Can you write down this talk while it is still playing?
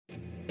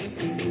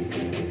Hello,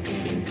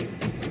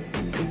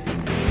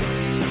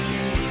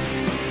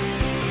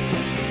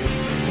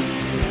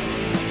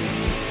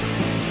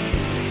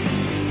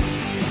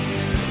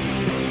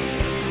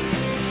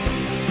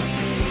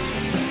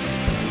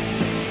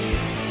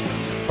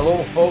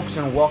 folks,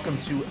 and welcome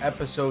to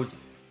episode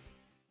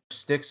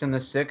Sticks in the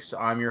Six.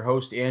 I'm your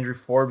host, Andrew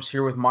Forbes,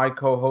 here with my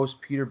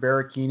co-host, Peter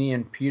Baracchini.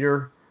 And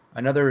Peter,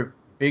 another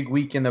big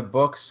week in the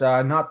books.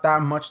 Not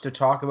that much to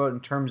talk about in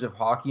terms of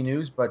hockey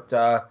news, but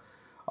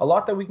a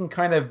lot that we can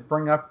kind of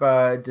bring up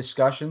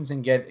discussions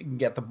and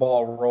get the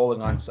ball rolling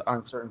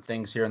on certain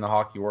things here in the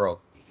hockey world.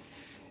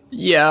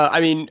 Yeah, I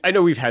mean, I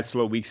know we've had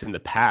slow weeks in the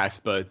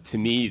past, but to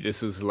me,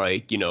 this was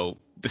like, the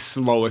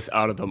slowest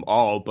out of them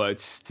all, but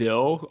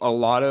still a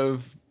lot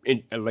of,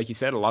 like you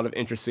said, a lot of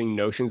interesting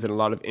notions and a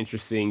lot of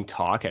interesting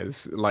talk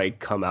has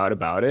come out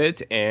about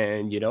it.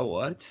 And you know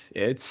what?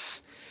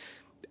 It's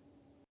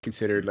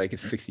considered like a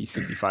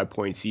 65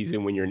 point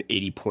season when you're an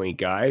 80-point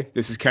guy.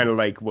 This is kind of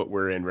like what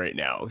we're in right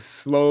now.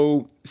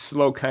 Slow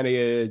kind of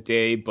a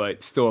day,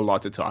 but still a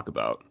lot to talk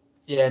about.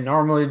 Yeah,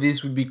 normally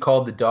these would be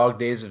called the dog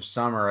days of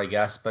summer, I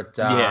guess. But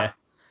yeah.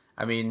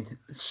 I mean,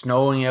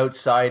 snowing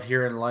outside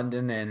here in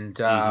London,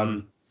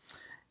 and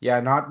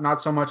yeah,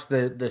 not so much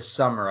the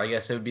summer. I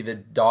guess it would be the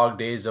dog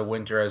days of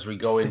winter as we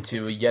go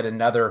into yet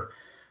another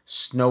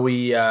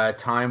snowy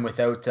time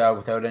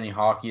without any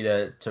hockey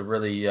to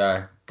really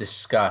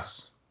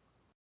discuss.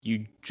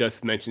 You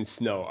just mentioned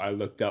snow. I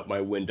looked out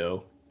my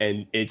window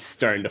and it's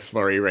starting to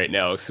flurry right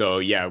now. So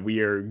yeah, we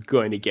are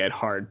going to get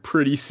hard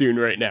pretty soon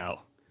right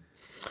now.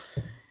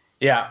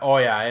 Yeah. Oh,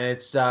 yeah. And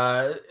it's,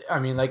 I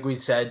mean, like we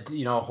said,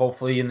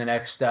 hopefully in the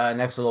next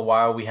little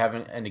while, we have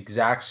an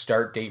exact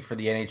start date for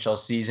the NHL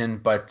season.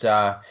 But,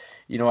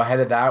 ahead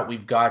of that,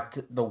 we've got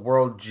the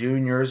World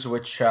Juniors,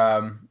 which,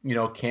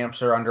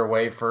 camps are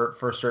underway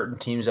for certain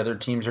teams. Other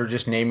teams are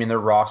just naming their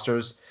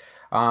rosters.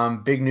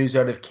 Big news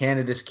out of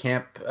Canada's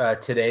camp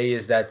today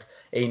is that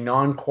a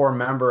non-core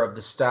member of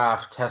the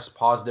staff tests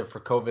positive for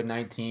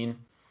COVID-19.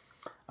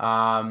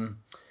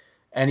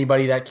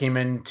 Anybody that came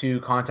into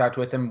contact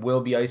with him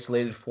will be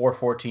isolated for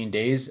 14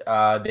 days.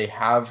 They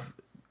have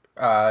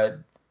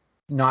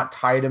not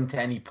tied him to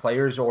any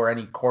players or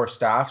any core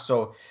staff,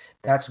 so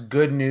that's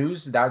good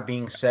news. That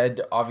being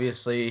said,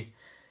 obviously,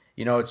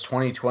 it's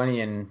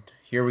 2020, and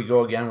here we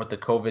go again with the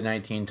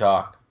COVID-19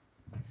 talk.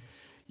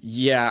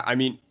 Yeah, I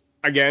mean,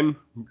 again,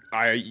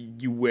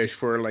 you wish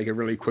for like a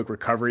really quick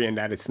recovery and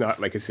that it's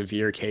not like a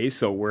severe case,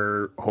 so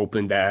we're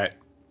hoping that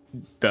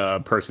the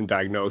person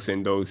diagnosed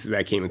and those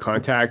that came in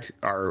contact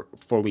are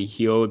fully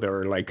healed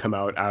or come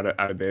out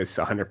of this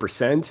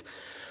 100%.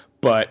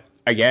 But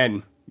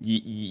again,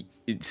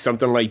 it's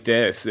something like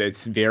this,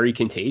 it's very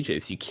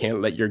contagious. You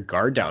can't let your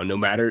guard down, no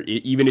matter,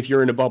 even if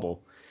you're in a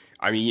bubble.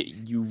 I mean,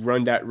 you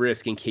run that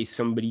risk in case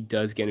somebody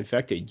does get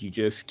infected. You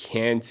just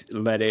can't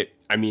let it.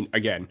 I mean,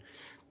 again,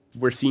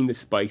 we're seeing the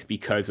spikes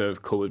because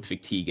of COVID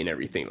fatigue and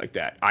everything like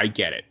that. I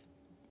get it.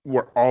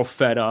 We're all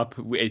fed up.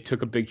 It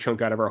took a big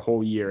chunk out of our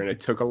whole year, and it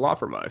took a lot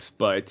from us,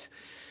 but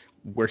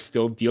we're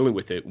still dealing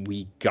with it.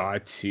 We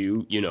got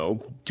to,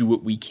 do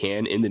what we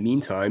can in the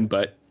meantime.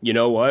 But you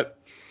know what?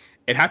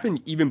 It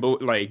happened even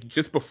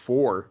just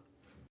before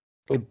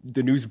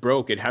the news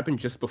broke. It happened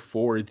just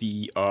before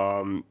the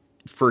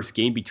first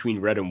game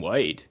between Red and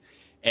White.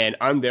 And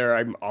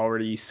I'm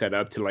already set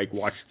up to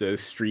watch the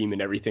stream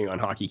and everything on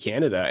Hockey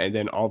Canada. And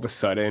then all of a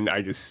sudden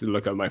I just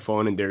look at my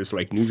phone and there's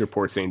news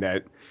reports saying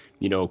that,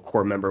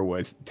 core member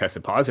was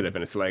tested positive.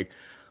 And it's like,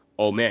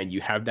 oh man,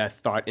 you have that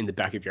thought in the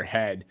back of your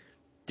head.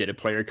 Did a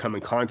player come in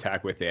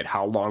contact with it?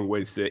 How long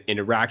was the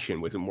interaction?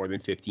 Was it more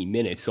than 15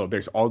 minutes? So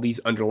there's all these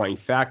underlying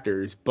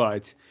factors,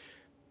 but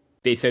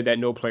they said that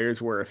no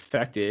players were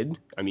affected.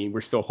 I mean,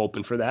 we're still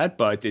hoping for that,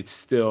 but it's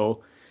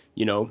still,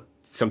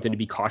 something to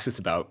be cautious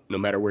about no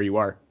matter where you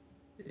are.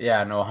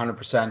 Yeah, no,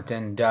 100%.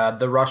 And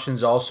the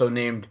Russians also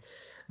named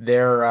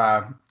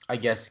their,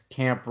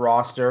 camp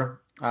roster.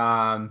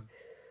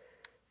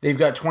 They've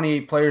got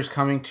 28 players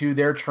coming to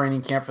their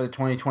training camp for the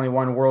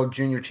 2021 World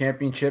Junior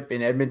Championship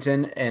in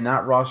Edmonton, and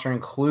that roster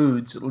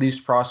includes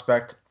least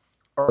prospects,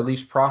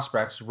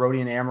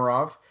 Rodion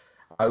Amirov,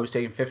 who was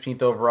taken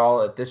 15th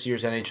overall at this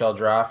year's NHL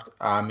draft,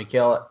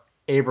 Mikhail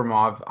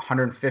Abramov,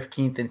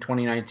 115th in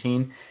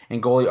 2019,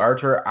 and goalie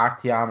Artur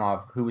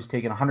Akhtyamov, who was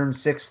taken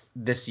 106th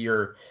this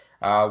year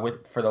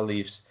for the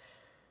Leafs.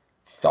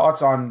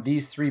 Thoughts on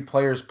these three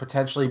players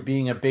potentially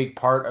being a big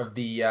part of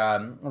the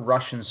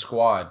Russian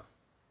squad?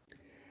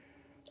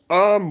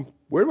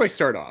 Where do I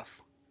start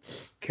off?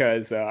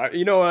 Because,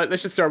 you know what,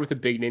 let's just start with the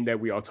big name that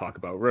we all talk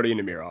about,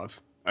 Rodion Amirov.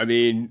 I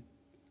mean,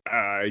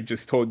 I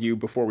just told you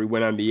before we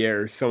went on the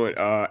air, someone,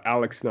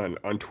 Alex Nunn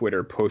on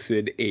Twitter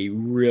posted a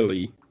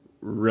really,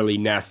 really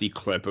nasty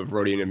clip of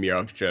Rodion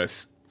Amirov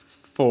just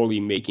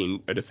fully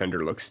making a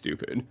defender look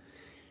stupid.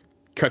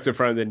 Cuts in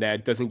front of the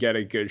net, doesn't get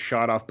a good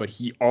shot off, but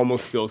he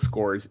almost still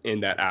scores in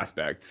that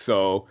aspect.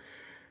 So,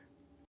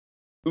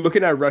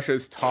 looking at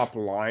Russia's top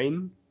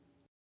line,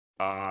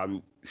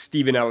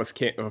 Stephen Ellis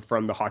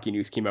from the Hockey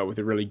News came out with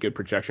a really good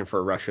projection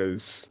for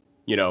Russia's,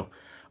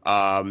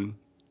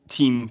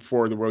 team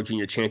for the World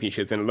Junior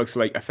Championships, and it looks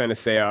like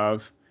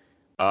Afanaseyev,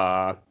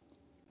 uh,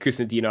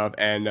 Kuznetsov,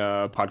 and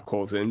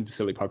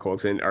Vasily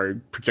Podkolzin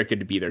are projected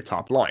to be their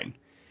top line.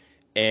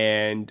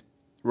 And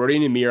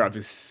Rodion Amirov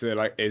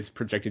is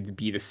projected to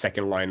be the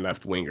second line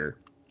left winger.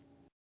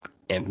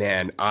 And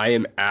man, I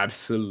am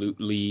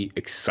absolutely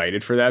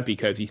excited for that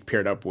because he's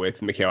paired up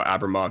with Mikhail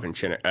Abramov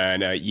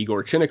and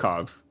Igor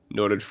Chinnikov,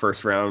 noted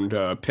first round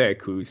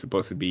pick, who's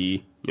supposed to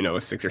be, a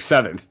 6th or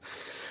 7th.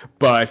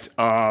 But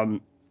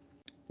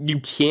you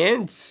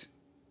can't.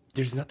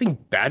 There's nothing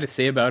bad to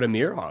say about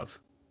Amirov.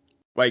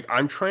 Like,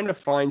 I'm trying to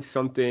find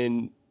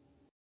something.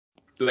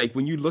 Like,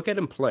 when you look at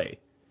him play,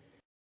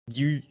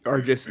 you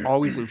are just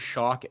always in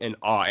shock and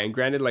awe. And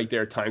granted, like,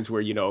 there are times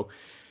where,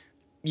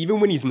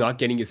 even when he's not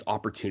getting his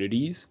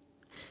opportunities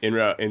in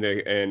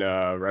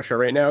Russia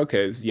right now,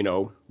 because,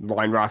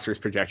 line rosters,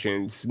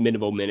 projections,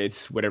 minimal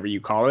minutes, whatever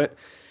you call it,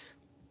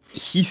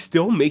 he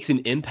still makes an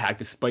impact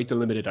despite the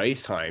limited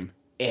ice time.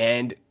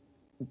 And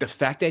the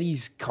fact that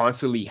he's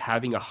constantly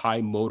having a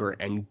high motor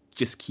and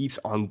just keeps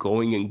on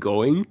going and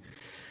going,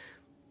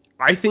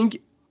 I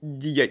think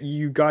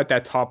you got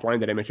that top line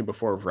that I mentioned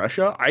before of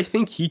Russia. I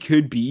think he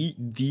could be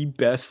the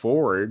best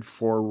forward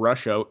for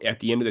Russia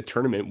at the end of the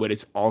tournament when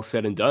it's all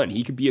said and done.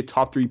 He could be a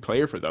top 3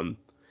 player for them.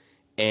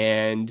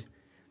 And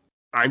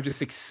I'm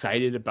just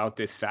excited about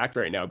this fact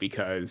right now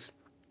because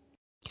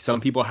some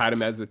people had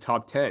him as a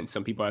top 10.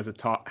 Some people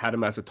had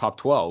him as a top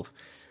 12.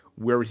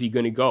 Where was he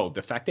going to go?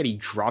 The fact that he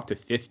dropped to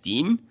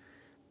 15,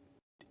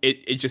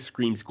 it just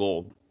screams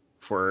gold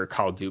for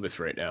Kyle Dubas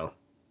right now.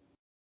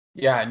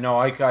 Yeah, no,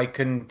 I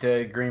couldn't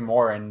agree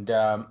more. And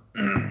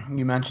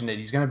you mentioned it.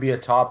 He's going to be a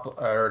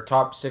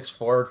top 6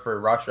 forward for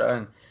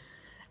Russia,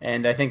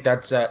 and I think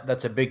that's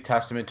a big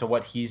testament to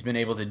what he's been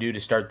able to do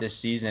to start this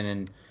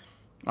season.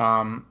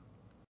 And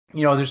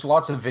there's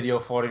lots of video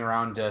floating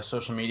around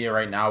social media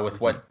right now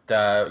with what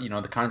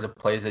the kinds of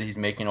plays that he's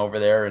making over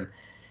there,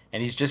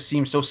 and he just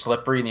seems so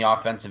slippery in the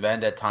offensive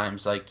end at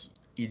times. Like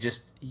he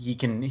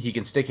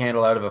can stick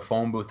handle out of a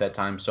phone booth at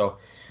times. So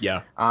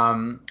yeah,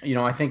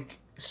 I think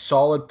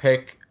solid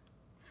pick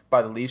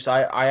by the Leafs.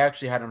 I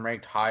actually had him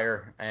ranked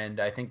higher,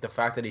 and I think the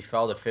fact that he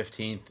fell to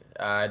 15th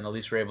and the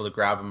Leafs were able to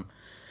grab him,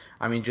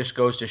 I mean, just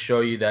goes to show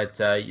you that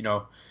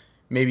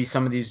maybe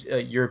some of these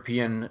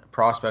European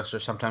prospects are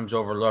sometimes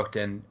overlooked,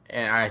 and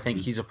I think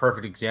he's a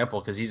perfect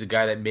example because he's a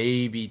guy that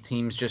maybe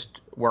teams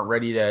just weren't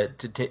ready to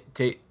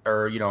take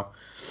or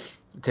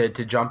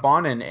to jump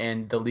on,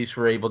 and the Leafs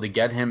were able to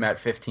get him at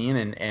 15,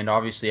 and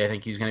obviously I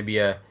think he's going to be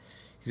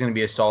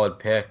a solid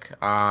pick.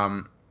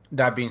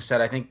 That being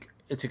said, I think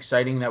it's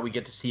exciting that we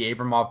get to see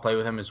Abramov play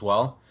with him as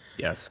well.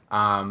 Yes.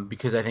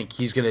 Because I think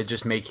he's going to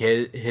just make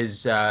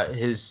his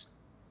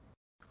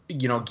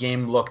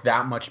game look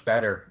that much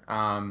better.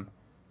 And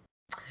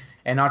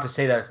not to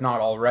say that it's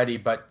not already,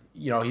 but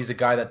he's a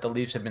guy that the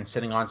Leafs have been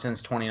sitting on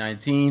since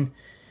 2019.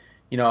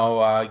 Give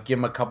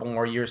him a couple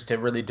more years to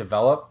really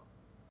develop.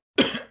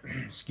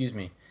 Excuse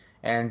me.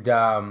 And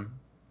I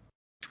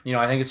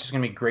think it's just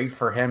going to be great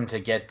for him to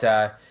get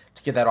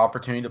that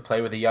opportunity to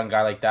play with a young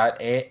guy like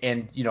that,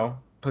 and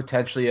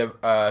potentially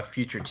a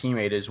future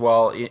teammate as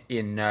well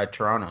in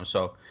Toronto.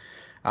 So,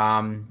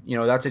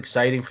 that's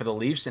exciting for the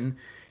Leafs, and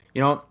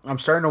I'm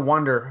starting to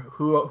wonder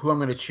who I'm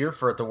going to cheer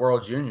for at the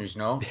World Juniors.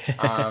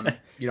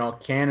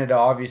 Canada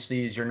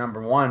obviously is your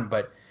number one,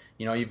 but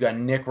you've got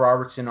Nick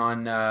Robertson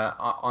on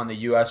the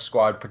U.S.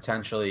 squad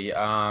potentially.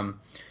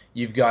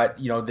 You've got,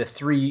 the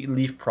 3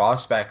 Leaf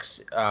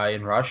prospects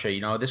in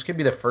Russia. This could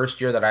be the first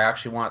year that I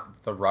actually want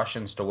the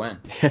Russians to win.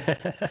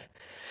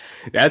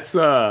 That's,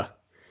 I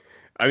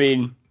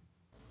mean,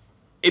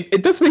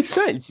 it does make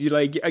sense.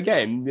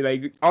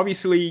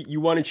 Obviously you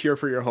want to cheer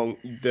for your home,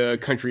 the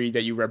country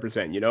that you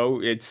represent.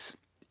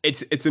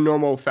 It's a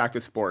normal fact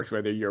of sports,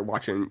 whether you're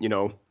watching,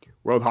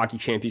 World Hockey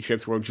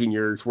Championships, World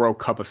Juniors, World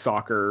Cup of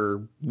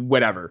Soccer,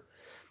 whatever.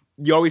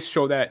 You always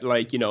show that,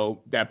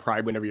 that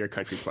pride whenever your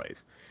country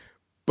plays.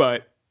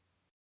 But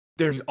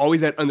there's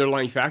always that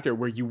underlying factor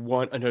where you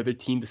want another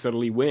team to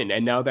suddenly win.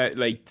 And now that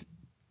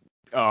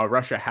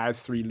Russia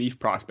has 3 Leaf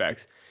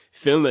prospects,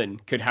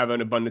 Finland could have an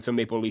abundance of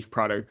Maple Leaf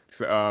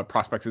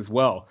prospects as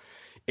well.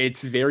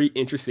 It's very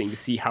interesting to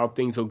see how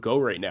things will go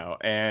right now.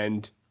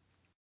 And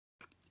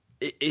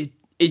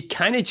it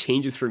kind of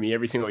changes for me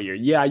every single year.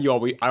 Yeah,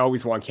 I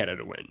always want Canada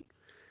to win.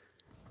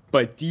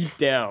 But deep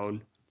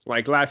down,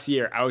 like last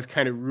year, I was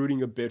kind of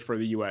rooting a bit for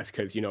the U.S.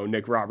 because,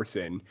 Nick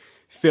Robertson,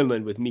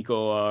 Finland with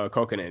Mikko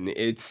Kokkonen.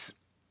 It's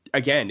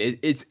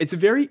a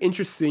very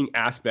interesting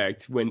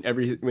aspect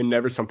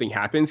whenever something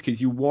happens because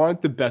you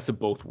want the best of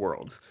both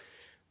worlds,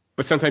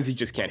 but sometimes you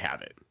just can't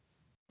have it.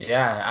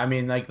 Yeah, I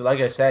mean, like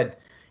I said,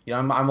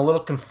 I'm a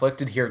little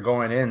conflicted here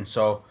going in.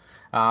 So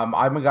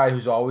I'm a guy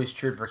who's always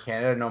cheered for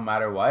Canada no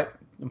matter what.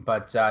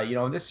 But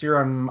this year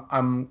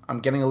I'm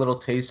getting a little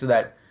taste of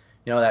that,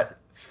 that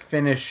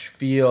Finnish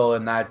feel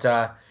and that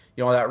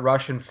that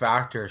Russian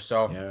factor.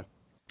 So. Yeah.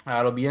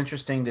 It'll be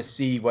interesting to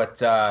see what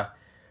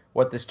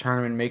this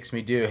tournament makes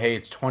me do. Hey,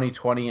 it's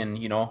 2020, and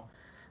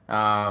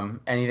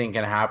anything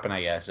can happen, I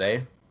guess,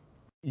 eh?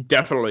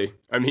 Definitely.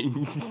 I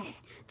mean,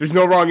 there's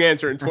no wrong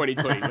answer in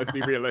 2020. Let's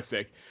be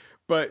realistic.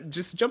 But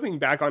just jumping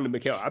back onto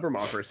Mikhail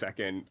Abramov for a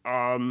second,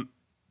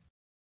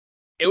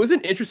 it was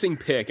an interesting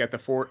pick at the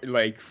for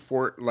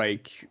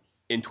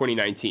in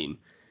 2019.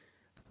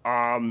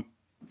 Um,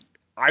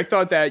 I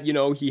thought that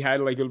he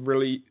had like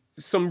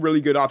some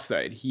really good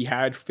upside. He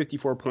had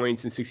 54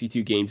 points in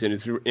 62 games in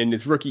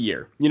his rookie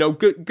year.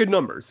 Good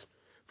numbers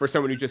for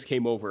someone who just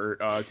came over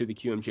to the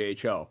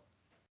QMJHL.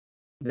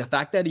 The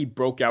fact that he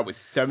broke out with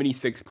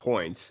 76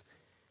 points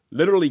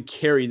literally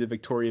carried the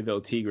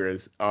Victoriaville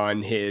Tigres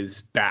on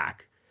his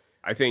back.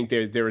 I think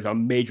there was a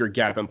major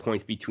gap in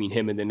points between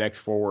him and the next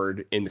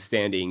forward in the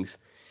standings.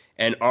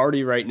 And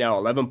already right now,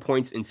 11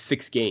 points in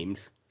 6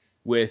 games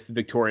with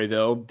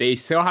Victoriaville. They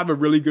still have a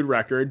really good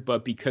record,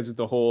 but because of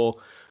the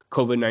whole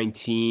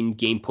COVID-19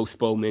 game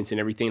postponements and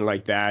everything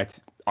like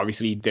that,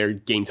 obviously their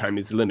game time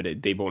is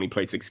limited. They've only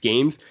played 6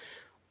 games.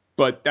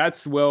 But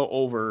that's well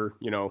over,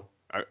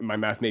 my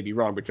math may be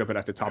wrong, but jumping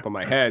at the top of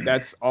my head,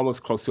 that's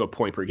almost close to a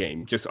point per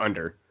game, just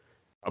under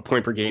a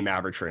point per game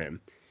average for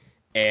him.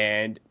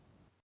 And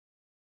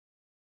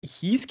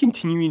he's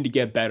continuing to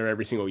get better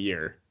every single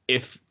year.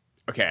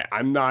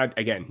 I'm not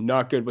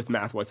good with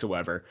math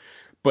whatsoever,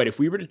 but if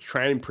we were to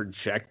try and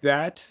project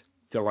that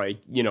to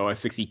a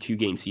 62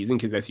 game season,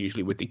 because that's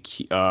usually what the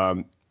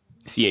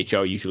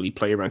CHL usually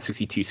play, around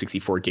 62,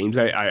 64 games,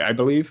 I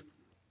believe.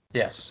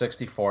 Yes,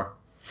 64.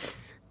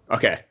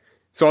 Okay.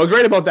 So I was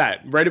right about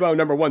that, right about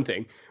number one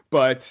thing.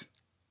 But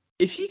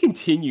if he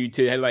continued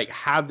to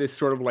have this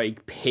sort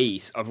of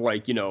pace of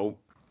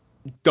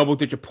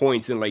double-digit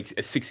points in a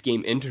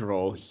 6-game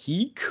interval,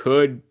 he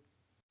could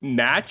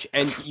match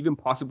and even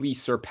possibly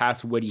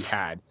surpass what he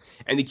had.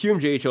 And the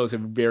QMJHL is a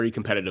very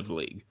competitive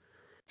league.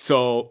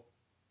 So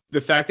the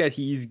fact that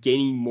he's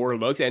gaining more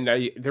looks, and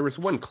there was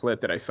one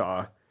clip that I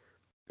saw,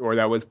 or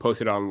that was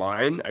posted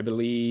online, I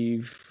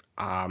believe.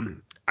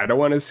 I don't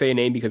want to say a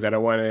name because I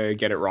don't want to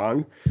get it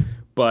wrong,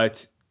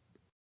 but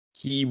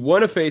he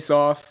won a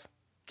face-off,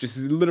 just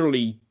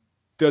literally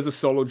does a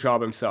solo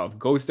job himself,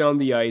 goes down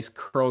the ice,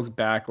 curls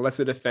back, lets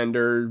the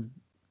defender,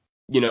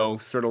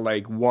 sort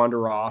of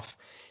wander off,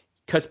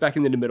 cuts back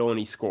into the middle, and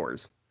he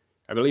scores.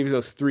 I believe it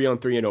was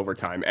 3-on-3 in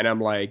overtime. And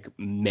I'm like,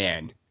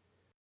 man,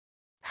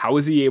 how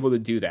is he able to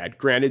do that?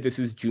 Granted, this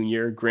is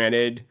junior.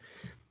 Granted,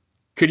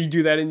 could he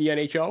do that in the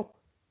NHL?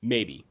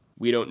 Maybe.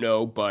 We don't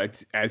know,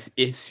 but as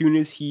soon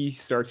as he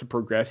starts to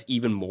progress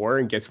even more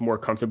and gets more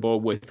comfortable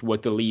with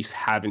what the Leafs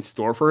have in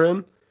store for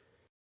him,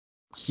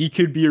 he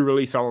could be a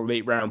really solid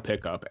late-round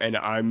pickup, and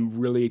I'm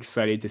really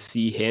excited to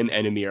see him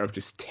and Amirov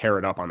just tear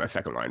it up on that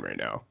second line right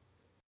now.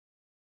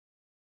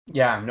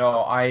 Yeah,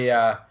 no,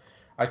 I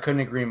couldn't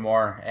agree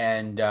more,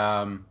 and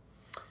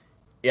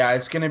yeah,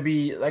 it's going to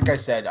be, like I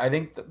said, I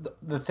think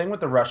the thing with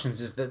the Russians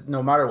is that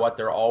no matter what,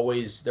 they're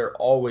always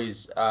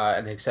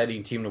an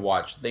exciting team to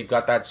watch. They've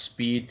got that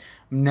speed,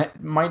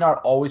 might not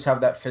always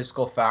have that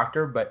physical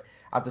factor, but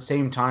at the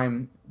same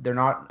time, they're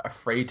not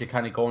afraid to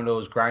kind of go into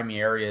those grimy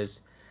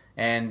areas.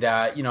 And,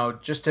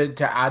 just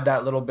to add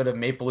that little bit of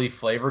Maple Leaf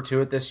flavor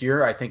to it this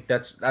year, I think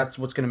that's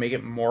what's going to make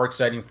it more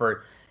exciting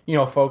for,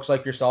 folks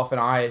like yourself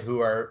and I who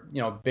are,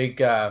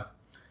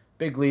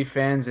 big Leaf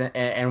fans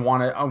and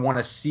want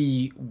to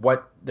see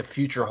what the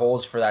future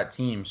holds for that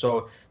team.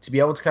 So to be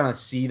able to kind of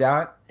see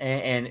that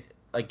and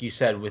like you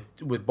said,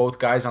 with both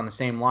guys on the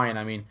same line,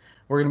 I mean,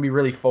 we're going to be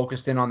really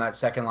focused in on that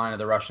second line of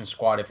the Russian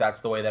squad if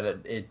that's the way that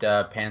it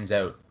pans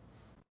out.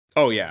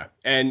 Oh yeah,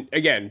 and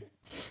again,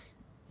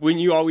 when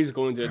you always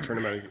go into a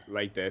tournament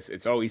like this,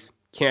 it's always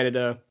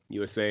Canada,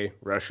 USA,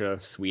 Russia,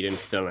 Sweden,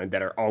 Finland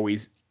that are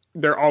always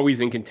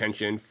in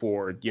contention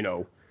for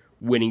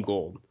winning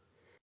gold.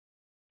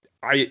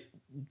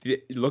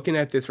 Looking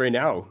at this right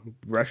now,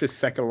 Russia's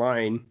second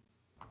line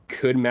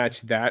could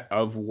match that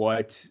of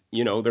what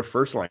their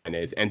first line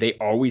is, and they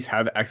always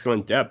have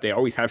excellent depth. They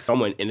always have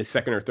someone in the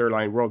second or third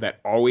line role that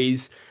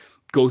always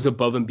goes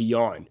above and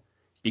beyond.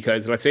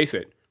 Because let's face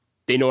it,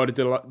 they know how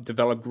to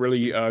develop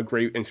really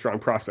great and strong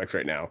prospects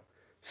right now.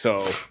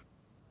 So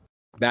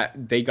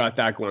that they got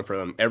that going for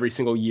them every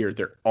single year.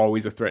 They're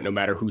always a threat, no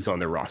matter who's on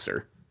their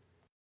roster.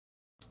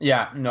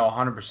 Yeah, no,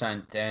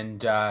 100%,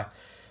 and.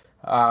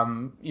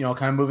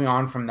 Kind of moving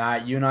on from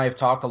that, you and I have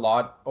talked a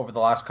lot over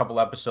the last couple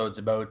episodes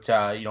about,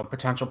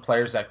 potential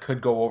players that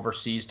could go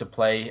overseas to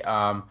play,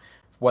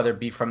 whether it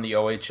be from the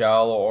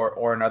OHL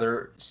or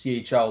another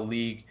CHL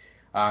league,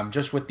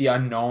 just with the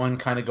unknown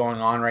kind of going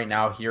on right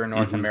now here in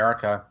North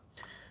America.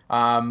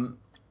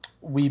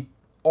 We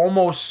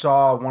almost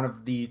saw one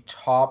of the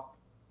top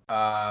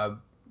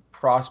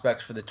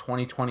prospects for the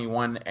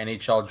 2021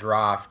 NHL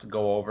draft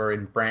go over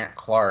in Brandt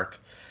Clark.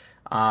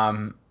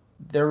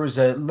 There was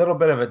a little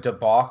bit of a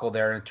debacle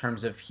there in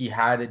terms of he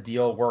had a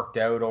deal worked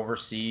out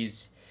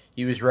overseas.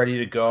 He was ready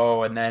to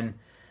go, and then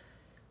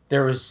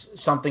there was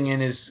something in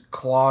his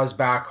clause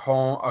back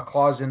home, a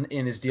clause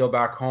in his deal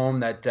back home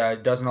that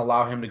doesn't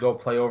allow him to go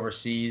play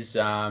overseas.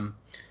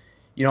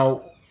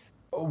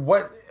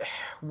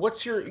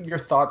 What's your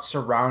thoughts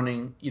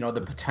surrounding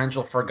the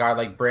potential for a guy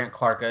like Brandt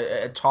Clark,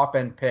 a top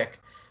end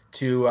pick,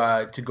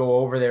 to go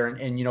over there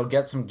and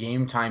get some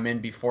game time in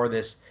before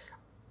this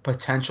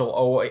potential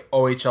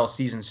OHL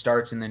season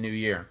starts in the new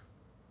year.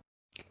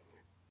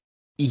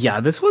 Yeah,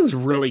 this was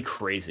really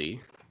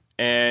crazy.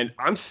 And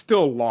I'm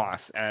still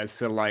lost as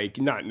to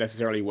not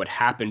necessarily what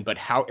happened, but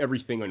how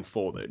everything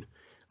unfolded.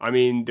 I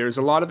mean, there's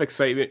a lot of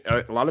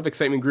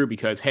excitement grew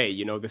because,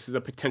 hey, this is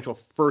a potential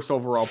first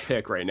overall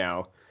pick right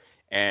now,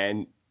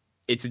 and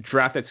it's a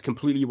draft that's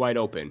completely wide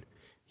open.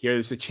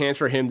 Here's a chance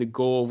for him to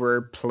go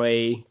over,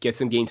 play, get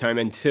some game time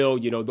until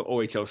the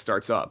OHL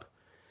starts up.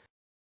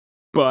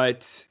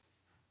 But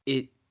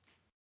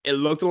it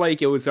looked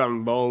like it was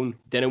on loan.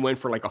 Then it went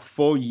for a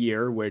full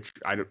year, which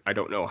I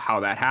don't know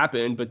how that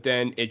happened. But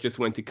then it just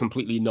went to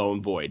completely null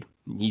and void.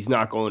 He's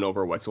not going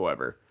over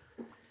whatsoever.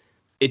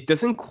 It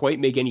doesn't quite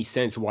make any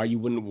sense why you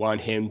wouldn't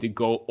want him to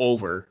go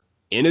over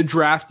in a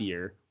draft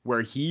year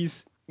where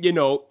he's in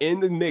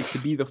the mix to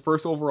be the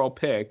first overall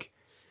pick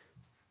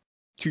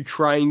to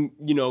try and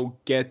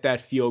get that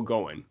feel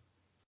going.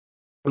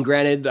 And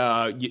granted,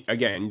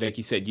 again, like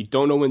you said, you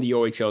don't know when the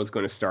OHL is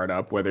going to start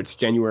up, whether it's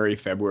January,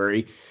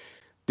 February.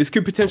 This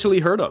could potentially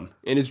hurt him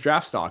in his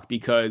draft stock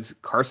because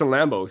Carson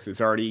Lambos has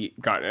already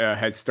got a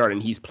head start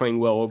and he's playing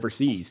well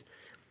overseas.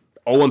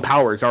 Owen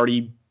Power is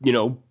already,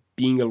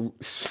 being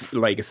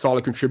a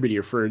solid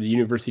contributor for the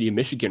University of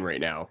Michigan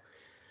right now.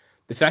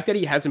 The fact that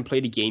he hasn't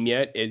played a game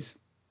yet is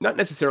not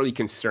necessarily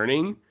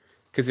concerning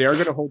because they are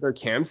going to hold their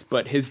camps,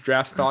 but his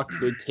draft stock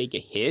could take a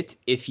hit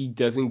if he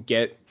doesn't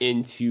get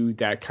into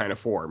that kind of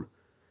form.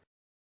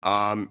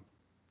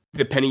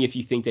 Depending if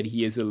you think that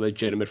he is a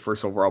legitimate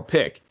first overall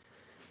pick.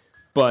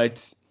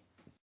 But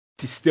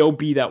to still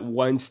be that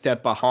one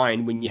step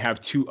behind when you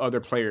have two other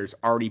players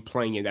already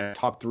playing in that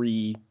top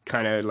three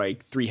kind of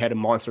three-headed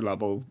monster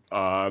level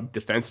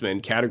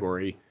defenseman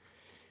category,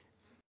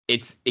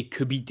 it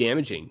could be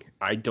damaging.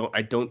 I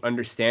don't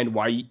understand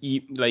why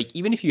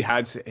even if you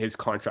had his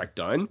contract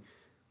done,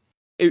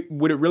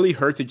 would it really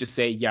hurt to just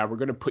say, yeah, we're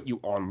going to put you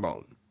on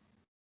loan?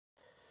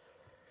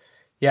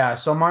 Yeah.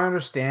 So my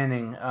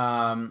understanding,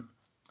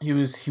 he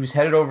was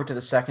headed over to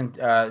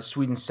the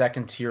Sweden's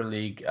second tier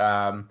league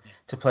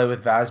to play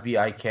with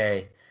Väsby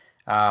IK,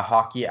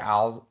 Hockey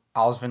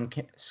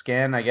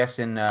Allsvenskan, I guess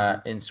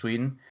in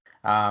Sweden.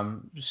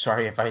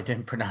 Sorry if I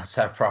didn't pronounce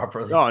that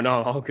properly. Oh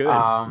no, all good.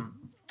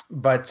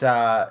 But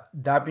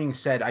that being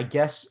said, I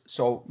guess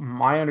so.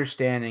 My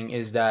understanding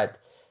is that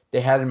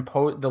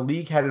the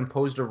league had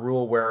imposed a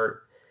rule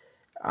where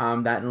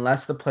that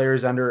unless the player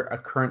is under a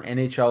current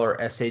NHL or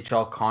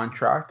SHL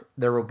contract,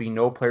 there will be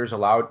no players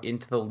allowed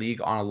into the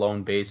league on a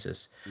loan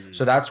basis.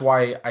 So that's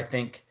why I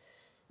think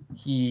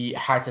he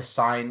had to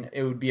sign.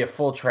 It would be a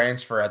full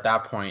transfer at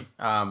that point,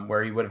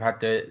 where he would have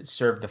had to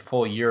serve the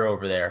full year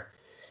over there.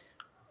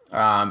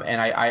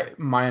 And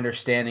my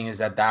understanding is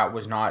that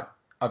was not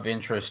of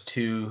interest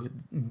to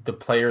the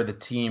player, the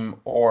team,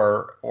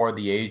 or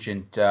the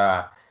agent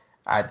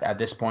at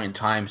this point in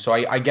time. So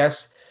I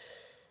guess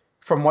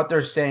from what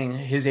they're saying,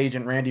 his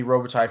agent, Randy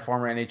Robitaille,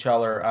 former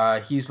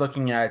NHLer, he's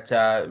looking at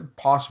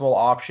possible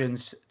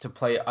options to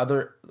play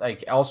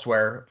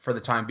elsewhere for the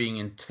time being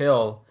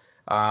until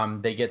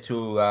they get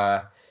to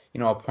a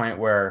point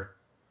where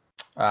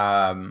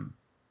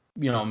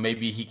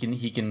maybe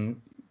he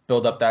can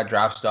build up that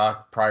draft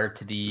stock prior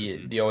to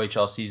the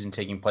OHL season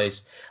taking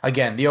place.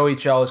 Again, the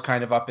OHL is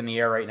kind of up in the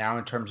air right now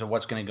in terms of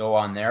what's going to go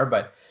on there,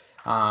 but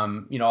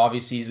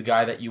obviously he's a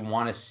guy that you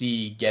want to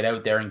see get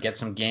out there and get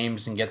some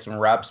games and get some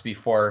reps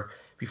before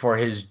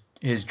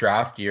his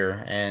draft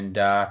year. And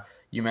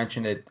you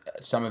mentioned it,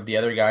 some of the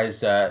other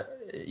guys,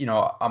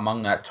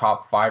 among that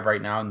top 5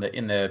 right now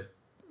in the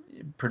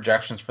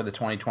projections for the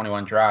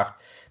 2021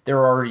 draft,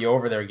 they're already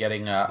over there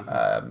getting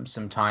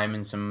some time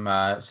and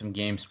some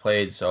games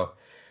played. So,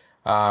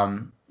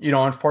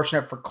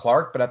 unfortunate for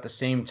Clark, but at the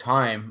same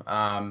time,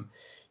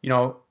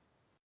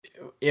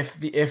 if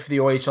the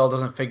OHL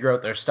doesn't figure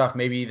out their stuff,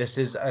 maybe this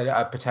is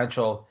a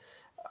potential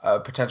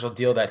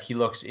deal that he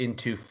looks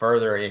into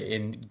further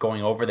in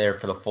going over there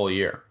for the full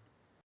year.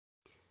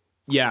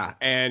 Yeah,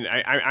 and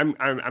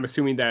I'm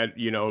assuming that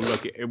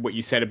look at what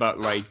you said about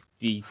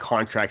the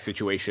contract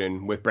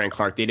situation with Brand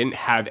Clark. They didn't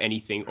have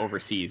anything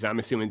overseas. I'm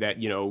assuming that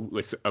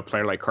with a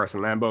player like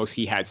Carson Lambos,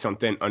 he had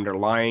something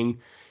underlying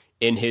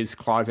in his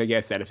clause, I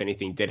guess, that if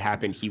anything did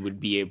happen, he would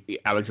be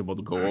eligible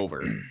to go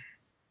over.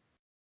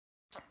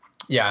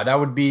 Yeah, that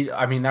would be.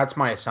 I mean, that's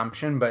my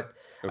assumption, but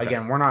Okay.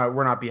 Again, we're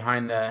not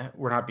behind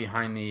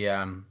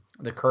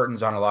the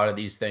curtains on a lot of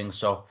these things,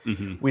 so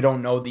we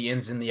don't know the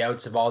ins and the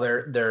outs of all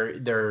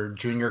their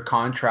junior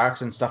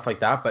contracts and stuff like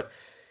that. But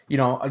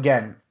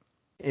again,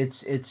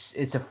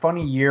 it's a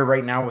funny year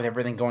right now with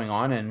everything going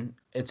on, and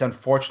it's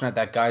unfortunate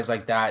that guys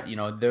like that,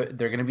 they're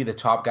going to be the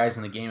top guys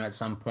in the game at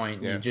some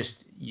point. Yeah.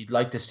 You'd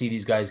like to see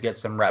these guys get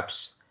some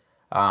reps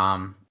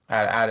at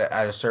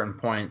a certain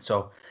point.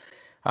 So.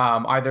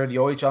 Either the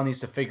OHL needs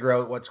to figure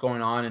out what's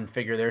going on and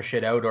figure their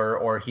shit out,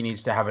 or he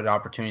needs to have an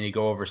opportunity to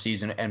go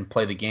overseas and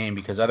play the game,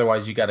 because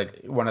otherwise you got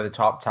one of the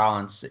top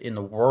talents in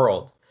the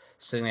world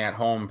sitting at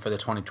home for the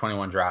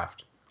 2021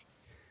 draft.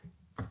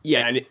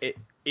 Yeah, and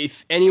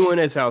if anyone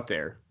is out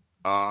there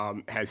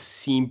has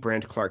seen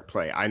Brant Clark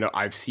play, I know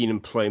I've seen him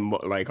play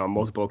like on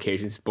multiple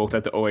occasions, both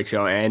at the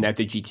OHL and at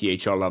the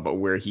GTHL level,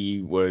 where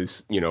he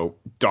was,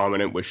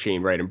 dominant with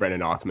Shane Wright and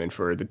Brendan Othman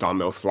for the Don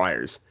Mills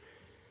Flyers.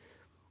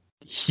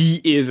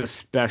 He is a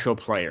special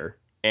player.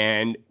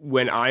 And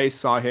when I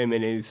saw him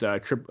in his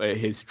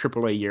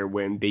AAA year,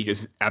 when they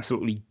just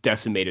absolutely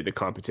decimated the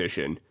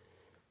competition,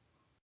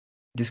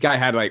 this guy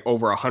had like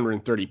over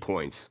 130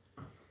 points.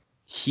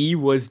 He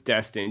was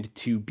destined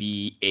to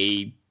be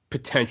a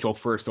potential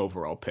first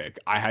overall pick.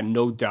 I had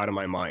no doubt in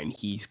my mind.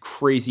 He's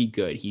crazy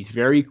good. He's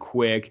very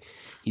quick.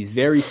 He's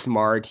very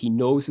smart. He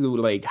knows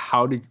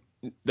how to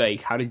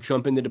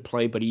jump into the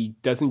play, but he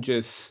doesn't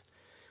just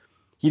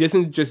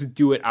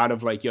do it out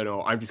of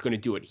I'm just going to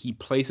do it. He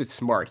plays it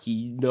smart.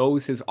 He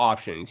knows his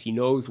options. He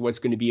knows what's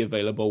going to be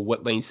available,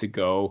 what lanes to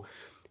go,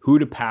 who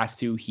to pass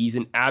to. He's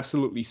an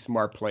absolutely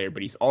smart player,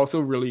 but he's also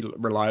really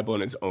reliable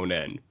in his own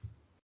end.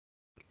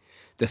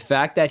 The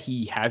fact that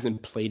he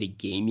hasn't played a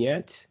game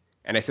yet,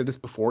 and I said this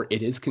before,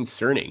 it is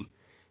concerning,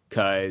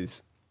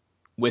 because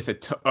with a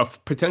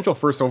potential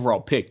first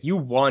overall pick, you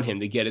want him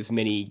to get as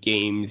many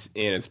games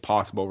in as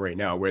possible right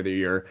now, whether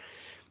you're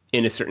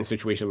in a certain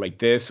situation like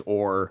this,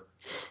 or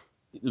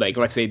like,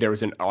 let's say there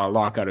was a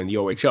lockout in the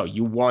OHL.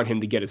 You want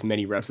him to get as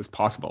many reps as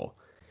possible.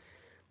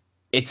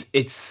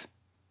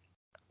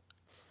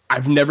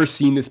 I've never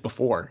seen this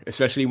before,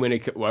 especially when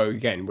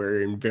again,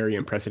 we're in very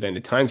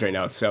unprecedented times right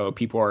now. So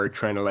people are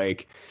trying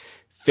to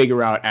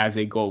figure out as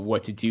they go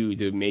what to do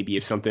to maybe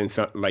if something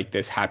like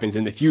this happens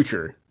in the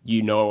future,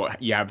 you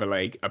have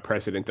a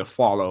precedent to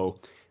follow.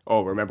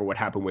 Oh, remember what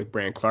happened with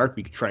Brant Clark?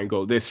 We could try and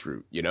go this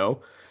route,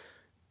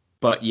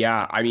 But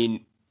yeah, I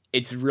mean,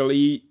 it's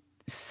really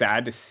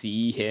sad to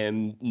see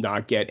him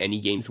not get any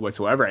games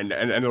whatsoever, and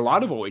a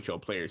lot of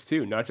OHL players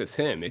too, not just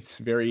him. It's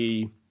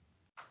very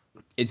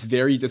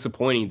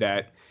disappointing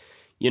that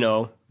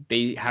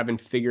they haven't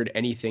figured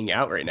anything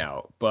out right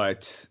now.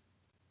 But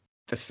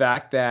the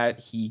fact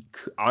that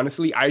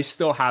honestly, I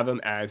still have him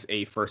as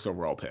a first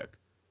overall pick.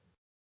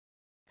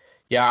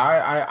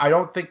 Yeah, I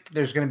don't think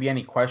there's going to be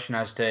any question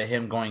as to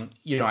him going,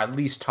 at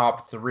least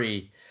top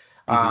 3.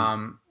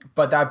 Mm-hmm.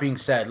 But that being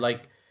said,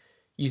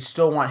 you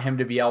still want him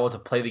to be able to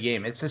play the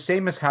game. It's the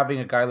same as having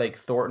a guy like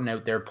Thornton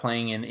out there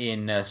playing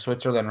in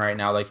Switzerland right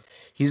now.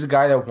 He's a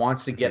guy that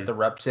wants to get the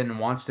reps in and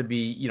wants to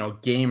be,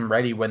 game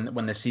ready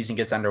when the season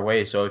gets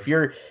underway. So if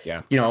you're,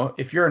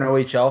 if you're an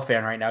OHL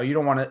fan right now, you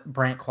don't want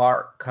Brant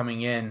Clark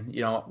coming in,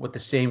 with the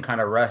same kind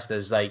of rest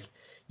as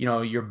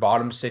your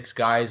bottom 6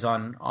 guys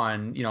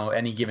on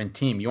any given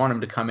team. You want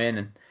him to come in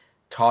and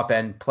top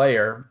end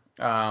player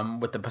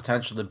with the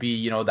potential to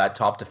be that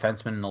top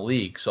defenseman in the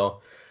league.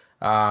 So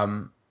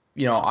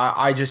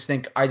I just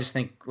think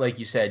like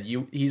you said,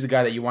 he's a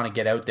guy that you want to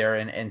get out there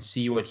and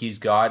see what he's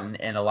got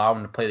and allow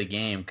him to play the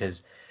game,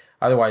 because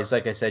otherwise,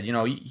 like I said,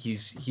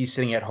 he's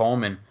sitting at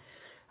home and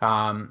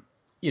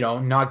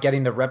not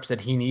getting the reps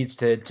that he needs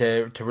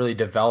to really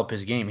develop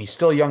his game. He's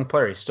still a young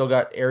player. He's still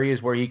got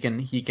areas where he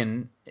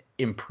can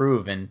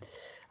improve, and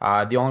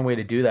the only way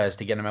to do that is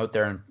to get him out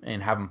there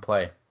and have him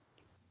play.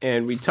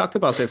 And we talked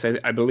about this,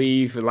 I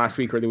believe, last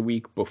week or the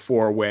week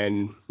before,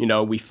 when,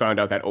 we found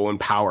out that Owen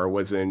Power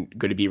wasn't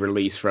going to be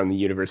released from the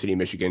University of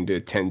Michigan to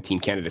attend Team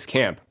Canada's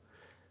camp.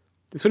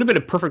 This would have been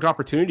a perfect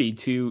opportunity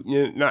to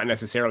not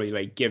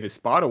necessarily give his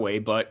spot away,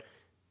 but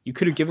you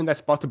could have given that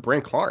spot to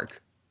Brant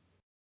Clark.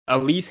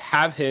 At least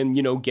have him,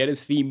 get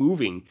his feet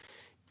moving,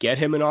 get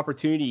him an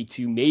opportunity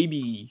to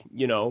maybe,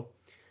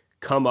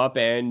 come up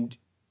and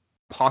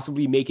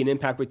possibly make an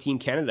impact with Team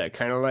Canada,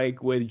 kind of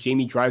like with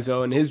Jamie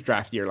Drysdale in his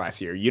draft year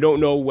last year. You don't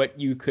know what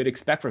you could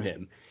expect from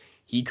him.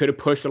 He could have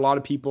pushed a lot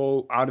of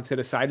people out to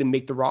the side and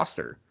make the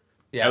roster.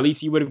 Yeah. At least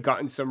he would have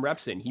gotten some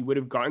reps in. He would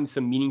have gotten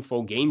some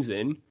meaningful games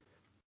in,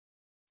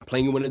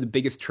 playing in one of the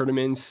biggest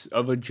tournaments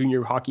of a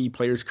junior hockey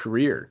player's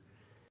career.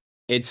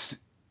 It's,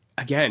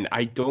 again,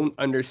 I don't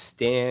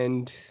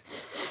understand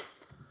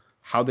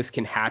how this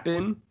can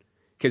happen,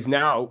 because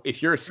now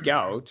if you're a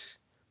scout,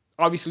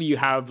 obviously you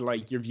have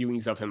your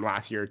viewings of him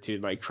last year to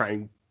try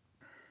and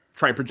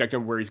project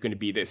him where he's going to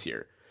be this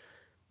year.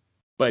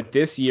 But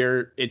this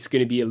year it's going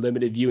to be a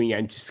limited viewing,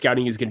 and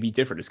scouting is going to be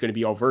different. It's going to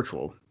be all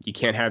virtual. You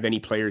can't have any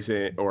players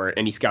or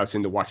any scouts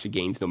in to watch the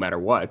games no matter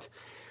what.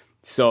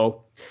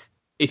 So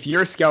if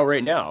you're a scout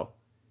right now,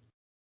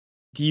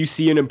 do you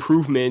see an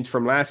improvement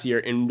from last year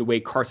in the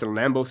way Carson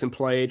Lambosin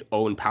played,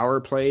 Owen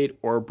Power played,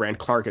 or Brant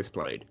Clark has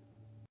played?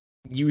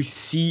 You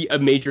see a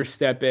major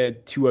step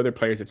that 2 other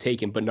players have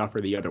taken, but not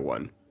for the other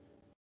one.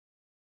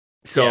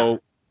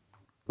 So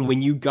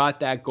when you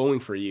got that going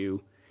for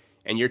you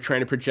and you're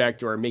trying to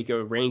project or make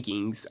a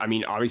rankings, I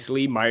mean,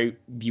 obviously my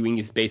viewing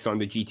is based on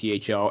the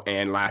GTHL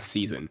and last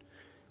season.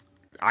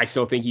 I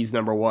still think he's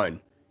number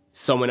 1.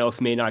 Someone else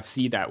may not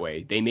see that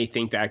way. They may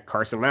think that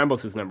Carson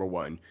Lambos is number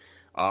 1.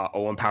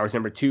 Owen Power's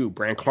number 2.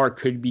 Brant Clark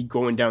could be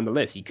going down the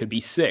list. He could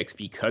be 6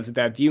 because of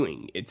that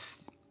viewing.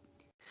 It's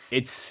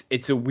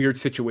a weird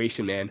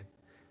situation, man.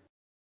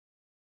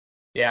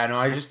 Yeah, no,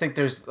 I just think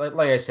there's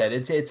like I said,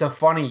 it's a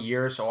funny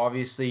year, so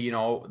obviously,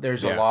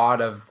 there's Yeah. a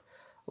lot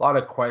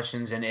of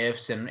questions and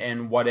ifs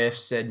and what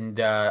ifs and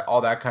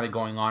all that kind of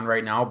going on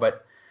right now.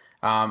 But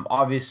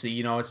obviously,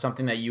 it's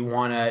something that you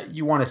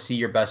wanna see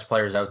your best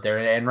players out there.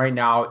 And right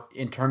now,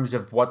 in terms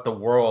of what the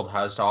world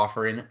has to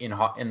offer in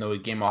the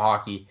game of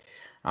hockey,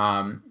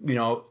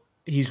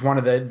 he's one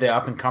of the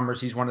up and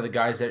comers. He's one of the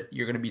guys that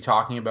you're going to be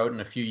talking about in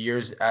a few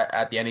years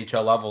at the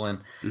NHL level. And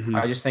Hmm.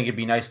 I just think it'd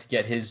be nice to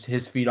get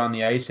his feet on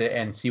the ice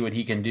and see what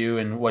he can do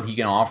and what he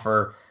can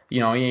offer.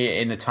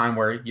 In a time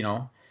where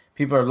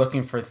people are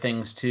looking for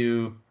things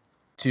to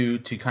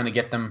kind of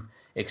get them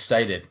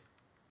excited.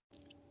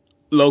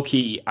 Low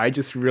key, I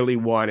just really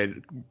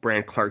wanted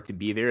Brant Clark to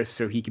be there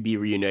so he could be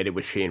reunited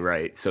with Shane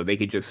Wright, so they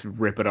could just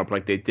rip it up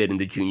like they did in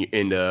the junior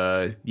in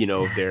the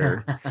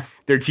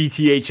their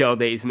GTHL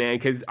days, man.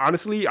 Because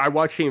honestly, I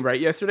watched Shane Wright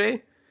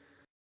yesterday.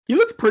 He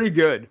looks pretty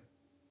good.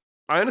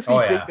 I honestly Oh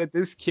think yeah. that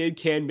this kid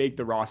can make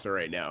the roster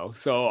right now.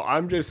 So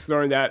I'm just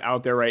throwing that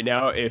out there right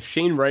now. If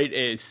Shane Wright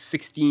is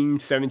 16,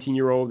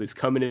 17-year-old is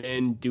coming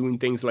in doing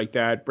things like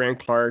that, Brant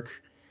Clark,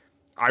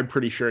 I'm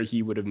pretty sure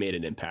he would have made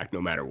an impact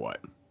no matter what.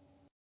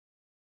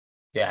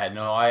 Yeah,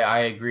 no, I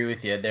agree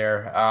with you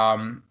there.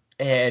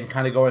 And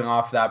kind of going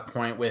off that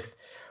point with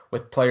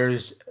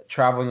players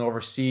traveling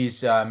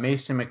overseas,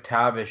 Mason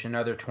McTavish,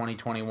 another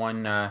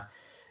 2021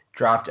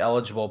 draft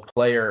eligible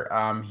player,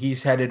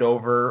 he's headed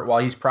over while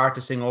he's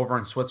practicing over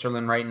in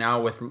Switzerland right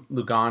now with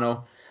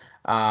Lugano.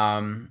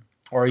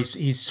 Or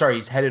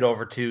he's headed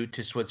over to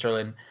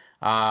Switzerland.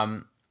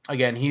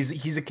 Again,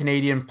 he's a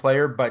Canadian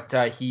player, but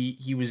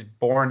he was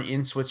born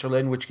in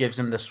Switzerland, which gives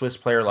him the Swiss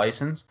player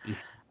license.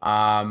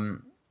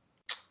 Um,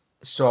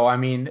 so I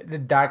mean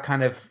that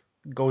kind of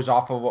goes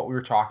off of what we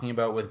were talking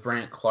about with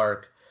Brant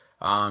Clark.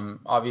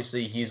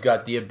 Obviously, he's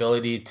got the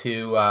ability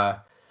to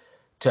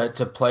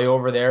play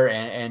over there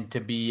and to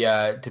be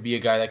a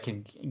guy that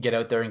can get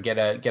out there and get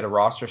a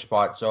roster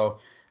spot. So,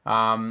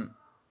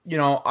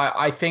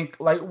 I think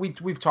like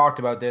we've talked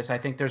about this. I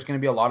think there's going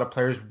to be a lot of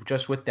players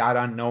just with that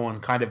unknown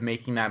kind of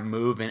making that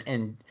move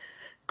and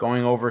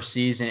going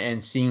overseas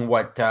and seeing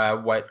what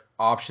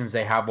options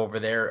they have over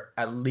there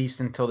at least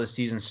until the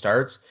season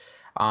starts.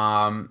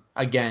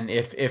 Again,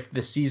 if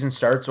the season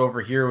starts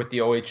over here with the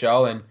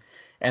OHL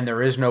and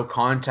there is no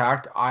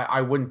contact,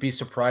 I wouldn't be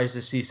surprised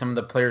to see some of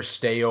the players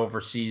stay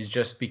overseas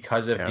just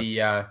because of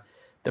Yeah.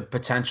 the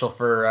potential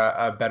for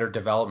a better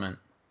development.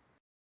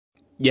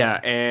 Yeah,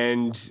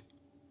 and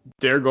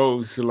there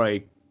goes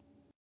like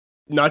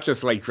not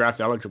just like draft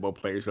eligible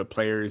players, but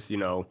players,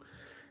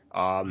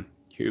 um,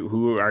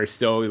 who are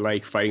still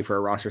like fighting for a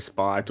roster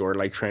spot or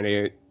like trying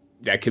to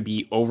that could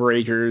be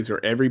overagers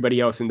or everybody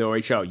else in the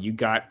OHL. You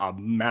got a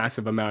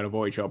massive amount of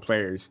OHL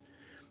players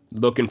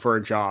looking for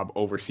a job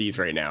overseas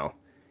right now.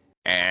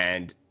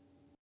 And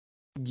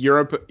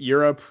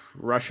Europe,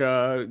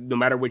 Russia, no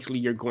matter which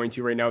league you're going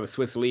to right now, the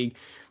Swiss league,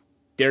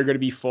 they're going to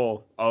be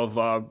full of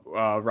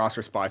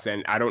roster spots,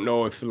 and I don't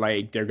know if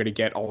like they're going to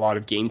get a lot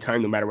of game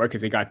time no matter what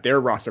because they got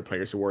their roster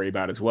players to worry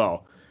about as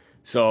well.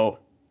 So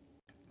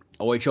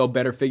OHL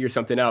better figure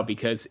something out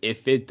because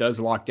if it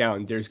does lock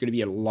down, there's going to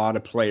be a lot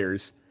of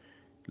players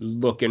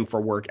looking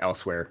for work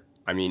elsewhere.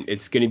 I mean,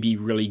 it's going to be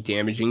really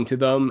damaging to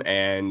them,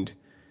 and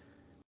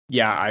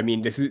yeah, I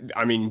mean,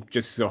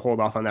 just to hold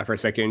off on that for a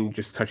second,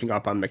 just touching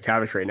up on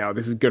McTavish right now,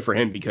 this is good for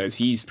him because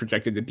he's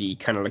projected to be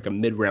kind of like a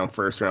mid-round,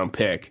 first-round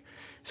pick.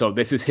 So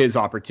this is his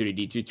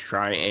opportunity to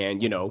try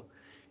and,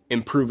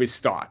 improve his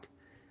stock.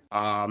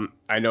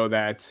 I know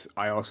that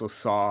I also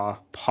saw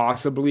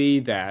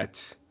possibly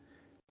that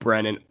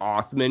Brennan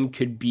Othman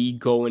could be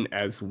going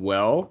as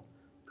well.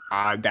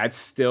 That's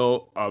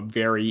still a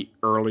very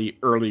early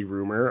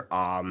rumor.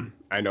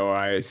 I know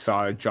I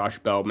saw Josh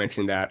Bell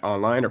mention that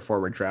online, or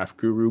former draft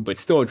guru, but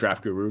still a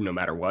draft guru no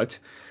matter what.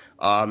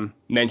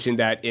 Mentioned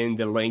that in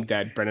the link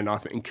that Brendan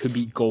Othman could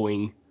be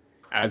going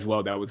as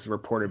well. That was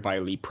reported by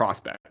Elite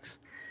Prospects.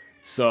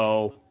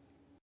 So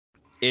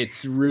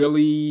it's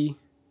really,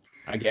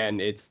 again,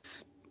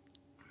 it's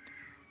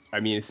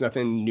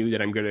nothing new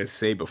that I'm going to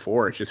say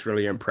before. It's just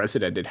really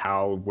unprecedented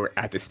how we're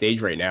at the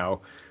stage right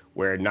now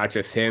where not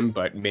just him,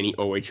 but many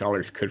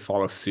OHLers could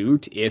follow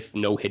suit if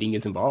no hitting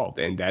is involved.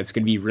 And that's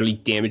going to be really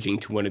damaging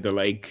to one of the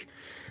like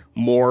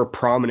more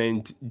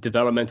prominent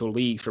developmental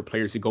leagues for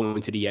players who go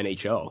into the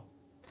NHL.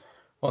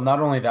 Well, not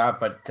only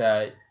that, but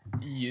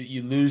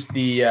you lose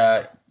those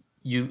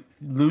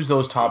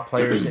top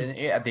players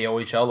at the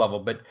OHL level,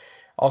 but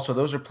also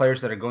those are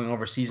players that are going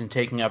overseas and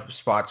taking up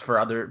spots for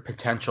other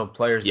potential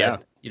players Yeah.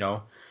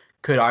 that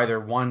could either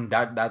one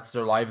that's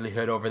their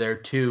livelihood over there.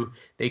 Two,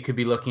 they could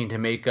be looking to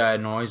make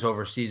noise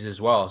overseas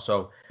as well.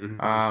 So Mm-hmm.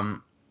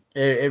 um,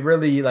 it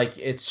really like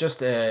it's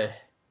a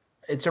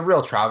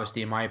real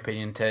travesty in my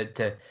opinion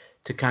to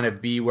kind of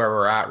be where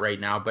we're at right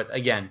now. But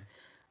again,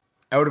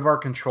 out of our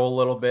control a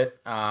little bit.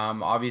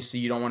 Obviously,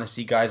 you don't want to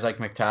see guys like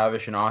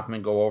McTavish and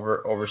Othman go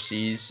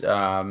overseas,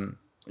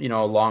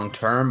 long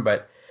term.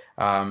 But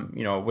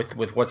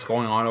with what's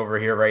going on over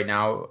here right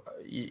now,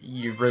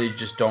 you really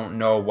just don't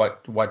know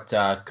what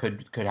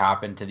could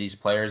happen to these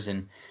players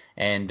and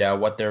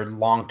what their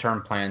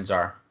long-term plans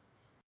are.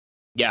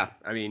 Yeah,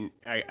 I mean,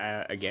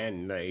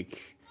 again, like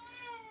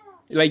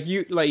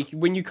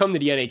when you come to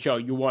the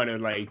NHL, you want to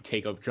like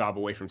take a job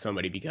away from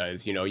somebody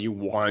because you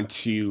want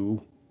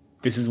to.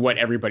 This is what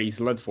everybody's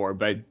lived for,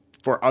 but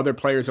for other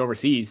players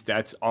overseas,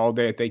 that's all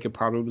that they could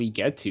probably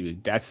get to.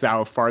 That's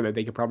how far that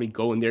they could probably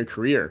go in their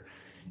career,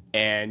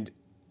 and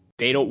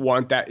they don't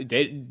want that.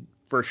 They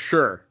for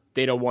sure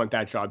they don't want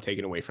that job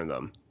taken away from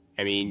them.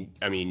 I mean,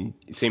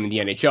 same in the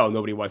NHL.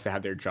 Nobody wants to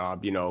have their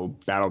job,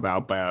 battled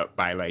out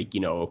by like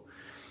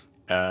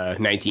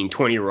 19,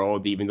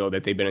 20-year-old, even though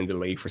that they've been in the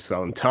league for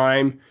some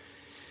time.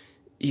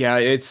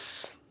 Yeah,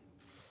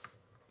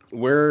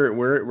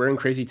 we're in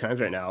crazy times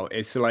right now.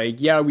 It's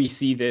like, yeah, we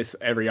see this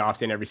every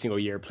single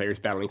year, players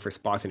battling for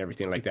spots and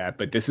everything like that.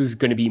 But this is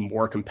going to be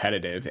more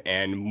competitive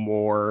and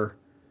more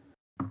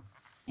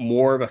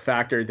of a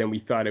factor than we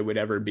thought it would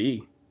ever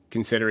be,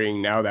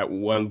 considering now that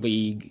one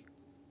league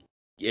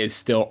is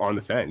still on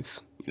the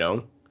fence.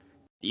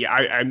 Yeah,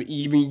 I'm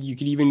even. You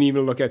could even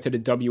look at to the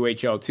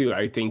WHL too.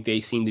 I think they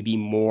seem to be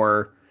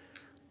more,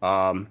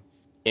 and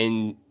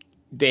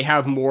they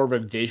have more of a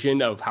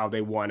vision of how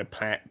they want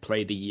to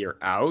play the year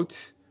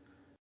out.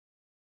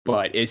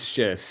 But it's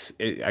just,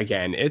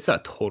 again, it's a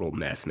total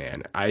mess,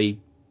 man. I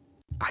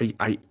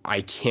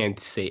can't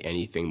say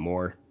anything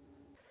more.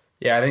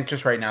 Yeah, I think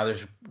just right now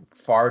there's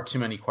far too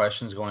many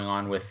questions going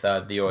on with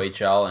the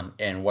OHL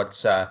and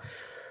what's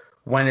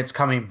when it's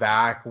coming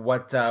back,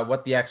 what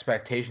the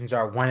expectations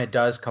are when it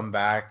does come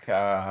back,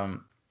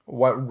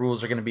 what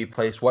rules are going to be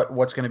placed,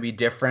 what's going to be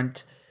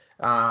different.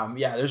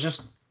 Yeah,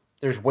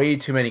 there's way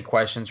too many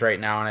questions right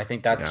now, and I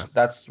think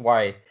that's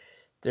why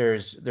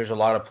there's a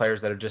lot of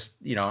players that are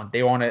just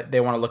they want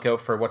to look out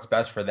for what's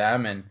best for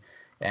them, and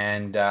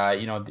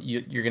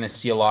you're going to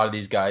see a lot of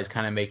these guys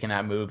kind of making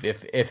that move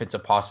if it's a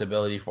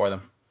possibility for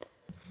them.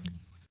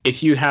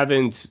 If you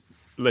haven't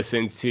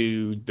listened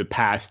to the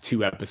past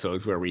 2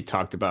 episodes where we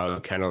talked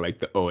about kind of like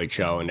the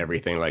OHL and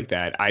everything like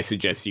that, I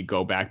suggest you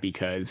go back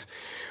because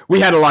we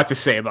had a lot to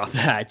say about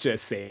that.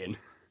 Just saying.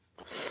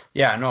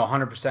 Yeah, no,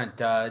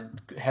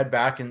 100%. Head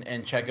back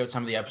and check out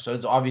some of the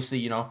episodes.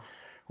 Obviously,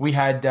 we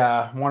had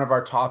one of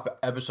our top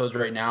episodes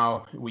right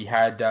now. We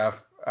had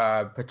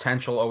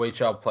potential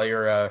OHL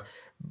player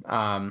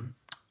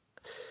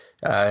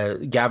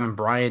Gavin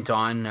Bryant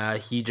on.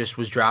 He just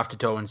was drafted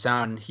to Owen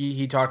Sound.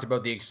 He talked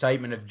about the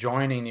excitement of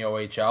joining the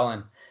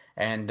OHL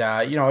and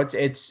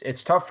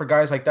it's tough for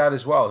guys like that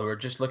as well who are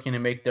just looking to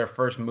make their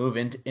first move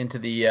into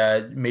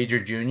the major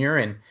junior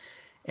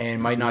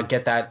and might not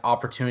get that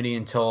opportunity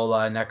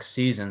until next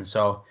season.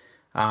 So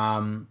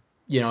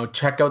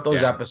check out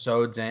those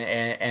episodes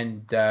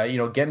and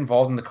get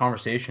involved in the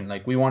conversation.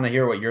 Like, we want to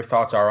hear what your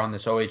thoughts are on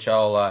this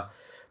OHL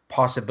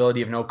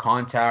possibility of no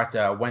contact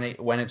when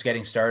it's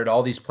getting started.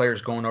 All these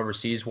players going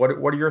overseas. What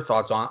are your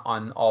thoughts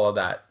on all of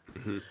that?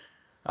 Mm-hmm.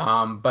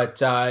 But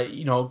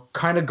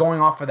kind of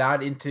going off of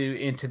that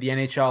into the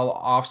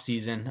NHL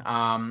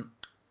offseason,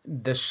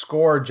 the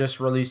Score just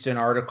released an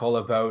article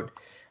about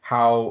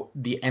how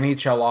the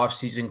NHL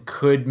offseason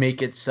could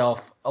make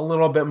itself a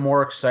little bit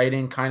more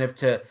exciting, kind of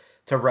to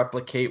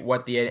replicate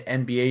what the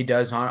NBA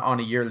does on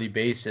a yearly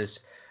basis.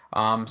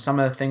 Some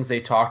of the things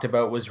they talked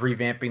about was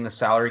revamping the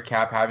salary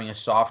cap, having a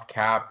soft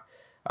cap,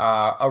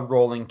 a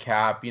rolling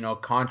cap,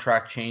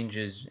 contract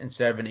changes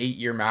instead of an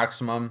 8-year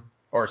maximum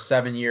or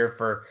 7-year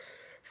for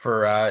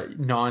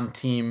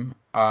non-team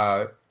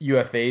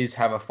UFAs,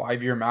 have a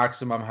 5-year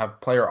maximum,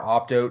 have player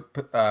opt-out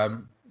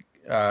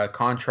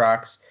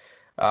contracts,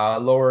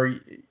 lower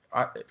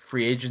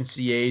free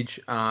agency age.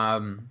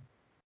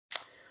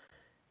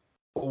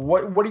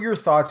 What are your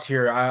thoughts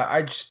here?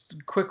 I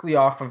just quickly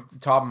off of the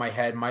top of my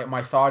head,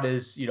 my thought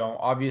is,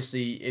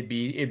 obviously it'd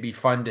be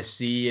fun to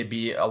see. It'd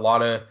be a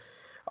lot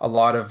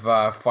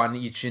of fun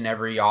each and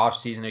every off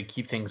season to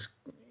keep things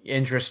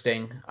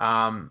interesting,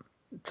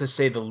 to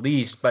say the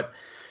least. But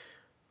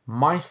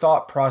my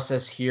thought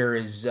process here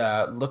is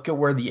look at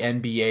where the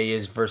NBA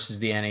is versus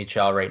the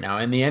NHL right now.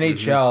 In the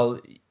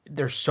NHL,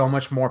 there's so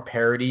much more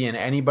parity, and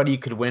anybody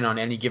could win on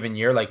any given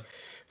year. Like,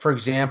 for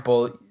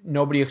example,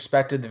 nobody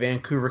expected the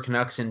Vancouver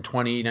Canucks in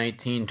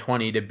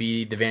 2019-20 to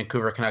be the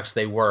Vancouver Canucks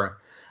they were.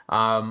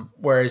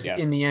 Whereas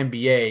in the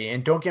NBA,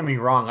 and don't get me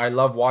wrong, I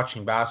love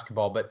watching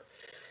basketball, but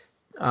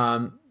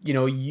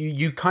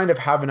you kind of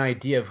have an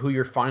idea of who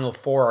your Final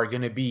Four are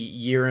going to be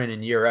year in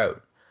and year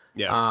out.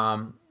 Yeah.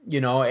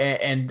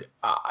 The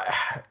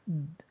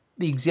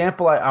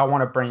example I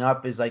want to bring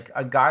up is like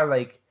a guy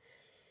like,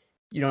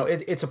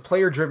 it's a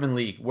player-driven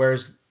league,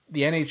 whereas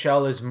the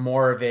NHL is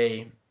more of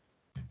a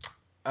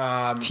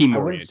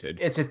team-oriented.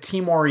 It's a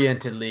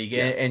team-oriented league,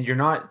 and you're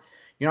not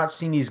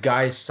seeing these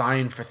guys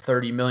sign for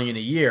 $30 million a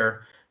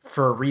year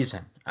for a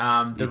reason.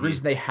 The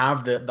reason they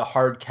have the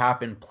hard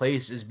cap in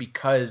place is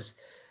because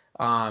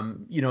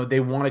they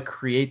want to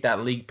create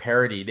that league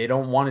parity. They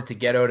don't want it to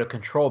get out of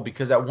control,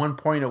 because at one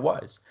point it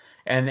was.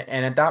 And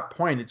at that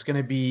point, it's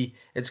gonna be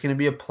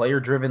a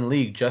player-driven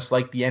league, just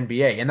like the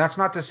NBA. And that's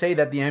not to say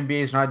that the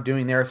NBA is not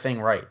doing their thing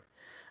right.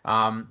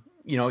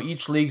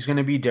 Each league's going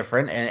to be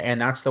different,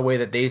 and that's the way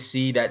that they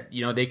see that,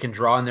 they can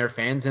draw in their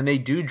fans, and they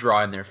do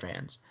draw in their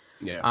fans.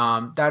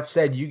 Yeah. That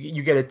said,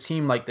 you get a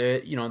team like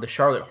the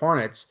Charlotte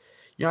Hornets,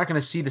 you're not going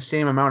to see the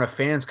same amount of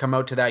fans come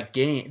out to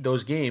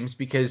those games,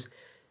 because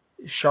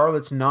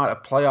Charlotte's not a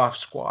playoff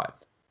squad.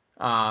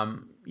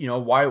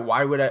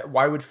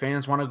 Why would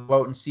fans want to go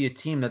out and see a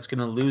team that's going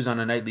to lose on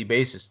a nightly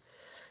basis?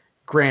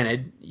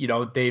 Granted,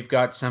 they've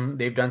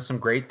done some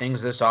great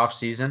things this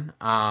offseason.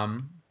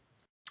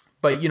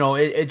 But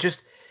it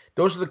just,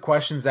 those are the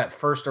questions that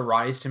first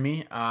arise to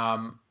me.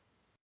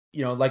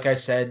 Like I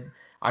said,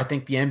 I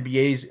think the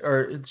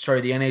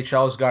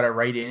NHL's got it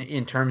right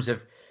in terms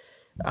of,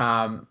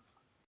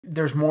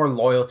 there's more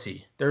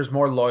loyalty. There's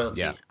more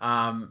loyalty. Yeah.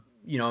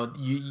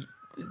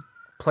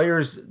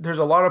 There's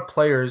a lot of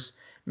players,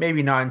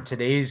 maybe not in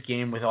today's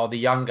game with all the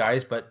young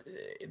guys, but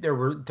there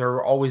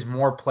were always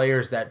more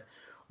players that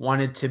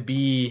wanted to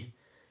be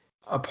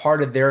a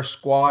part of their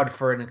squad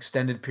for an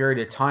extended period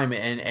of time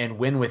and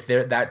win with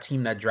that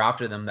team that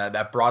drafted them,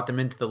 that brought them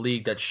into the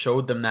league, that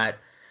showed them that,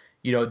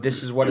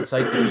 this is what it's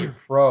like to be a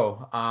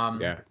pro.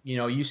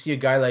 You see a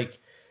guy like,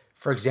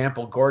 for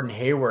example, Gordon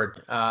Hayward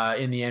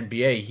in the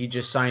NBA. He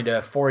just signed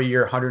a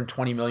 4-year,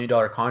 $120 million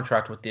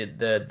contract with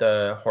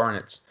the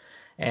Hornets.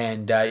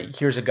 And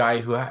here's a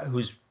guy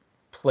who's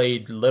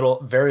played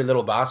very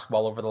little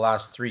basketball over the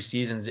last 3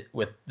 seasons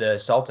with the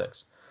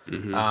Celtics,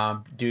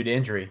 due to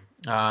injury.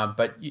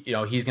 But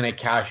he's going to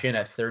cash in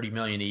at $30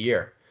 million a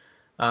year.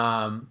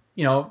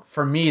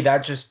 For me,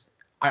 that just,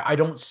 I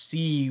don't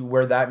see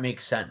where that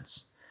makes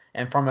sense.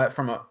 And from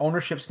an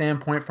ownership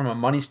standpoint, from a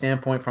money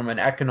standpoint, from an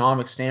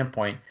economic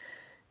standpoint,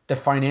 the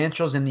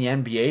financials in the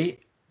NBA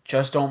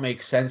just don't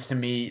make sense to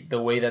me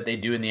the way that they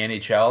do in the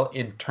NHL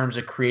in terms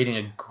of creating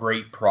a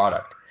great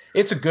product.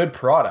 It's a good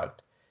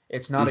product.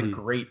 It's not a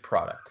great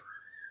product.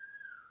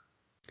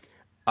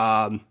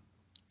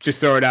 Just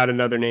throwing out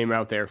another name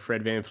out there.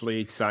 Fred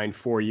VanVleet signed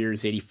 4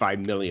 years,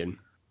 $85 million.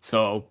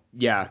 So,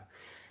 yeah.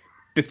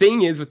 The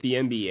thing is with the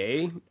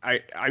NBA,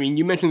 I mean,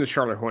 you mentioned the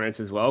Charlotte Hornets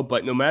as well,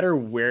 but no matter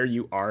where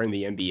you are in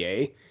the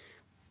NBA,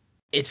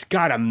 it's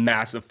got a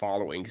massive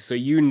following. So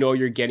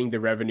you're getting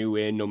the revenue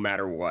in no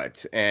matter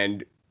what.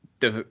 And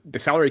the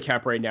salary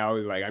cap right now,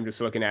 like, I'm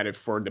just looking at it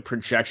for the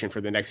projection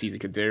for the next season,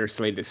 because they're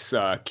slated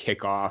to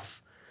kick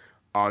off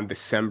on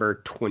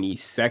December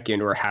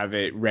 22nd, or have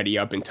it ready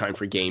up in time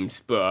for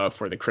games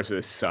for the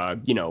Christmas,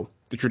 the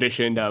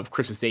tradition of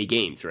Christmas Day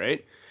games,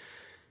 right?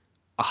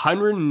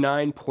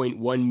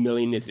 109.1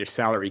 million is their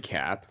salary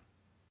cap,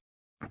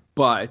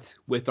 but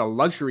with a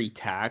luxury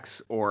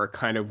tax, or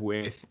kind of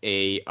with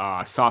a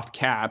soft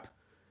cap,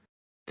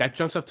 that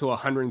jumps up to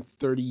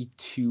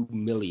 132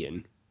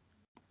 million.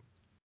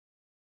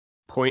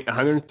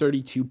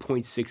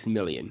 132.6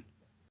 million.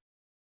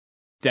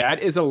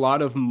 That is a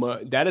lot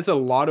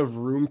of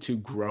room to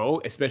grow,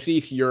 especially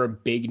if you're a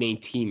big name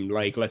team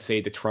like, let's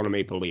say, the Toronto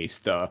Maple Leafs,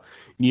 the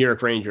New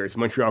York Rangers,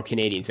 Montreal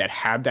Canadiens, that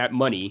have that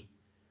money.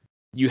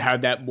 You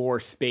have that more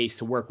space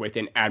to work with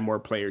and add more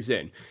players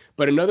in.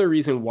 But another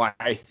reason why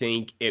I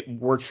think it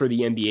works for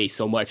the NBA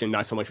so much and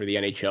not so much for the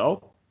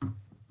NHL,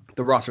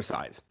 the roster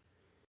size.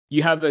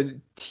 You have a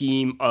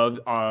team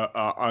of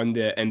on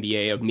the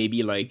NBA of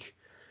maybe like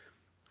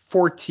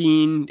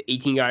 14,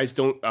 18 guys,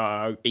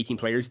 18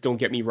 players, don't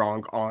get me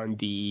wrong on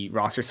the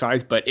roster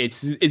size, but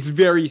it's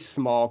very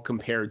small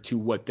compared to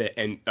what the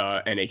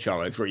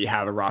NHL is, where you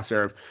have a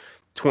roster of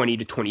 20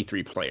 to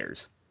 23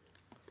 players.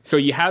 So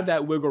you have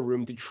that wiggle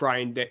room to try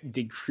and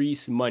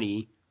decrease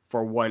money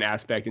for one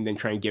aspect and then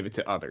try and give it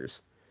to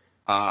others.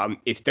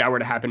 If that were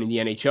to happen in the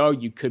NHL,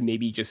 you could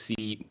maybe just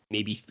see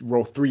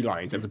roll 3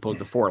 lines as opposed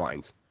to 4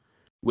 lines,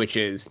 which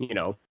is,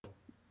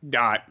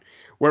 not.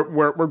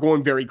 We're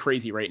going very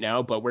crazy right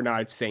now, but we're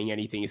not saying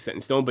anything is set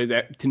in stone. But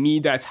that, to me,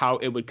 that's how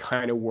it would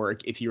kind of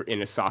work if you're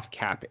in a soft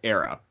cap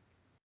era.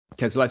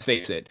 Because let's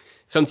face it,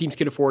 some teams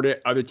can afford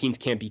it, other teams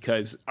can't,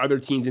 because other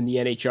teams in the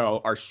NHL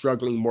are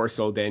struggling more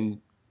so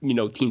than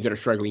teams that are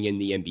struggling in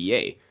the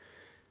NBA.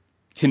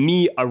 To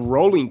me, a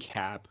rolling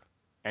cap,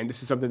 and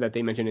this is something that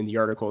they mentioned in the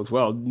article as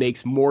well,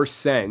 makes more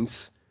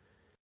sense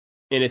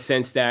in a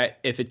sense that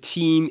if a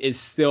team is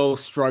still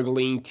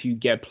struggling to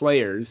get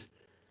players,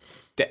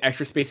 the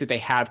extra space that they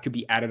have could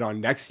be added on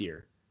next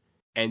year,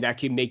 and that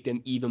can make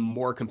them even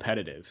more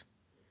competitive.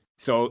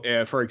 So,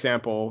 for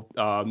example,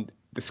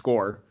 the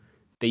Score,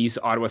 they use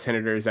the Ottawa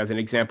Senators as an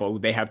example.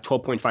 They have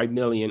 $12.5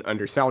 million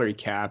under salary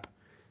cap.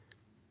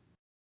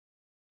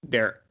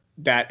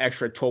 That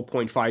extra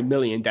 $12.5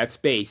 million, that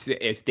space,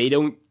 if they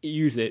don't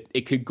use it,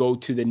 it could go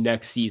to the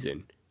next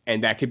season,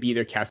 and that could be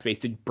their cap space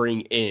to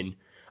bring in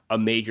a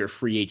major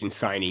free agent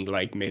signing.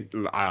 Like,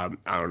 I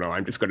don't know,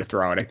 I'm just going to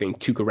throw out, I think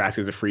Tuukka Rask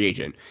is a free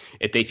agent.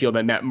 If they feel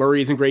that Matt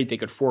Murray isn't great, they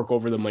could fork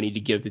over the money to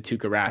give to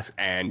Tuukka Rask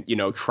and,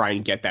 try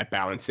and get that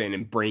balance in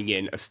and bring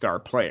in a star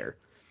player.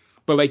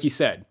 But like you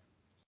said,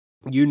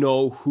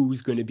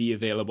 who's going to be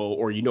available,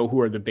 or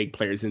who are the big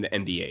players in the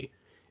NBA.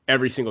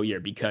 every single year,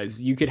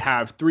 because you could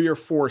have 3 or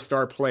 4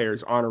 star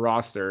players on a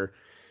roster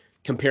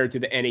compared to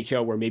the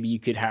NHL, where maybe you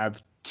could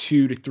have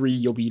 2 to 3.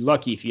 You'll be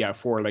lucky if you have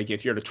 4, like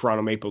if you're the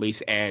Toronto Maple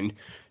Leafs, and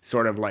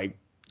sort of like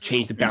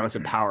change the balance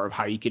of power of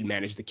how you could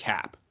manage the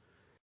cap.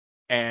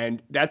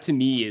 And that to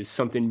me is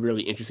something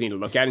really interesting to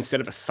look at. Instead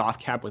of a soft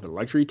cap with a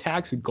luxury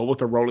tax, go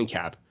with a rolling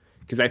cap,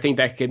 because I think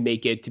that could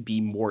make it to be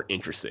more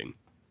interesting.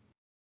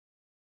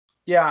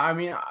 Yeah, I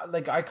mean,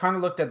 like I kind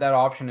of looked at that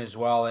option as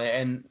well,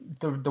 and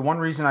the one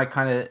reason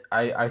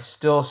I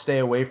still stay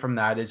away from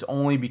that is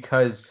only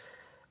because,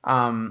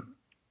 um,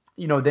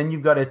 then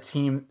you've got a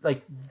team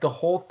like the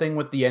whole thing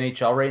with the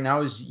NHL right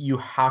now is you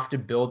have to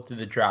build through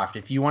the draft.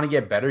 If you want to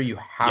get better, you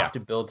have to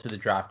build through the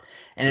draft,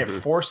 and it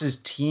forces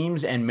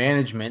teams and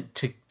management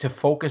to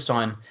focus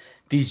on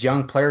these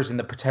young players and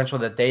the potential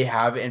that they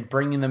have, and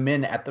bringing them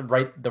in at the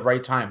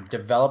right time.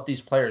 Develop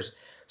these players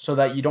so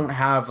that you don't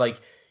have like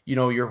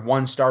your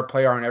one-star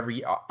player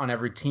on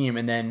every team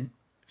and then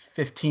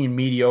 15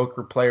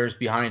 mediocre players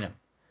behind him.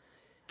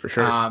 For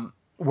sure.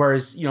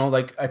 Whereas,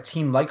 like a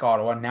team like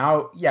Ottawa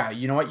now, yeah,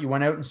 you know what? You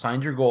went out and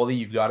signed your goalie.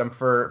 You've got him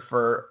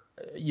for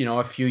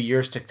a few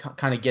years to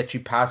kind of get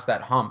you past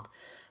that hump.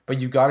 But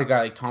you've got a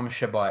guy like Thomas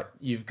Chabot.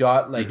 You've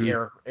got like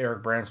Eric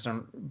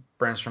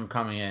Brandstrom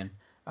coming in.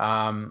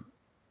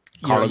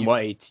 Colin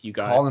White. You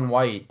got Colin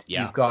White.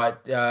 Yeah. You've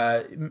got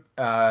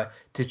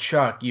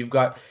Tkachuk.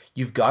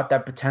 You've got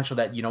that potential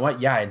that, you know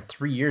what? Yeah, in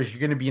 3 years you're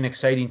going to be an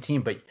exciting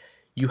team, but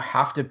you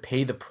have to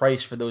pay the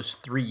price for those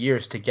 3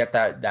 years to get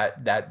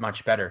that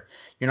much better.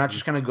 You're not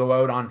just going to go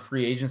out on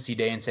free agency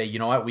day and say, you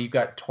know what, we've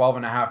got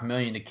 $12.5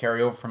 million to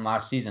carry over from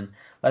last season.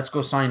 Let's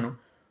go sign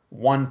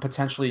one,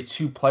 potentially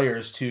 2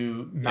 players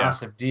to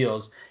massive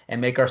deals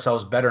and make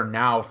ourselves better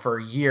now for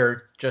a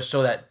year, just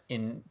so that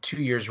in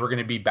 2 years we're going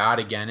to be bad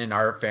again and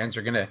our fans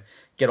are going to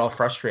get all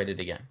frustrated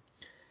again.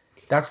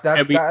 That's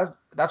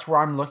where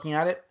I'm looking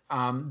at it.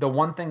 The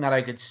one thing that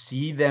I could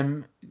see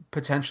them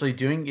potentially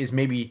doing is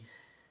maybe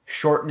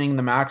shortening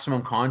the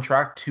maximum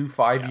contract to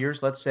 5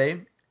 years, let's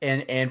say,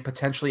 and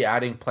potentially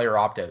adding player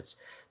opt-outs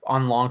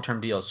on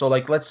long-term deals. So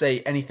like, let's say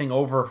anything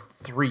over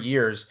 3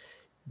 years,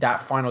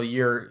 that final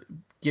year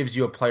gives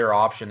you a player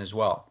option as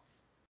well.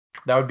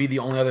 That would be the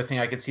only other thing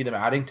I could see them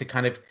adding to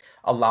kind of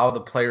allow the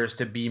players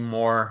to be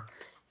more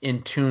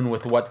in tune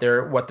with what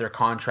their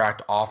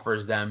contract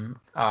offers them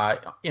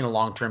in a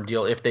long-term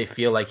deal. If they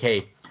feel like,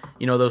 hey,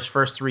 those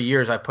first 3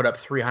 years I put up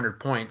 300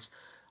 points,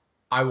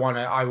 I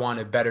want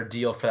a better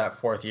deal for that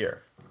 4th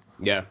year.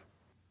 Yeah.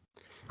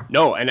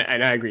 No, and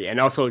I agree. And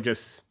also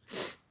just,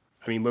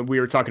 I mean, when we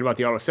were talking about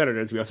the Ottawa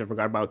Senators, we also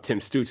forgot about Tim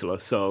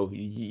Stützle. So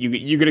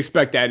you could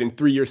expect that in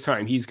 3 years'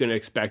 time, he's going to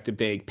expect a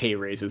big pay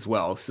raise as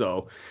well.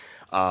 So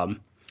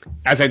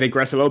as I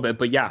digress a little bit,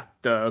 but yeah,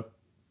 that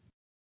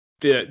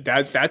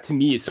to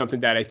me is something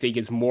that I think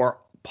is more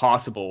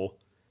possible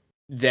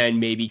than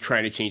maybe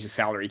trying to change the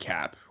salary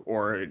cap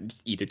or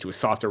either to a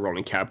softer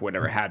rolling cap,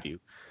 whatever have you.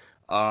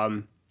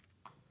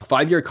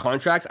 5-year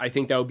contracts, I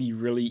think that would be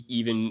really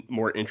even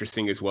more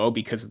interesting as well,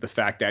 because of the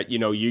fact that,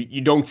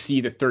 you don't see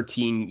the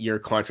 13-year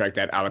contract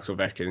that Alex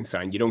Ovechkin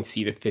signed. You don't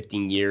see the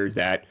 15 years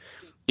that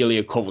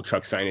Ilya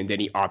Kovalchuk signed, and then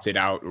he opted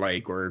out,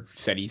 or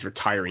said he's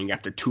retiring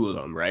after 2 of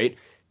them, right?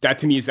 That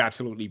to me is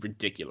absolutely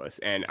ridiculous.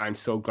 And I'm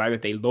so glad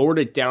that they lowered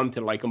it down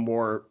to like a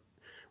more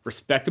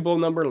respectable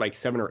number, like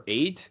 7 or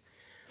 8.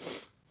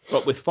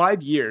 But with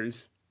 5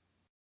 years,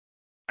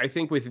 I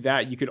think with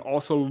that, you could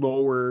also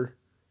lower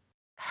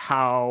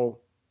how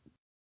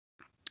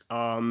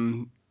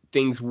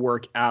things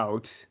work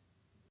out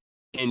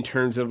in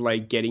terms of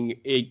like getting,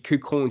 it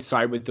could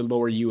coincide with the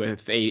lower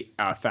UFA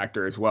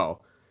factor as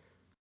well.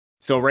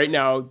 So right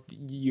now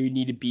you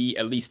need to be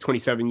at least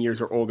 27 years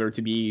or older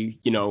to be,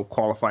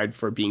 qualified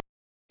for being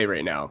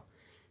right now.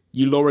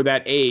 You lower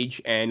that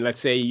age, and let's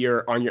say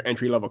you're on your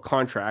entry level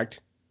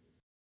contract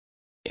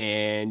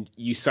and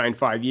you sign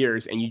 5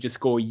 years and you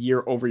just go a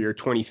year over your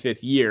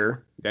 25th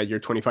year that you're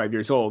 25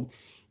 years old,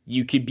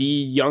 you could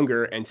be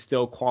younger and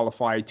still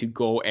qualify to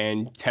go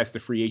and test the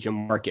free agent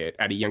market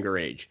at a younger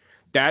age.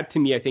 That to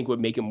me, I think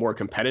would make it more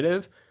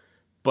competitive.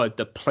 But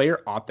the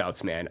player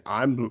opt-outs, man,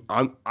 I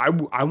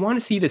want to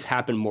see this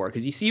happen more,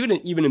 because you see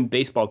even in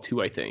baseball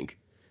too, I think.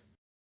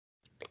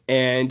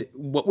 And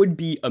what would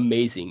be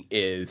amazing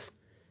is,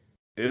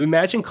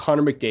 imagine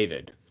Connor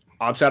McDavid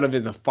opts out of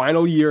the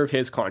final year of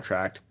his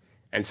contract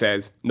and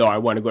says, no, I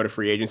want to go to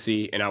free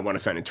agency and I want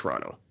to sign in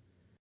Toronto.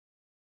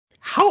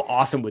 How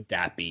awesome would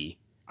that be?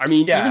 I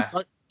mean,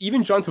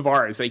 even John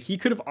Tavares, like, he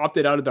could have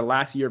opted out of the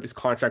last year of his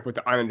contract with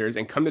the Islanders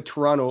and come to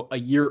Toronto a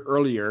year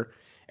earlier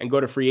and go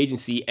to free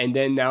agency. And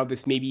then now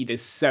this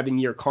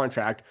 7-year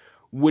contract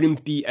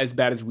wouldn't be as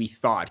bad as we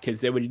thought,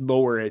 because they would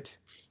lower it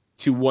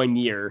to 1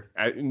 year,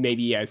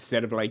 maybe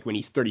instead of like when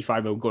he's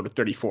 35, it would go to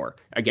 34.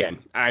 Again,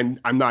 I'm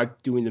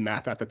not doing the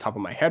math at the top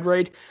of my head,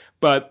 right?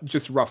 But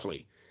just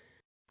roughly.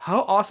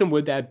 How awesome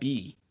would that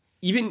be?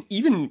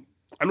 Even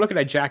I'm looking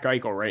at Jack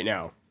Eichel right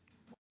now.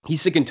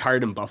 He's sick and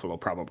tired in Buffalo,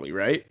 probably,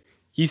 right?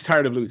 He's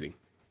tired of losing.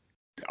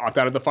 Opt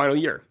out of the final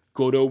year.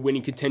 Go to a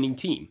winning, contending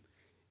team.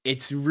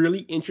 it's really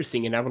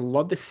interesting, and I would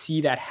love to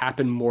see that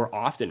happen more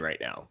often right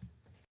now.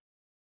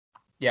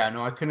 Yeah,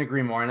 no, I couldn't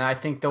agree more. And I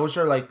think those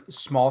are like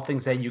small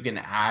things that you can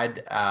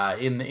add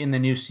in the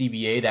new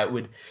CBA that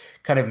would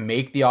kind of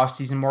make the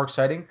offseason more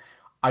exciting.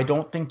 I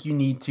don't think you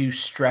need to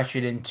stretch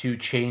it into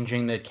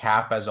changing the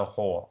cap as a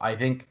whole. I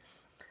think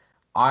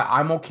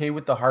I'm okay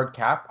with the hard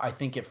cap. I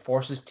think it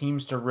forces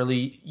teams to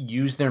really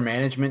use their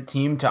management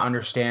team to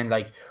understand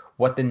like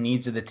what the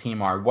needs of the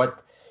team are,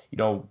 what you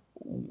know,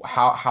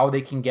 how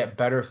they can get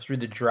better through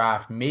the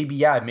draft. Maybe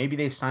yeah, maybe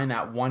they sign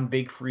that one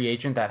big free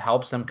agent that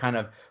helps them kind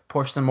of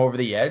push them over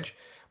the edge.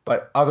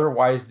 But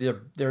otherwise,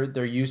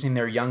 they're using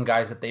their young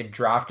guys that they've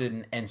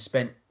drafted and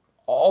spent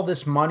all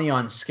this money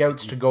on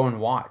scouts to go and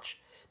watch.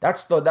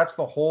 That's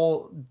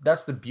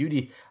the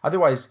beauty.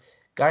 Otherwise,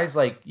 guys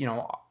like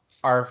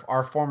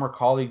our former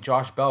colleague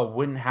Josh Bell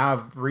wouldn't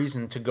have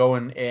reason to go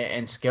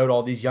and scout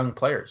all these young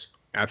players.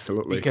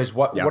 Absolutely. Because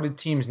what Yeah. what do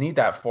teams need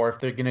that for if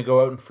they're going to go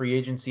out in free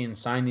agency and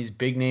sign these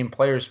big name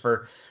players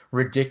for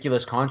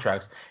ridiculous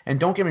contracts? And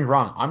don't get me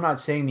wrong, I'm not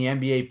saying the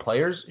NBA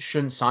players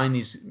shouldn't sign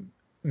these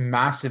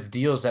massive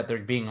deals that they're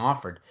being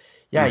offered.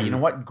 Yeah, you know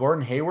Hmm. what,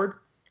 Gordon Hayward,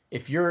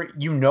 if you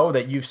know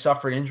that you've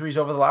suffered injuries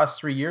over the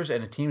last 3 years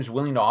and a team's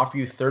willing to offer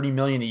you 30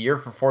 million a year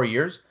for 4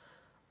 years,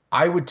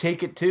 I would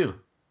take it too.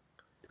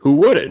 Who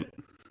wouldn't?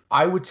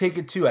 I would take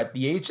it too. At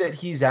the age that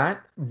he's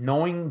at,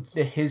 knowing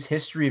his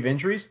history of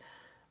injuries,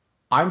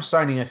 I'm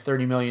signing a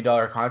 $30 million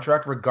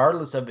contract,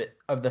 regardless of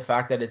the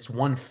fact that it's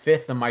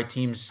 1/5 of my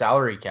team's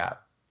salary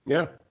cap.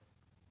 Yeah.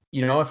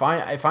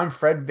 If I'm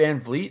Fred Van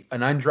Vliet,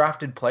 an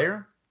undrafted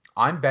player,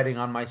 I'm betting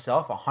on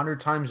myself 100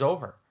 times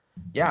over.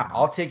 Yeah,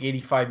 I'll take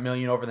 85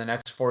 million over the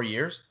next 4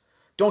 years.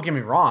 Don't get me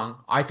wrong,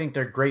 I think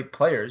they're great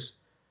players.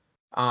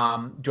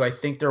 Do I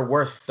think they're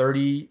worth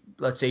 30,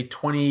 let's say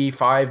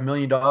 $25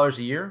 million a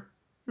year?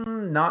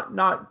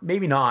 Not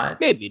maybe not.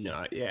 Maybe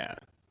not. Yeah.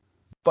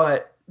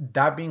 But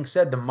that being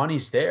said, the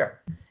money's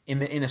there.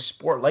 In a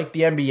sport like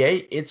the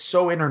NBA, it's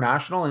so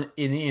international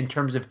in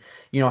terms of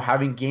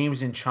having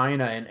games in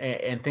China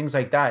and things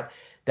like that,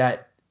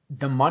 that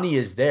the money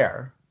is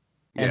there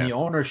and Yeah. the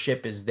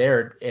ownership is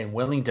there and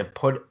willing to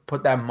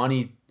put that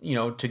money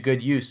to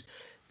good use.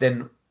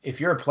 Then if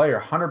you're a player,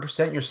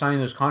 100% you're signing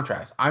those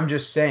contracts. I'm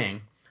just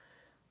saying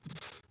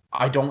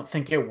I don't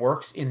think it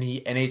works in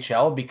the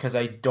NHL because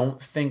I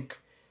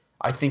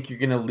think you're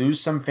going to lose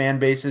some fan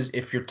bases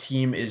if your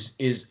team is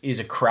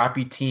a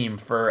crappy team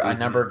for a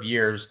number Hmm. of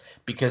years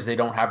because they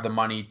don't have the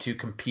money to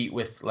compete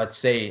with, let's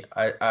say,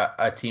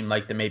 a team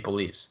like the Maple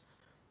Leafs.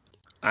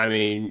 I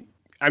mean,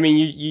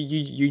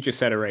 you just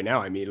said it right now.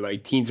 I mean,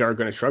 like teams are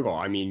going to struggle.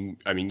 I mean,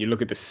 you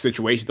look at the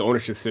situation,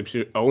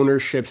 the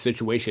ownership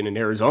situation in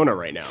Arizona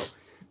right now.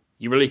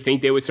 You really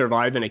think they would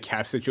survive in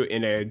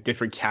in a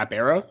different cap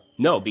era?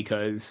 No,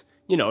 because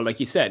like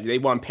you said, they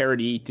want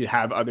parity to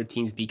have other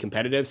teams be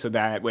competitive, so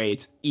that way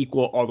it's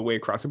equal all the way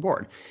across the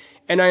board.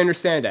 And I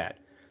understand that,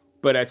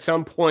 but at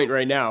some point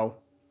right now,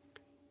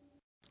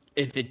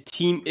 if the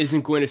team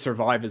isn't going to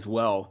survive as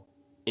well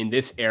in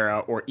this era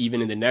or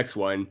even in the next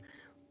one,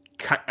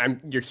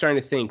 you're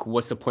starting to think,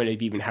 what's the point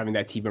of even having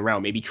that team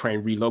around? Maybe try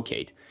and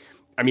relocate.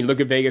 I mean,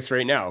 look at Vegas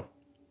right now.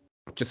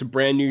 Just a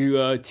brand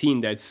new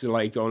team that's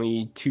like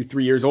only 2,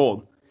 3 years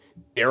old.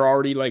 They're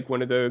already like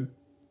one of the.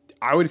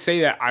 I would say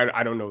that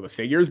I don't know the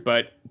figures,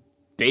 but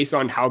based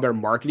on how they're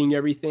marketing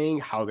everything,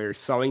 how they're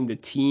selling the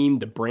team,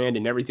 the brand,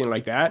 and everything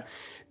like that,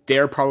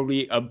 they're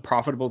probably a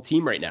profitable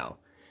team right now.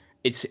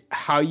 It's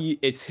how you.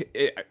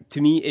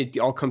 To me, it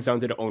all comes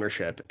down to the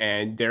ownership,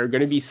 and there are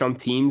going to be some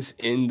teams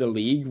in the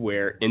league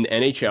where in the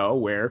NHL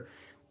where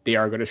they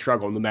are going to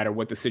struggle no matter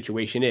what the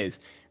situation is.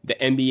 The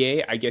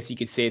NBA, I guess you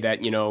could say that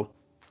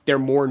they're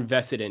more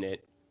invested in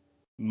it,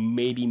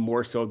 maybe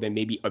more so than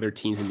maybe other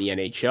teams in the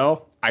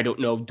NHL. I don't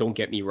know. Don't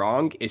get me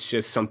wrong. It's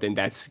just something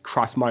that's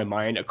crossed my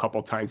mind a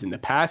couple times in the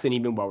past, and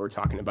even while we're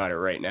talking about it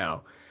right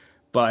now.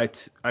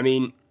 But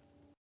I'm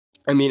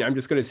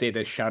just gonna say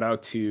this shout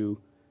out to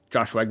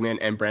Josh Wegman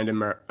and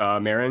Brandon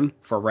Marin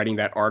for writing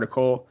that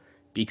article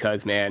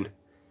because man,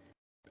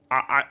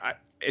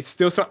 it's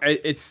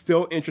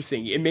still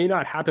interesting. It may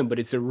not happen, but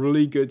it's a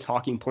really good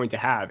talking point to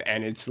have,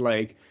 and it's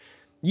like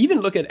you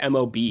even look at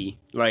MLB,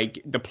 like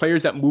the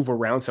players that move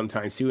around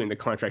sometimes too in the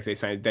contracts they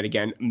sign. That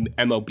again,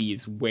 MLB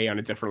is way on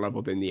a different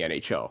level than the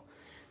NHL,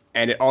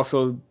 and it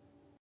also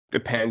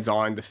depends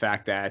on the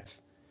fact that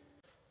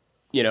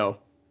you know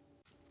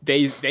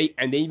they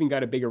even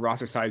got a bigger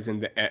roster size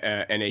in the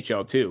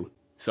NHL too.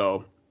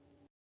 So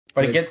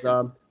But it it's gets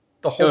the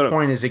no, whole no,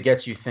 point is it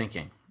gets you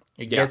thinking.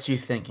 It yeah. gets you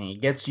thinking.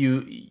 It gets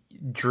you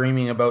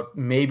dreaming about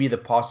maybe the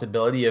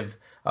possibility of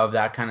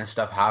that kind of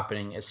stuff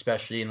happening,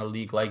 especially in a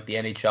league like the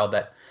NHL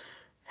that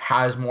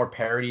has more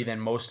parity than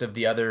most of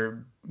the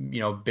other,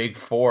 big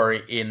four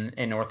in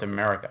North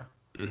America.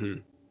 Hmm.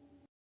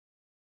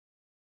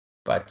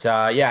 But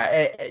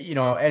yeah,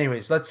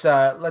 anyways, let's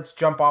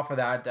jump off of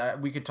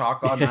that. We could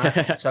talk on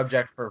that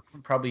subject for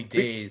probably we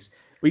days.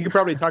 We could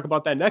probably talk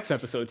about that next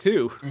episode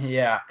too.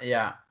 Yeah.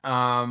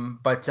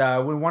 But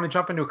we want to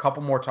jump into a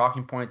couple more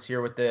talking points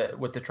here with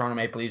the Toronto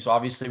Maple Leafs.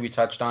 Obviously, we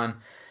touched on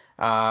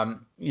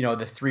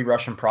the 3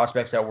 Russian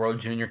prospects at World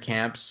Junior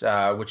Camps,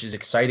 which is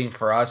exciting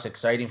for us,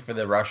 exciting for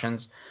the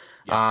Russians.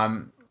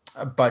 Yeah.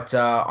 But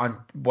on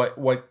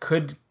what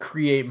could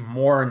create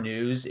more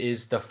news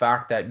is the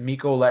fact that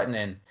Mikko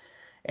Lehtinen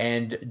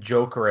and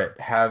Jokerit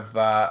have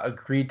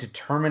agreed to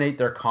terminate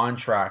their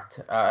contract,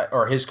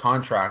 or his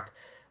contract,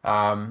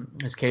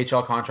 his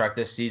KHL contract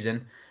this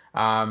season,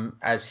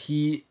 as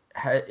he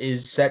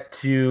is set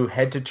to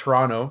head to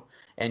Toronto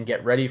and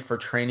get ready for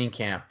training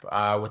camp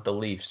with the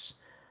Leafs.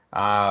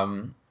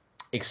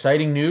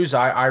 Exciting news.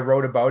 I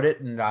wrote about it,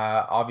 and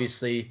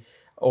obviously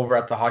over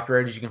at the Hockey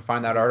Writers you can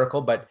find that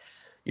article. But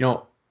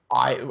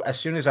as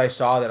soon as I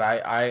saw that,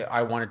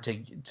 I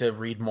wanted to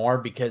read more,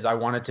 because I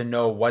wanted to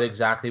know what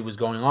exactly was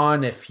going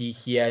on. If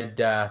he had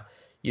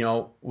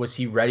was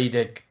he ready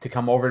to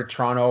come over to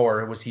Toronto,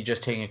 or was he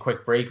just taking a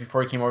quick break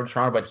before he came over to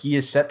Toronto? But he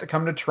is set to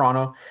come to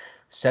Toronto,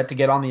 set to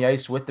get on the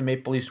ice with the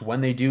Maple Leafs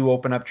when they do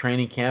open up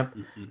training camp.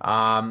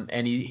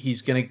 And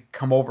he's going to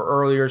come over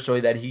earlier so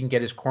that he can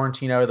get his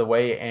quarantine out of the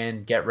way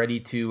and get ready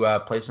to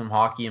play some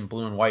hockey in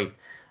blue and white.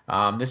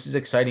 This is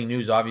exciting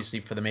news, obviously,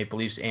 for the Maple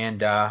Leafs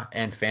and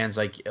fans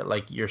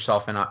like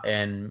yourself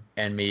and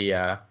me,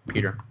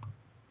 Peter.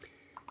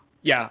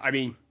 Yeah, I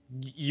mean,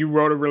 you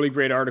wrote a really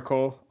great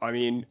article. I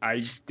mean,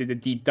 I did a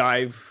deep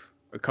dive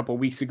a couple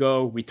weeks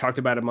ago. We talked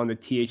about him on the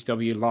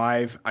THW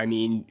Live. I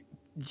mean,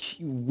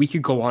 we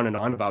could go on and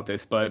on about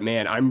this, but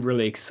man, I'm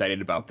really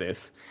excited about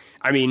this.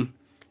 I mean,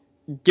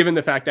 given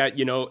the fact that,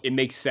 it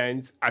makes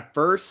sense. At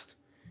first,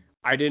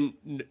 I didn't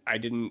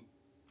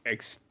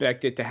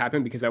expect it to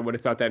happen, because I would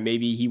have thought that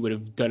maybe he would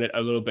have done it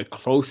a little bit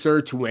closer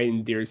to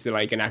when there's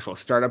like an actual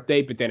startup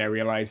date. But then I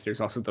realized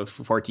there's also the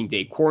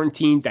 14-day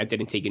quarantine that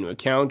didn't take into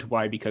account.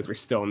 Why? Because we're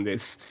still in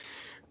this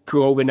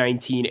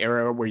COVID-19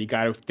 era where you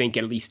got to think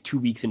at least 2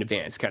 weeks in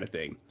advance kind of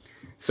thing.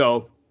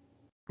 So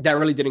that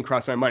really didn't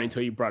cross my mind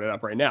until you brought it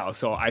up right now.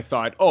 So I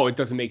thought, it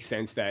doesn't make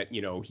sense that,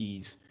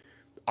 he's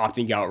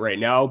opting out right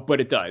now, but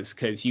it does,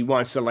 because he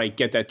wants to like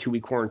get that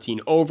 2-week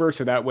quarantine over.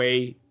 So that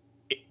way,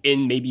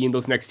 maybe in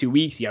those next 2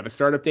 weeks, you have a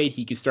startup date,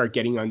 he can start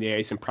getting on the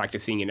ice and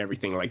practicing and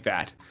everything like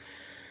that.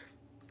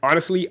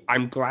 Honestly,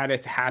 I'm glad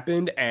it's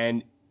happened.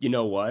 And you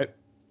know what?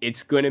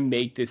 It's going to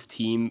make this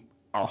team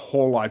a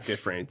whole lot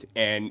different.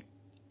 And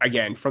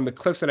again, from the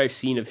clips that I've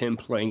seen of him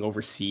playing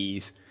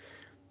overseas,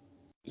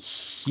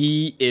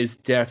 he is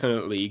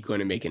definitely going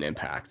to make an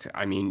impact.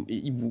 I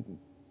mean,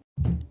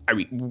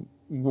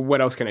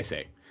 what else can I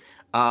say?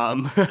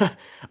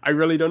 I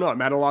really don't know.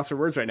 I'm at a loss for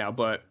words right now,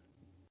 but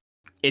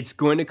it's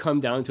going to come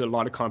down to a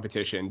lot of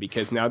competition,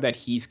 because now that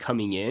he's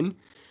coming in,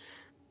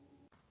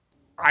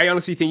 I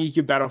honestly think he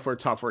could battle for a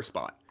top 4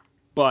 spot.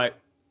 But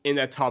in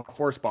that top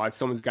 4 spot,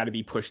 someone's got to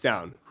be pushed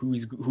down.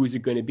 Who's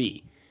it going to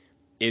be?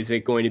 Is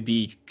it going to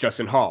be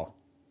Justin Hall?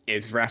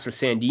 Is Rasmus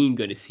Sandin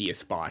going to see a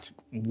spot?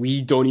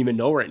 We don't even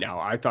know right now.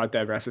 I thought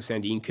that Rasmus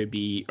Sandin could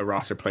be a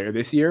roster player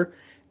this year.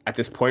 At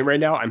this point right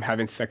now, I'm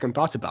having second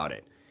thoughts about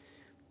it.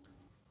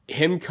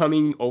 Him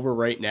coming over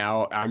right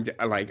now, I'm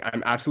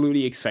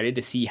absolutely excited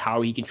to see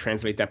how he can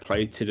translate that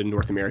play to the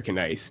North American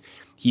ice.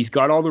 He's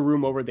got all the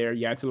room over there.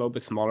 Yeah, it's a little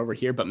bit small over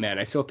here, but man,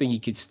 I still think he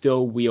could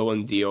still wheel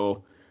and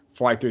deal,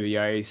 fly through the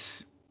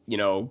ice,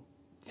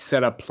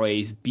 set up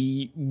plays,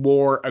 be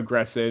more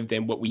aggressive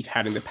than what we've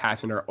had in the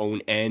past in our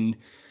own end.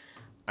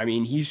 I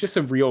mean, he's just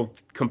a real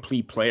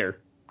complete player.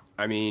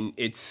 I mean,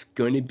 it's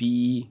going to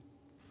be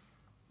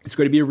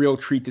a real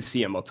treat to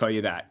see him, I'll tell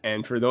you that.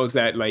 And for those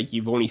that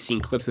you've only seen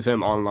clips of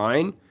him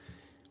online,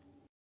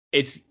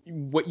 it's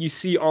what you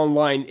see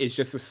online is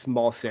just a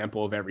small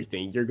sample of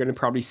everything. You're going to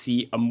probably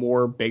see a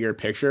more bigger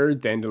picture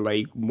than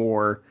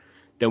more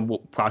than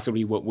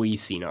possibly what we've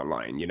seen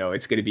online.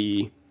 It's going to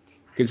be,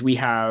 because we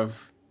have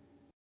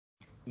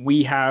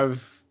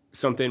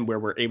something where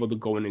we're able to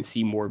go in and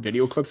see more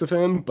video clips of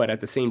him, but at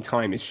the same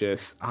time, it's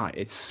just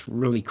it's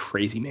really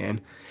crazy,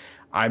 man.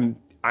 I'm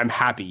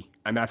happy.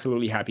 I'm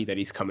absolutely happy that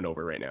he's coming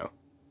over right now.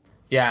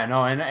 Yeah,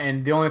 no,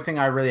 and the only thing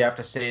I really have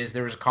to say is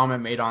there was a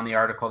comment made on the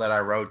article that I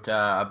wrote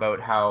about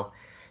how,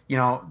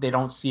 they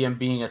don't see him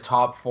being a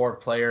top 4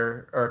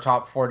 player or a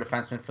top 4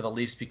 defenseman for the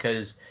Leafs,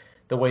 because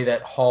the way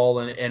that Hall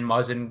and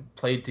Muzzin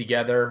played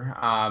together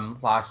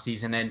last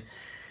season. And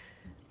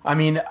I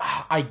mean,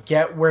 I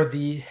get where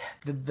the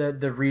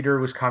reader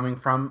was coming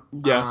from.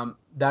 Yeah.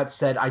 That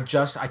said, I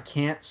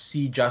can't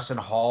see Justin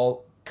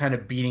Hall kind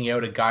of beating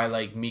out a guy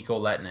like Mikko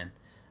Lehtinen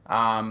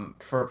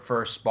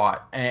for a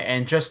spot,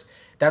 and just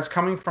that's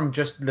coming from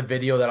just the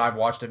video that I've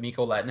watched of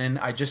Mikko Lehtinen.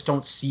 I just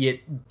don't see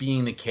it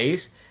being the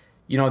case.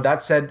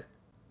 That said,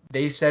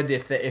 they said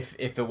if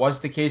it was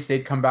the case,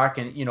 they'd come back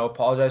and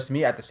apologize to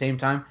me. At the same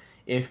time,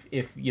 if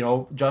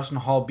Justin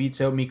Hall beats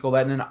out Mikko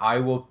Lehtinen, I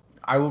will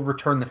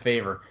return the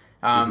favor.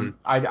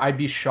 I'd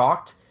be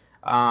shocked.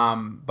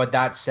 But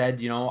that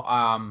said,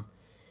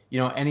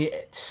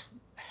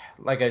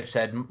 like I've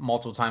said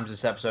multiple times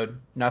this episode,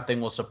 nothing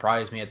will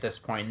surprise me at this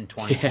point in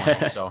 2020.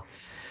 Yeah. So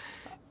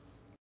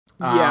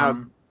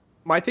Yeah,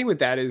 my thing with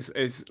that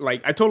is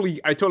like I totally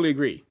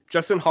agree.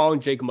 Justin Hall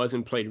and Jake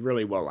Muzzin played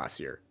really well last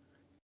year.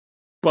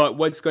 But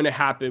what's going to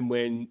happen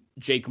when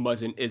Jake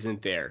Muzzin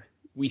isn't there?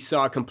 We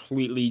saw a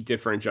completely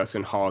different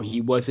Justin Hall.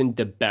 He wasn't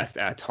the best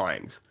at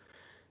times.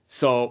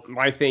 So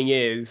my thing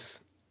is,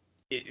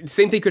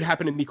 same thing could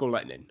happen to Mikko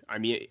Lehtinen. I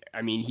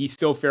mean, he's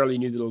still fairly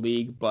new to the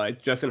league,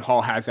 but Justin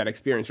Hall has that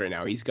experience right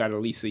now. He's got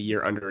at least a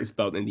year under his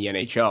belt in the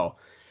NHL.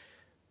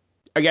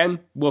 Again,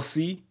 we'll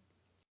see.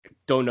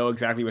 Don't know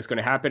exactly what's going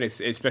to happen,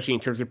 especially in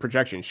terms of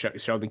projection.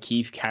 Sheldon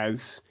Keefe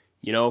has,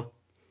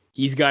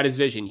 he's got his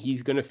vision.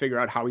 He's going to figure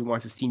out how he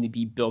wants his team to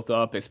be built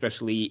up,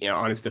 especially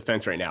on his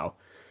defense right now.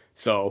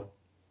 So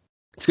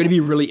it's going to be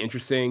really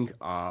interesting.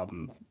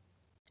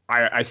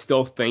 I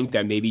still think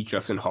that maybe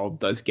Justin Hall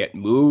does get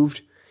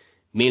moved,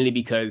 mainly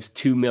because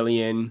 $2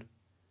 million.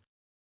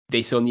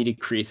 They still need to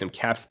create some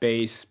cap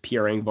space.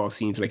 Pierre Engvall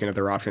seems like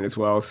another option as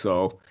well.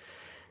 So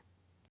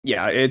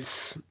yeah,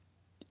 it's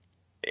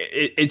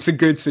a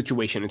good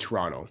situation in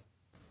Toronto.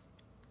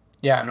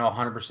 Yeah, no,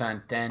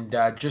 100%.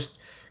 And just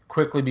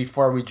quickly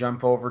before we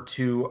jump over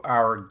to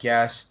our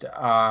guest,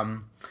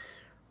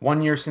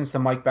 1 year since the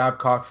Mike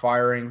Babcock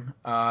firing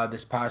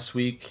this past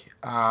week.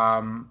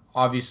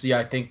 Obviously,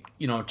 I think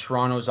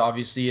Toronto's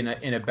obviously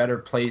in a better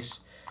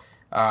place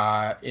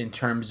in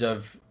terms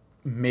of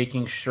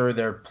making sure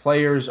their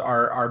players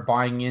are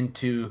buying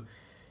into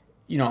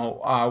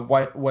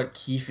what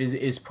Keefe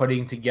is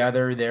putting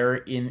together there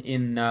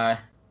in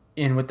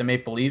with the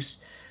Maple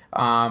Leafs.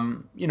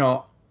 I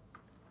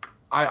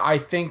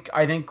think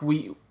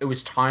it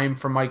was time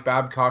for Mike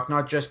Babcock,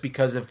 not just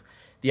because of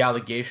the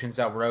allegations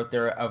that were out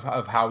there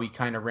of how he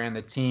kind of ran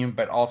the team,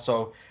 but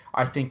also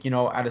I think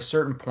at a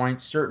certain point,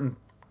 certain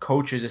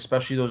coaches,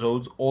 especially those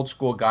old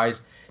school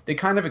guys, they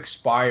kind of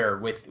expire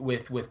with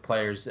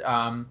players.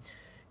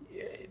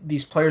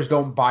 These players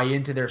don't buy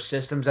into their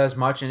systems as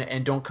much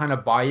and don't kind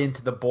of buy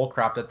into the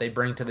bullcrap that they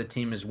bring to the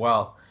team as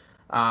well,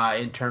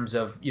 in terms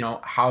of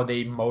how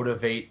they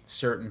motivate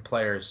certain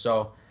players.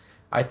 So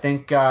I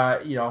think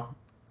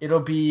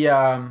it'll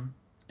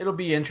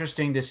be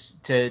interesting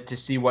to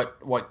see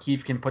what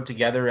Keefe can put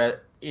together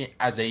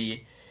as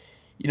a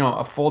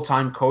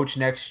full-time coach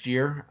next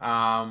year,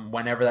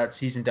 whenever that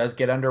season does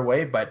get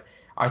underway. But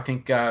I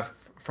think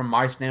from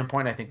my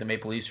standpoint, I think the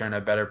Maple Leafs are in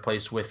a better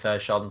place with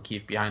Sheldon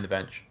Keefe behind the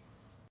bench.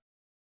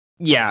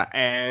 Yeah,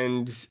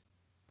 and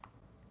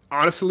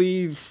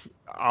honestly,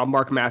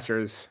 Mark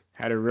Masters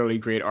had a really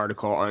great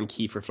article on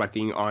Keefe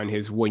reflecting on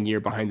his 1 year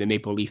behind the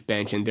Maple Leaf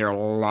bench, and there are a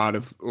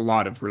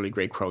lot of really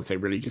great quotes. I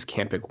really just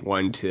can't pick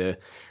one to.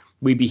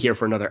 We'd be here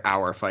for another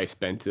hour if I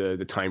spent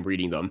the time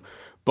reading them.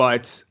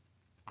 But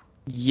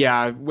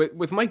yeah,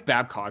 with Mike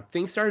Babcock,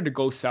 things started to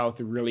go south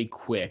really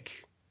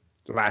quick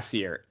last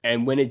year,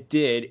 and when it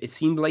did, it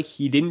seemed like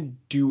he didn't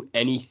do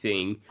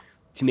anything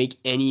to make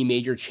any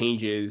major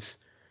changes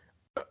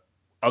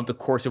of the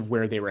course of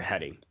where they were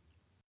heading.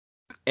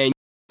 And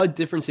a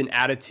difference in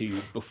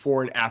attitude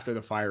before and after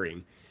the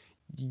firing.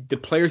 The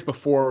players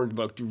before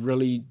looked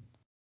really,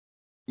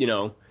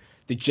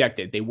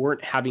 dejected. They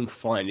weren't having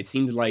fun. It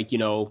seemed like,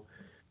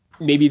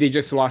 maybe they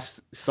just lost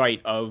sight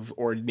of,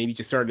 or maybe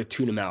just started to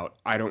tune them out.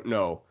 I don't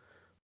know.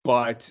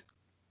 But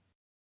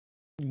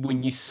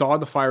when you saw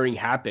the firing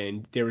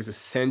happen, there was a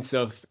sense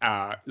of,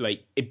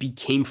 it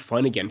became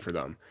fun again for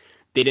them.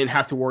 They didn't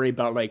have to worry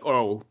about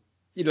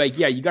you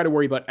got to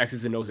worry about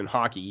X's and O's in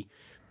hockey,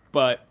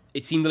 but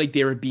it seemed like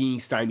they were being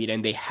stymied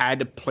and they had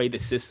to play the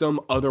system.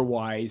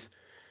 Otherwise,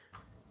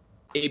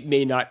 it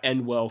may not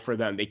end well for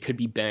them. They could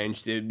be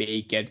benched. They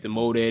may get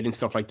demoted and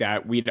stuff like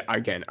that.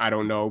 I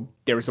don't know.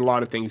 There was a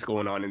lot of things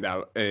going on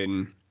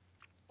in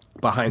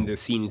behind the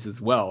scenes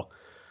as well.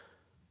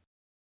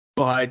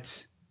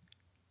 But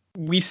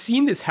we've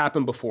seen this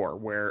happen before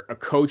where a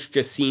coach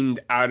just seemed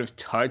out of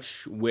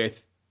touch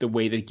with the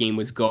way the game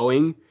was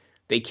going.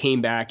 They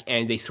came back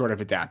and they sort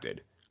of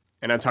adapted.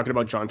 And I'm talking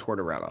about John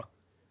Tortorella.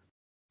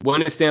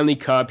 Won a Stanley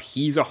Cup.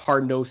 He's a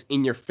hard-nosed,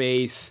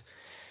 in-your-face,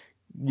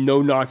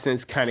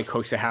 no-nonsense kind of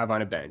coach to have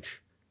on a bench.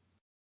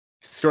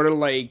 Sort of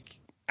like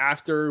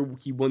after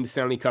he won the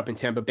Stanley Cup in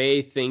Tampa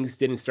Bay, things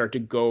didn't start to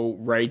go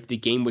right. The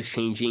game was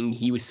changing.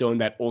 He was still in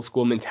that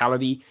old-school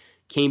mentality.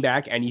 Came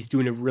back, and he's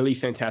doing a really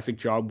fantastic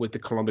job with the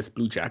Columbus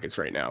Blue Jackets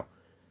right now.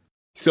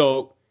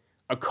 So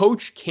a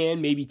coach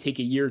can maybe take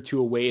a year or two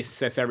away,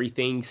 assess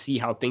everything, see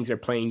how things are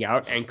playing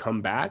out, and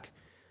come back.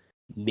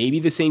 Maybe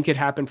the same could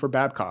happen for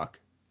Babcock.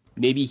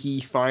 Maybe he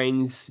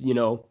finds,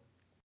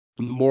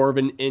 more of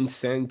an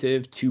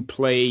incentive to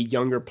play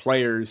younger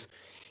players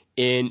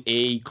in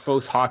a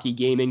close hockey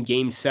game in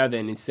Game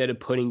 7 instead of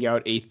putting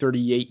out a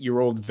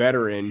 38-year-old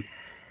veteran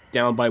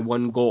down by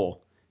 1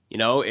 goal.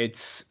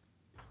 It's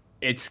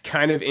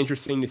kind of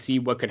interesting to see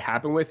what could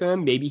happen with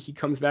him. Maybe he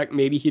comes back,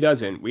 maybe he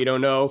doesn't. We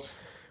don't know.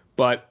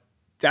 But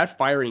that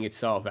firing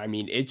itself,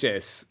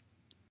 it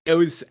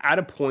was at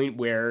a point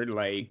where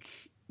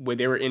when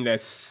they were in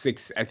that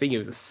 6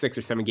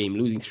 or 7 game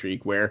losing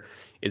streak, where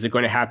is it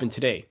going to happen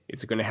today?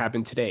 Is it going to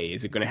happen today?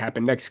 Is it going to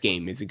happen next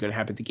game? Is it going to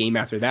happen the game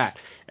after that?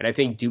 And I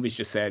think Dubas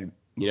just said,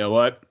 you know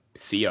what?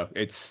 see ya.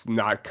 It's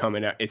not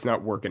coming out. It's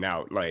not working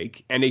out.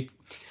 Like, and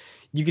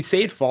you could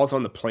say it falls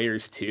on the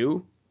players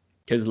too,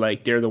 because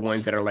like they're the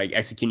ones that are like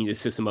executing the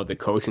system of the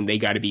coach, and they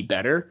got to be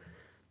better.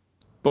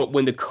 But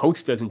when the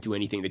coach doesn't do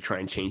anything to try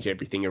and change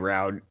everything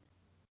around,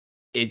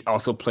 it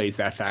also plays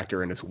that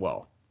factor in as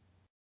well.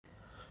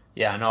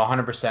 Yeah, no,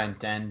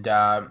 100%. And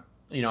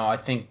I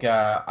think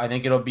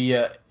it'll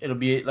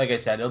be like I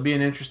said, it'll be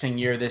an interesting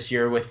year this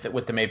year with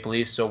the Maple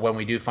Leafs. So when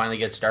we do finally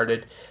get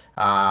started,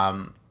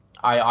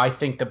 I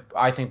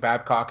think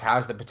Babcock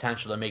has the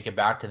potential to make it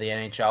back to the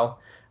NHL.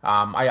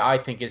 I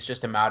think it's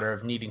just a matter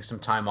of needing some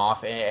time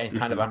off and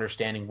kind of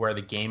understanding where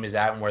the game is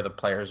at and where the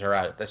players are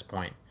at this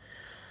point.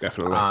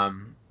 Definitely.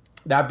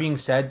 That being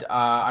said,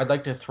 I'd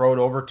like to throw it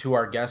over to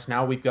our guest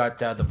now. We've got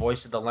the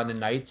voice of the London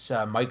Knights,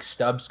 Mike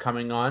Stubbs,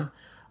 coming on.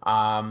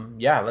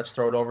 Let's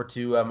throw it over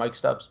to Mike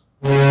Stubbs.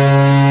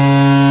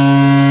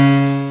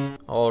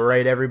 All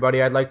right,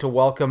 everybody. I'd like to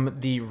welcome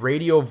the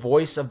radio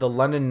voice of the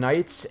London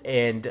Knights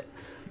and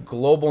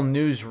Global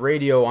News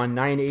Radio on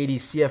 980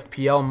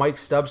 CFPL, Mike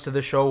Stubbs, to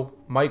the show.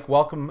 Mike,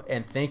 welcome,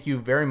 and thank you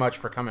very much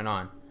for coming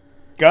on.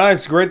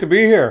 Guys, great to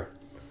be here.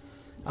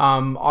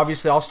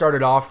 Obviously, I'll start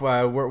it off.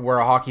 We're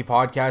a hockey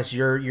podcast.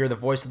 You're the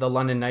voice of the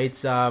London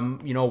Knights.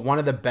 One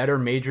of the better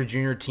major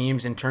junior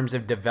teams in terms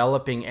of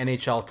developing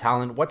NHL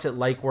talent. What's it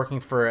like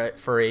working for an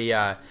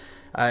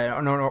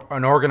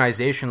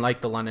organization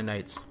like the London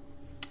Knights?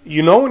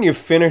 You know, when you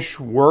finish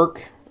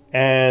work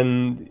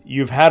and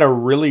you've had a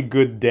really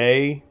good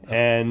day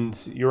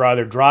and you're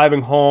either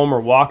driving home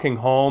or walking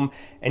home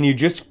and you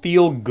just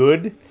feel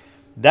good,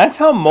 that's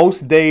how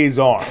most days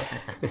are.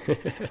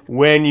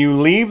 When you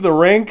leave the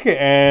rink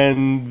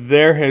and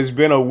there has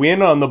been a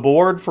win on the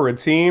board for a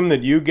team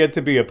that you get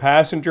to be a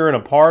passenger and a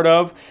part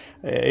of,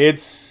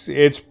 it's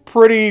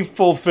pretty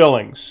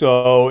fulfilling.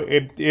 So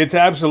it's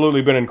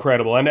absolutely been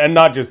incredible. And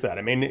not just that.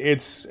 I mean,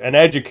 it's an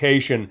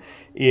education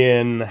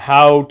in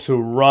how to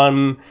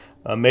run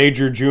a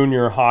major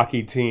junior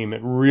hockey team.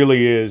 It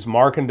really is.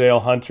 Mark and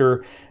Dale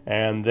Hunter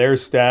and their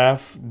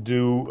staff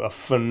do a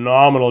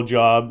phenomenal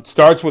job. It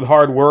starts with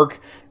hard work,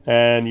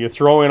 and you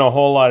throw in a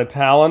whole lot of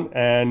talent,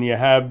 and you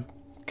have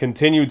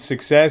continued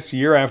success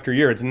year after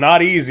year. It's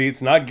not easy.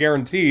 It's not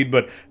guaranteed,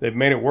 but they've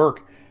made it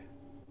work.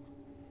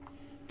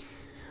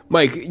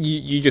 Mike,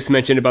 you just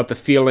mentioned about the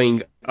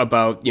feeling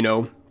about,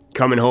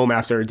 coming home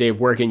after a day of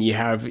work, and you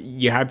have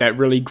that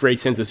really great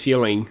sense of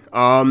feeling.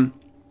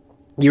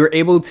 You're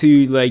able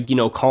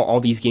to call all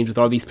these games with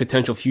all these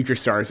potential future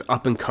stars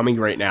up and coming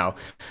right now.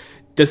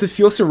 Does it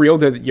feel surreal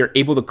that you're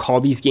able to call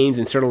these games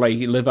and sort of like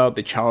live out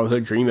the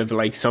childhood dream of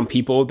like some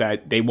people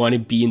that they want to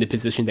be in the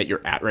position that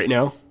you're at right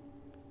now?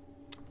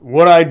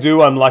 What I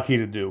do, I'm lucky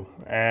to do.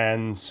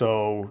 And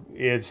so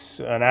it's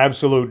an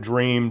absolute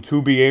dream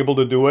to be able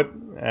to do it.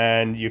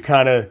 And you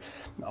kind of,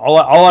 all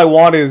I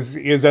want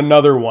is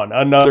another one,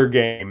 another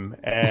game.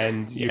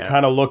 And you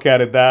kind of look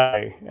at it that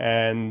way.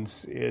 And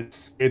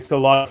it's a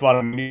lot of fun.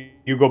 I mean,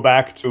 you go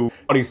back to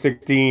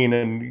 2016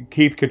 and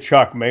Keith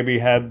Tkachuk maybe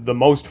had the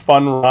most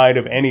fun ride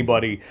of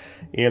anybody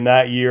in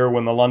that year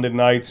when the London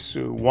Knights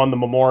won the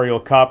Memorial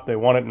Cup. They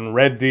won it in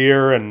Red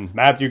Deer, and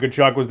Matthew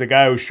Tkachuk was the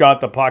guy who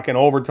shot the puck in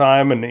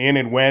overtime, and in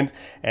it went.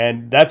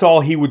 And that's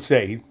all he would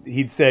say.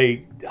 He'd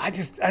say, I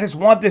just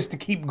want this to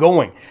keep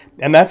going.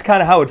 And that's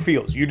kind of how it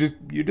feels. You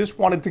just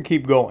want it to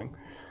keep going.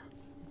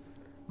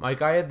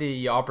 Mike, I had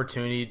the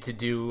opportunity to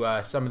do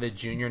some of the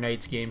junior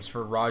Knights games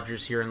for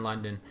Rogers here in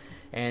London.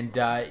 And,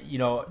 I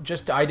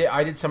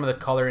did some of the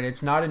color, and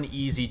it's not an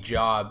easy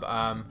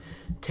job.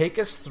 Take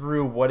us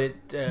through what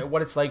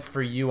it's like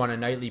for you on a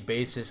nightly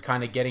basis,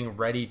 kind of getting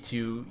ready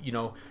to,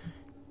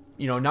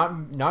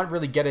 not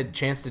really get a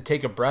chance to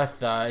take a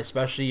breath,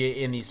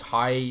 especially in these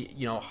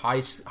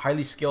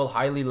highly skilled,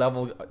 highly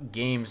level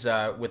games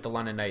with the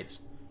London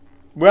Knights.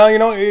 Well,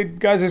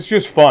 guys, it's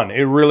just fun.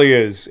 It really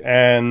is.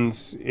 And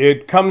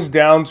it comes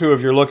down to,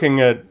 if you're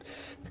looking at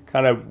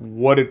kind of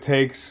what it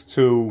takes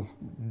to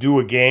do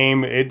a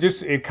game,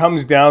 it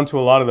comes down to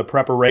a lot of the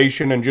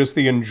preparation and just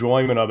the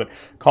enjoyment of it.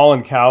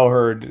 Colin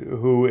Cowherd,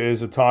 who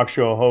is a talk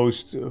show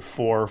host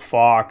for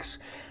Fox,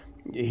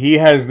 he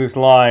has this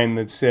line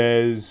that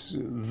says,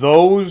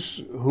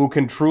 those who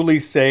can truly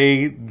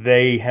say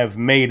they have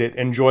made it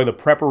enjoy the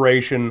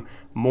preparation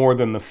more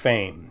than the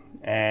fame.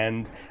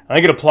 And I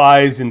think it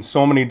applies in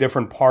so many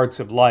different parts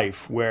of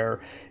life where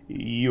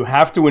you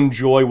have to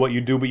enjoy what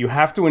you do, but you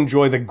have to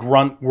enjoy the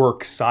grunt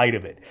work side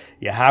of it.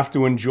 You have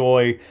to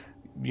enjoy,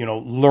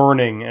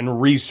 learning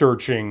and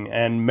researching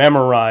and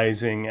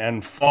memorizing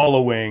and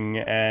following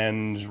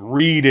and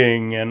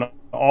reading and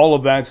all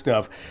of that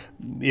stuff.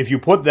 If you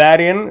put that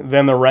in,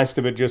 then the rest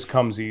of it just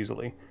comes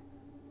easily.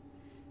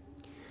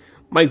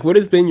 Mike, what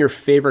has been your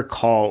favorite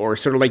call or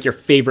sort of like your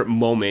favorite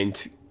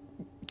moment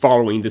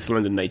following this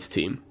London Knights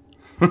team?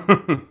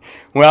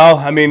 Well,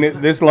 I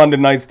mean, this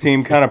London Knights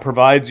team kind of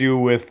provides you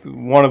with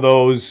one of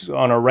those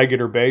on a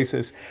regular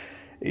basis.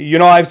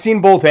 I've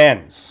seen both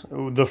ends.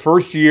 The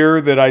first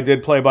year that I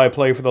did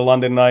play-by-play for the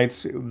London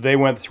Knights, they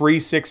went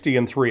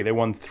 3-60-3. They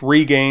won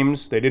 3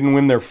 games. They didn't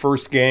win their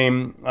first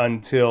game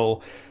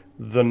until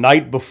the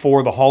night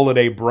before the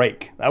holiday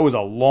break. That was a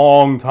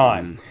long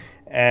time.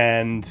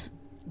 And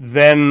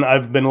then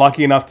I've been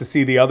lucky enough to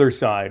see the other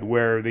side,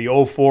 where the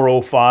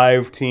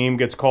 04-05 team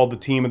gets called the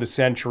team of the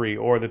century,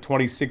 or the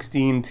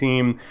 2016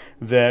 team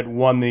that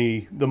won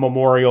the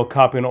Memorial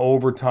Cup in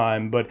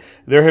overtime. But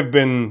there have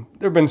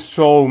been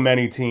so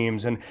many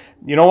teams. And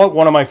you know what?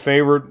 One of my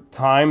favorite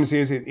times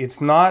is it's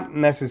not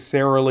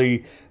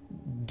necessarily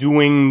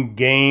doing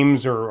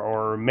games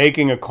or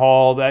making a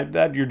call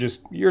that you're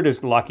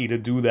just lucky to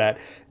do that.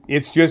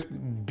 It's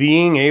just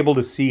being able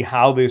to see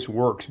how this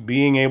works,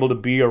 being able to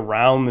be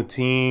around the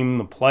team,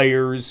 the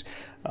players.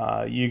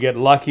 You get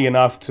lucky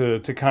enough to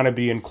kind of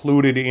be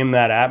included in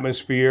that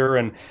atmosphere,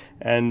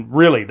 and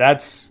really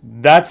that's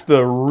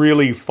the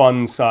really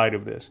fun side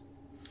of this.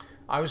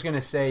 I was going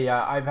to say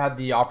I've had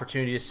the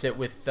opportunity to sit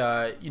with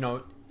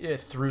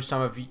through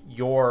some of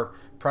your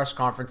press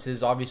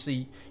conferences.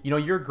 Obviously,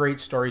 you're a great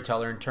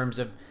storyteller in terms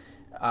of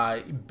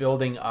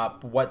building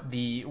up what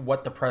the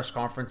press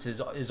conference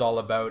is all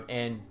about,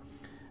 and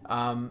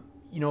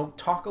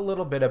talk a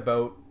little bit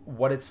about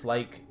what it's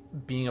like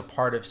being a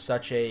part of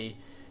such a,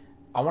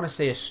 I want to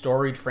say, a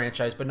storied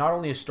franchise, but not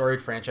only a storied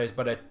franchise,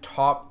 but a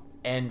top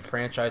end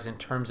franchise in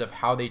terms of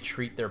how they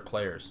treat their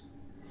players.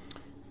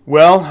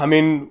 Well, I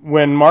mean,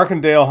 when Mark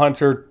and Dale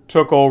Hunter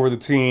took over the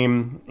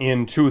team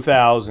in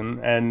 2000,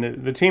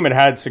 and the team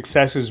had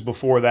successes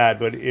before that,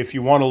 but if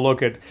you want to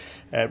look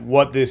at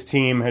what this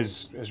team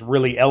has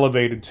really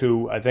elevated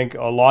to, I think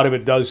a lot of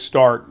it does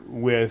start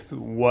with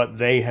what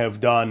they have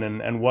done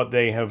and what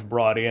they have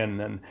brought in.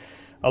 And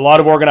a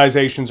lot of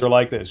organizations are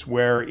like this,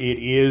 where it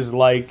is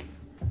like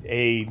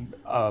a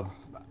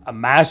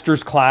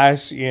master's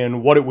class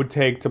in what it would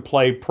take to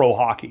play pro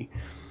hockey.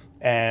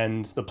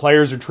 And the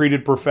players are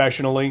treated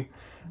professionally.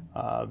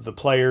 The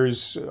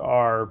players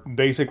are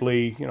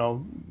basically,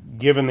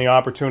 given the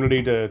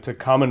opportunity to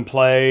come and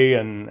play,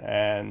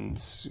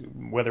 and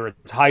whether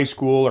it's high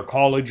school or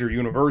college or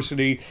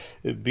university,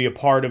 be a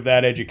part of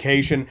that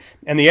education.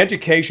 And the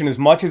education, as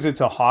much as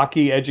it's a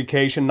hockey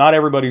education, not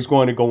everybody's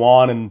going to go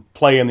on and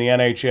play in the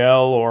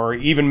NHL or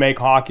even make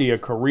hockey a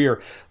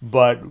career.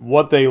 But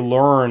what they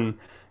learn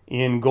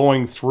in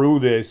going through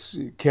this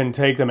can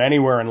take them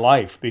anywhere in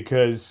life,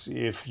 because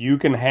if you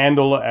can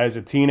handle, as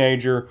a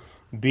teenager,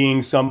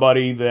 being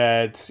somebody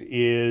that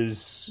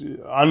is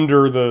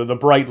under the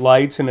bright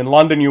lights, and in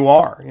London you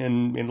are.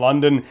 In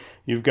London,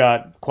 you've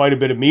got quite a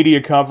bit of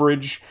media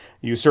coverage.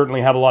 You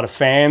certainly have a lot of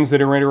fans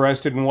that are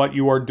interested in what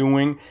you are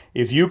doing.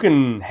 If you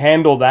can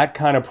handle that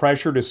kind of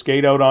pressure to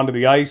skate out onto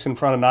the ice in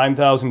front of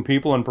 9,000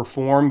 people and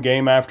perform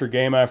game after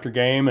game after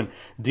game, and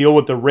deal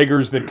with the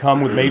rigors that come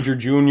with major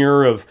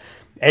junior of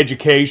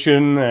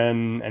education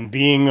and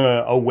being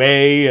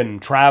away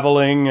and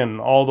traveling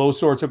and all those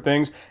sorts of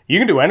things, you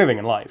can do anything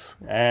in life.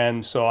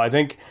 And so I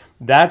think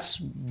that's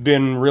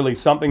been really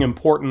something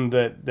important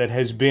that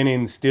has been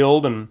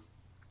instilled. And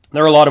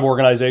there are a lot of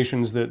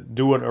organizations that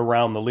do it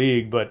around the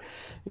league, but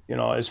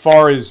as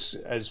far as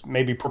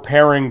maybe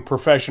preparing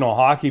professional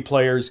hockey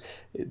players,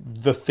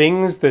 the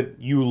things that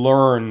you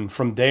learn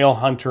from Dale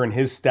Hunter and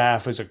his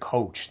staff as a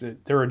coach,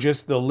 that there are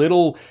just the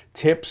little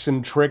tips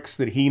and tricks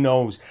that he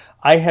knows.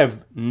 I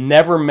have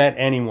never met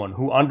anyone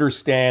who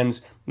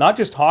understands not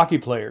just hockey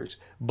players,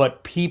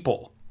 but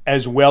people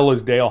as well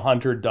as Dale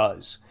Hunter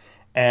does.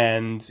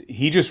 And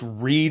he just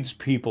reads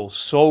people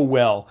so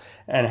well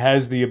and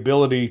has the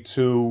ability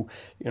to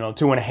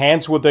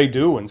enhance what they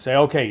do and say,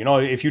 okay,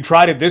 if you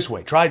tried it this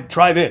way, try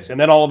this, and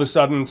then all of a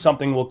sudden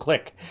something will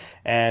click.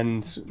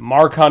 And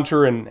Mark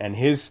Hunter and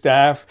his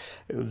staff,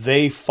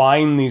 they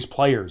find these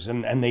players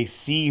and they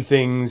see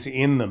things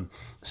in them.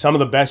 Some of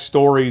the best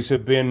stories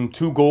have been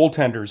two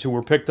goaltenders who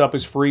were picked up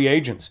as free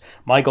agents.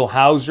 Michael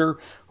Hauser,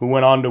 who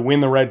went on to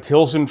win the Red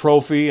Tilson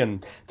Trophy,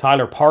 and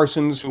Tyler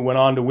Parsons, who went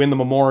on to win the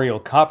Memorial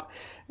Cup.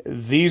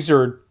 These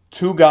are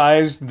two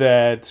guys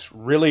that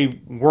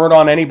really weren't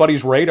on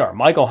anybody's radar.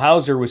 Michael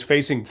Hauser was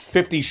facing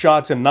 50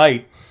 shots a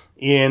night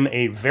in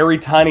a very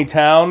tiny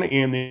town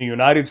in the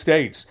United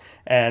States.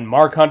 And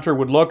Mark Hunter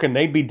would look and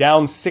they'd be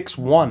down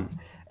 6-1.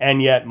 And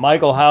yet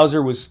Michael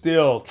Hauser was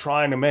still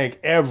trying to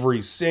make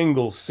every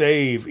single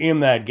save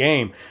in that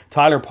game.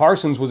 Tyler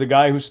Parsons was a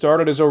guy who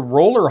started as a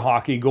roller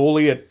hockey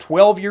goalie at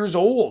 12 years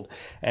old,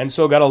 and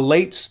so got a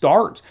late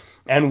start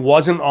and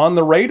wasn't on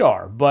the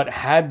radar, but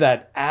had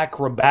that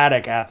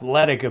acrobatic,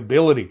 athletic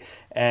ability.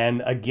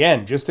 And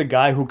again, just a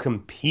guy who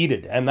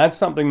competed. And that's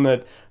something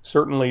that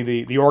certainly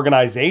the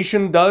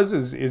organization does,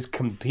 is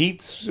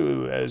competes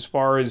as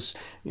far as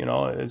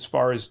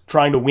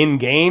trying to win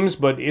games,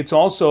 but it's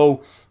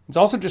also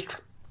just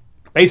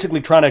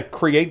basically trying to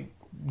create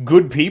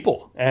good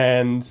people,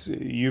 and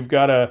you've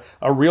got a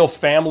real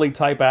family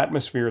type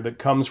atmosphere that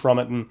comes from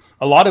it, and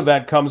a lot of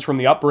that comes from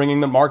the upbringing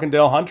that Mark and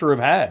Dale Hunter have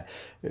had.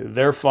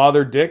 Their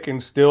father Dick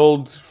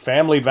instilled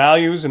family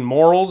values and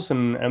morals,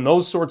 and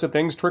those sorts of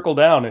things trickle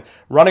down.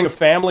 Running a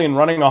family and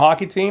running a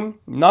hockey team,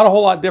 not a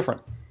whole lot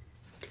different.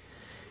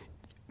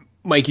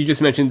 Mike, you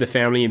just mentioned the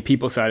family and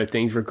people side of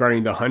things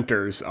regarding the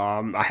Hunters.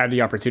 I had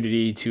the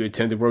opportunity to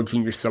attend the World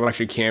Junior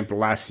Selection Camp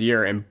last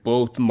year, and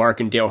both Mark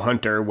and Dale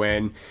Hunter,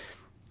 when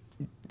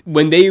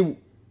they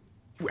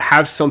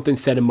have something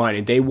set in mind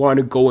and they want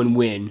to go and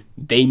win,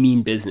 they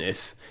mean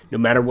business, no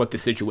matter what the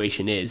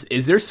situation is.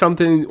 Is there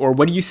something, or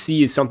what do you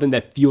see as something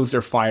that fuels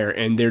their fire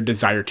and their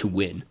desire to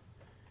win?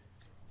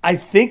 I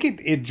think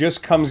it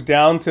just comes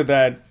down to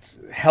that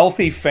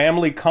healthy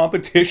family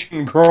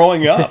competition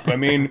growing up. I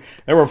mean,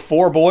 there were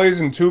 4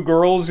 boys and 2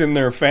 girls in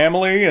their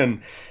family,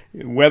 and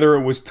whether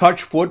it was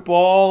touch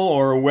football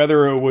or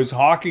whether it was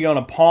hockey on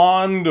a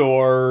pond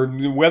or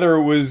whether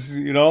it was,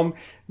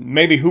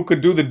 maybe who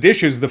could do the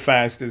dishes the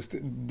fastest.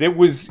 It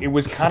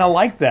was kind of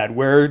like that,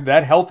 where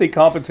that healthy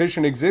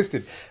competition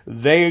existed.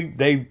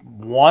 They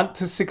want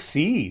to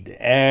succeed,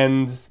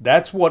 and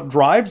that's what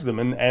drives them,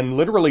 and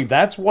literally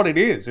that's what it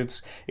is.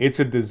 It's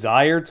a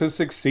desire to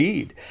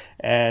succeed,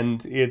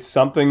 and it's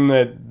something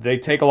that they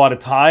take a lot of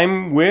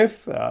time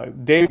with.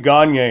 Dave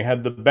Gagne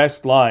had the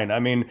best line. I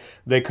mean,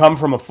 they come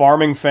from a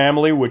farming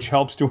family, which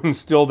helps to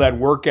instill that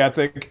work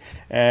ethic,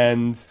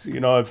 and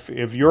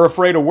if you're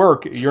afraid of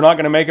work, you're not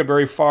going to make it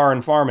very far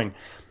in farming.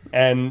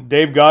 And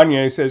Dave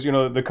Gagne says,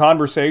 the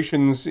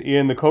conversations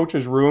in the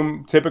coach's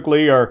room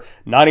typically are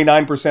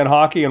 99%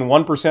 hockey and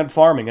 1%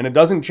 farming, and it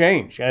doesn't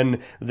change.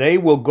 And they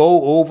will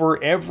go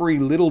over every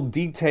little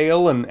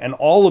detail, and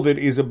all of it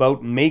is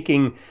about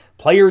making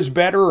players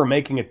better or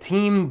making a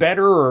team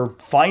better or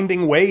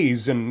finding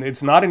ways. And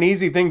it's not an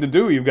easy thing to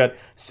do. You've got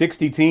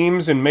 60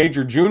 teams in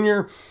Major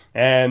Junior,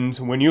 and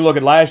when you look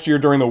at last year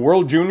during the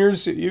World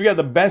Juniors, you got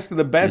the best of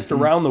the best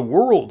around the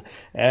world,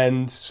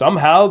 and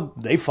somehow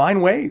they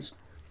find ways.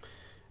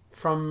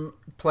 From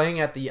playing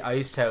at the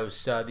Ice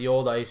House, the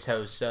old Ice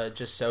House,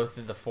 just south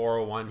of the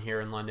 401 here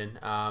in London,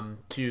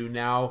 to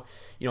now,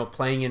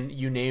 playing in,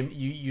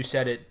 you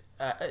said it,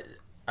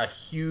 a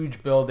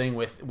huge building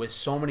with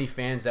so many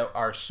fans that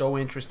are so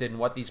interested in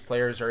what these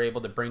players are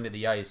able to bring to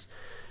the ice.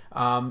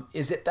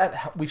 Is it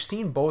that we've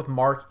seen both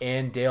Mark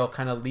and Dale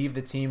kind of leave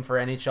the team for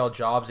NHL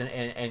jobs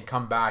and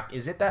come back?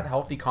 Is it that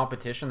healthy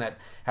competition that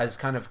has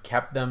kind of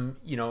kept them,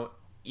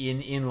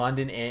 in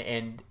London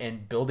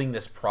and building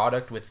this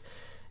product with,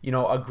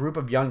 a group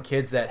of young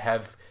kids that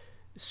have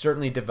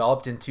certainly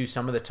developed into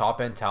some of the top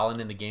end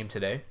talent in the game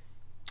today?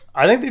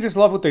 I think they just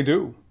love what they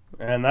do.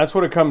 And that's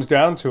what it comes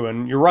down to.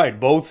 And you're right,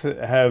 both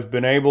have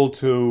been able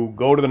to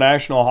go to the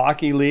National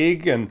Hockey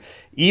League. And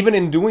even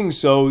in doing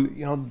so,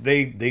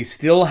 they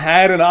still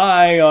had an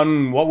eye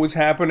on what was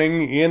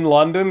happening in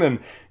London. And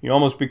you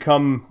almost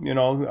become,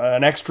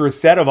 an extra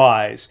set of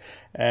eyes.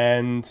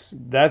 And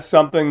that's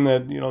something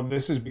that,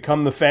 this has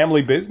become the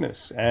family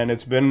business. And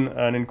it's been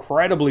an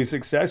incredibly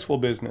successful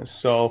business.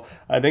 So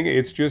I think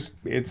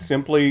it's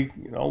simply,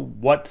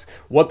 what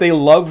they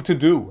love to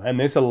do. And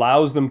this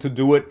allows them to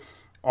do it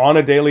on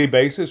a daily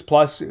basis.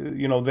 Plus,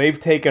 they've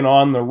taken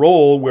on the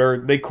role where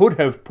they could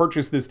have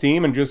purchased this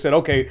team and just said,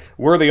 okay,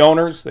 we're the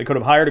owners. They could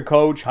have hired a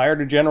coach,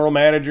 hired a general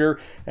manager,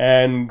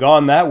 and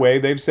gone that way.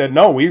 They've said,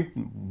 no, we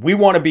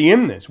want to be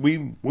in this. We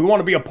want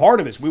to be a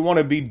part of this. We want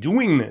to be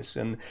doing this.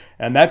 And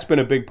that's been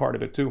a big part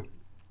of it too.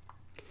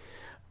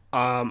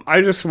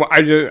 I just want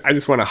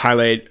to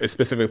highlight a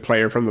specific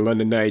player from the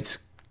London Knights,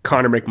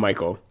 Connor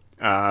McMichael.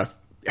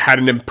 Had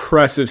an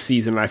impressive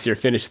season last year,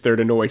 finished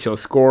 3rd in OHL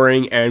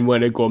scoring, and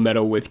won a gold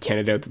medal with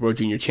Canada at the World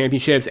Junior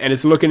Championships, and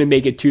is looking to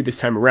make it 2 this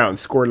time around.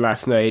 Scored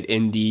last night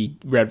in the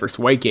red versus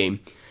white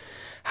game.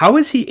 How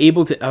is he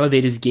able to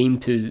elevate his game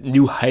to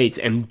new heights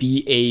and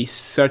be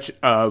such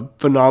a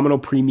phenomenal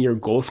premier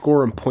goal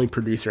scorer and point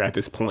producer at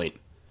this point?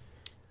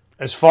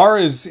 As far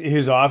as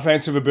his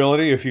offensive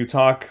ability, if you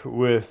talk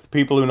with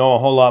people who know a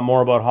whole lot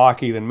more about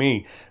hockey than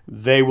me,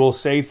 they will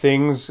say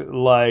things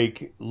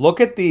like,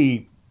 look at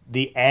the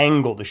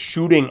angle, the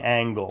shooting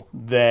angle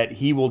that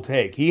he will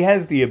take. He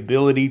has the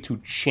ability to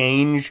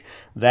change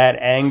that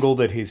angle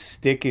that his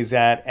stick is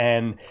at,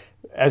 and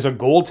as a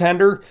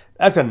goaltender,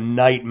 that's a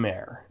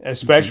nightmare,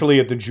 especially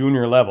at the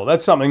junior level.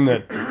 That's something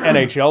that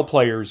NHL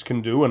players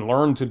can do and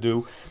learn to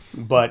do,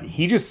 but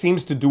he just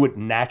seems to do it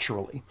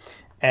naturally.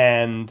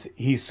 And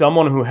he's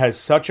someone who has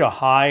such a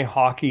high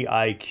hockey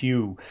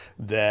IQ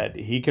that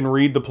he can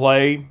read the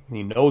play.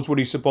 He knows what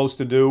he's supposed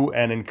to do.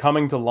 And in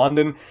coming to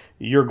London,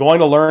 you're going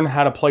to learn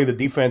how to play the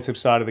defensive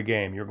side of the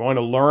game. You're going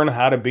to learn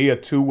how to be a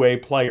two-way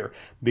player,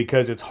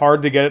 because it's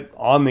hard to get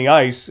on the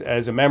ice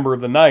as a member of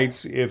the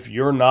Knights if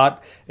you're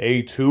not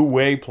a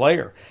two-way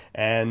player.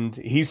 And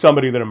he's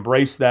somebody that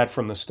embraced that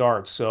from the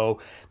start. So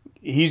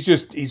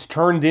he's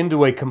turned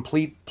into a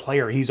complete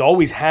player. He's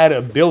always had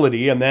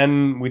ability, and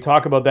then we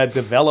talk about that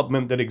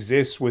development that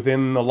exists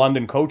within the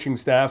London coaching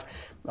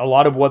staff. A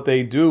lot of what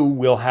they do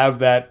will have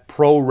that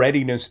pro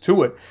readiness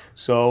to it.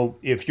 So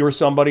if you're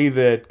somebody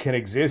that can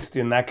exist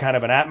in that kind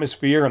of an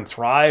atmosphere and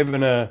thrive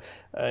in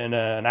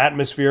an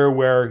atmosphere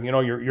where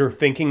you're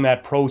thinking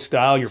that pro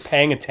style, you're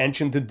paying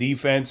attention to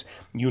defense,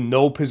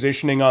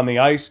 positioning on the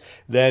ice,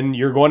 then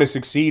you're going to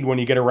succeed when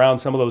you get around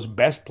some of those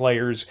best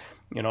players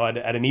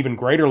at an even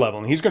greater level.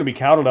 And he's going to be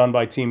counted on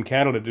by Team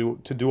Canada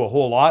to do a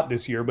whole lot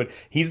this year. But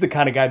he's the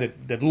kind of guy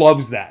that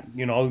loves that.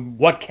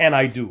 What can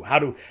I do? How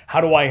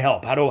do I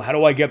help? How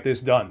do I get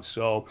this done?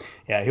 So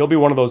yeah, he'll be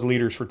one of those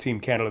leaders for Team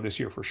Canada this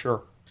year for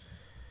sure.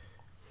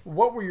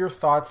 What were your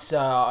thoughts,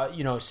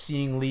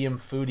 seeing Liam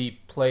Foudy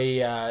play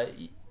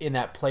in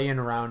that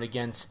play-in round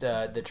against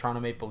the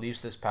Toronto Maple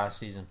Leafs this past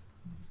season?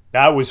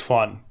 That was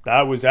fun.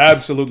 That was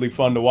absolutely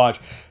fun to watch.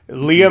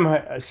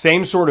 Liam,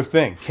 same sort of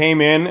thing,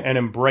 came in and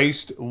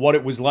embraced what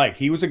it was like.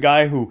 He was a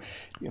guy who,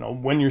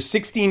 when you're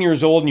 16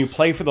 years old and you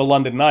play for the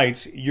London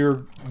Knights,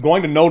 you're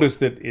going to notice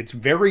that it's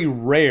very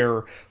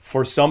rare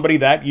for somebody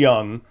that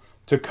young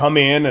to come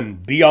in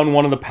and be on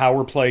one of the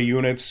power play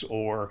units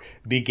or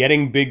be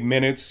getting big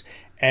minutes.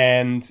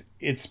 And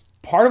it's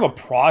part of a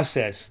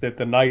process that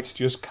the Knights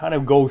just kind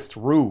of go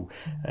through,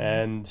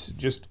 and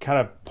just kind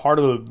of part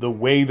of the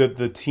way that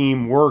the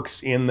team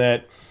works, in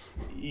that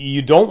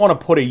you don't want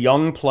to put a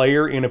young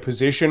player in a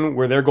position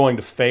where they're going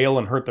to fail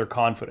and hurt their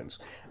confidence.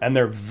 And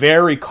they're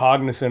very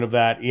cognizant of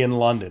that in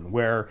London,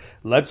 where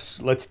let's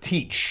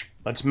teach.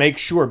 Let's make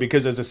sure,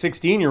 because as a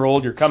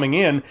 16-year-old, you're coming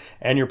in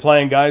and you're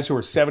playing guys who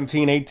are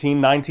 17, 18,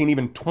 19,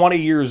 even 20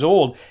 years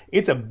old.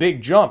 It's a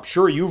big jump.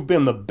 Sure, you've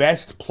been the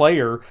best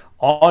player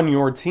on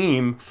your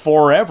team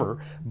forever,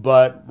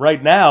 but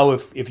right now,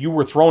 if you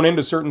were thrown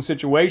into certain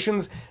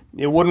situations,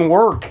 it wouldn't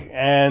work,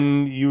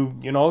 and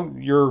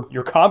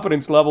your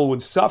confidence level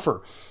would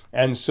suffer.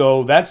 And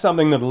so that's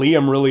something that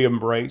Liam really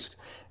embraced.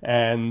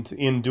 And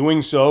in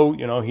doing so,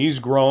 he's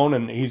grown,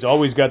 and he's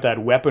always got that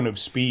weapon of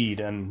speed,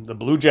 and the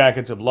Blue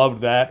Jackets have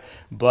loved that.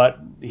 But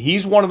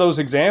he's one of those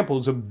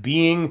examples of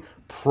being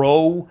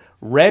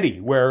pro-ready,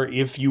 where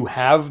if you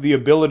have the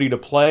ability to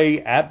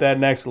play at that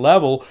next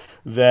level,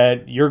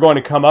 that you're going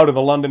to come out of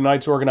the London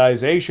Knights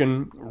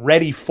organization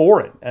ready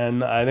for it.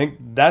 And I think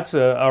that's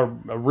a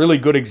really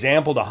good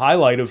example to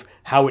highlight of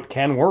how it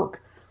can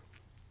work.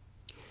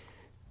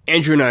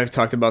 Andrew and I have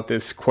talked about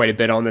this quite a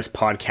bit on this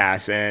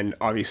podcast, and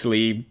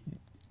obviously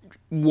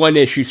one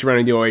issue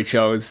surrounding the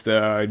OHL is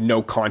the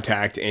no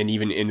contact, and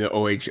even in the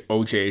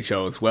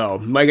OJHL as well.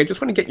 Mike, I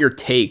just want to get your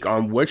take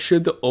on what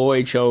should the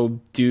OHL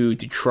do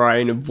to try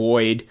and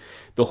avoid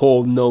the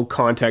whole no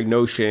contact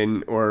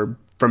notion, or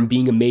from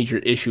being a major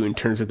issue in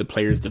terms of the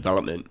player's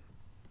development.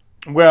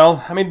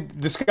 Well,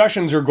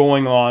 discussions are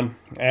going on,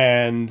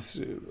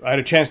 and I had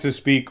a chance to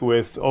speak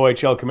with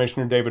OHL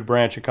Commissioner David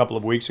Branch a couple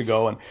of weeks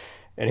ago,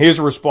 and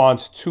his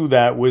response to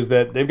that was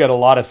that they've got a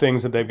lot of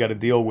things that they've got to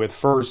deal with.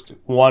 First,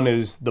 one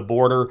is the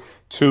border.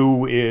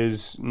 Two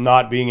is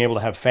not being able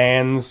to have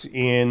fans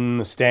in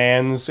the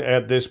stands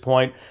at this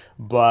point.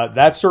 But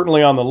that's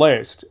certainly on the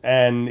list.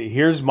 And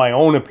here's my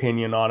own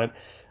opinion on it.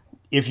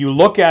 If you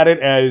look at it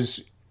as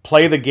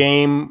play the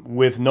game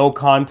with no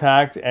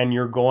contact, and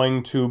you're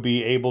going to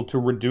be able to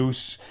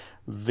reduce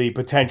the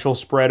potential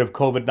spread of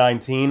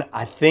COVID-19,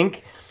 I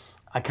think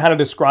I kind of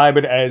describe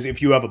it as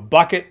if you have a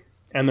bucket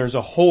and there's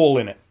a hole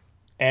in it,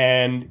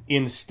 and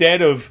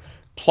instead of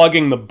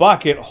plugging the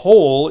bucket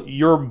hole,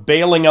 you're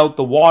bailing out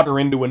the water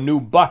into a new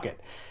bucket.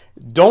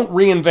 Don't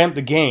reinvent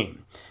the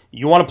game.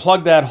 You want to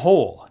plug that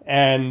hole,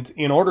 and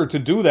in order to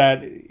do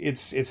that,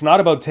 it's not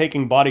about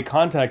taking body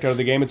contact out of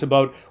the game. It's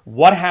about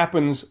what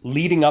happens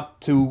leading up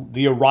to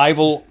the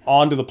arrival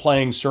onto the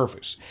playing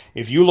surface.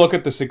 If you look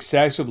at the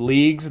success of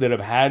leagues that have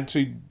had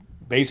to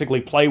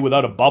basically play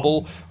without a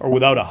bubble or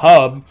without a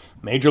hub,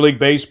 Major League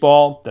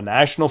Baseball, the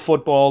National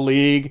Football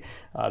League,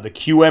 the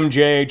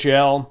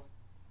QMJHL,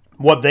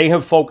 what they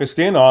have focused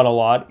in on a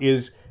lot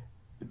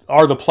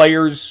are the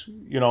players,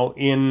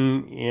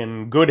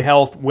 in good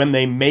health when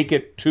they make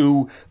it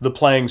to the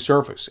playing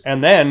surface.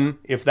 And then,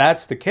 if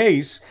that's the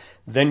case,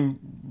 then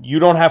you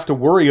don't have to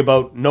worry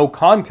about no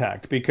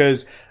contact,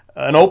 because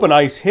an open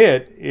ice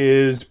hit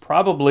is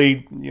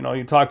probably,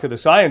 you talk to the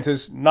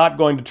scientists, not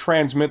going to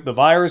transmit the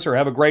virus or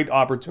have a great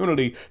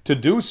opportunity to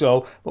do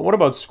so. But what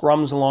about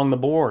scrums along the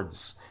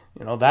boards?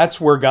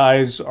 That's where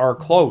guys are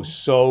close.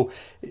 So,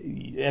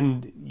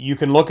 and you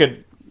can look at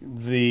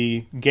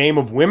the game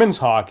of women's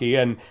hockey,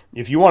 and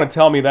if you want to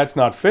tell me that's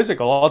not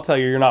physical, I'll tell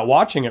you you're not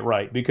watching it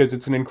right, because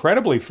it's an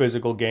incredibly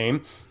physical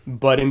game.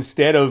 But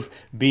instead of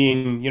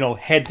being,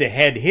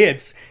 head-to-head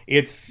hits,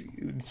 it's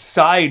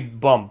side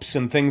bumps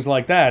and things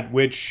like that,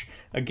 which,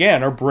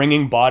 again, are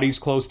bringing bodies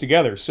close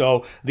together.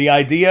 So the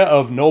idea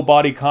of no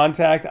body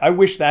contact, I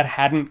wish that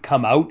hadn't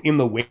come out in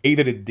the way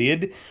that it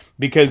did,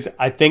 because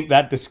I think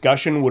that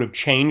discussion would have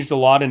changed a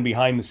lot in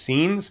behind the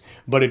scenes,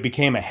 but it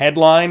became a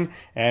headline,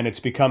 and it's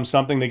become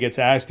something that gets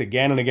asked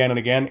again and again and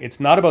again. It's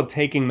not about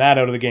taking that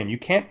out of the game. You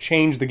can't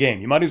change the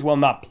game. You might as well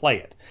not play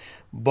it.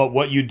 But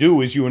what you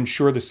do is you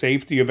ensure the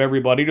safety of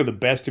everybody to the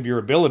best of your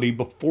ability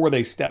before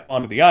they step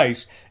onto the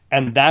ice,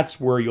 and that's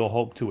where you'll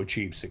hope to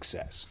achieve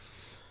success.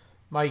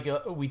 Mike,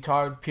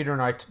 Peter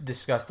and I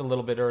discussed a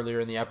little bit earlier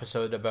in the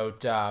episode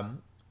about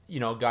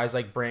guys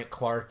like Brant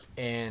Clark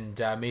and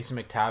Mason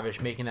McTavish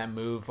making that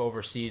move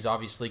overseas.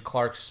 Obviously,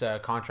 Clark's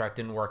contract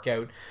didn't work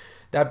out.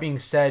 That being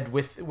said,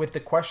 with the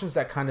questions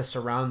that kind of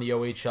surround the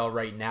OHL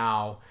right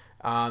now,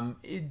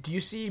 Do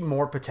you see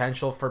more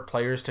potential for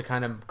players to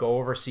kind of go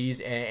overseas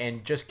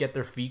and just get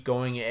their feet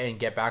going and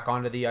get back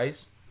onto the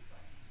ice?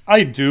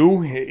 I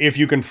do, if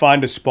you can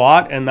find a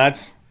spot, and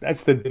that's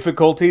the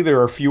difficulty. There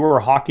are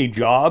fewer hockey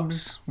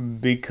jobs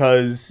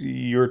because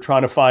you're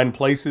trying to find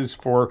places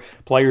for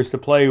players to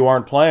play who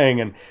aren't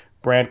playing. And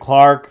Brant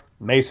Clark,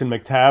 Mason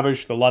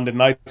McTavish, the London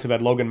Knights have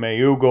had Logan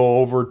Mailloux go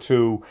over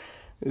to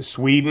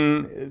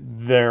Sweden.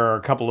 There are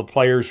a couple of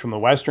players from the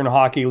Western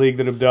Hockey League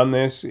that have done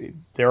this.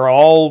 They're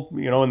all,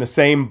 in the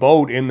same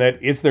boat in that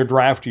it's their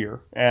draft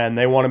year, and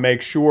they want to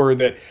make sure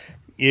that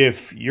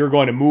if you're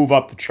going to move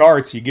up the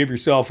charts, you give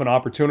yourself an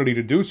opportunity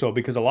to do so,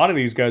 because a lot of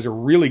these guys are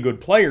really good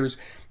players,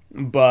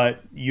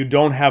 but you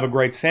don't have a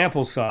great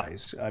sample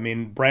size. I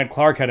mean, Brant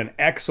Clark had an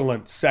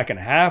excellent second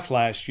half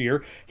last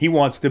year. He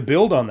wants to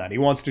build on that. He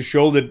wants to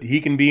show that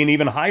he can be an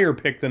even higher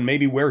pick than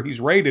maybe where he's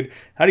rated.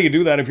 How do you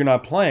do that if you're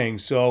not playing?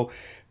 So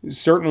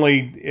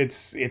certainly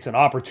it's an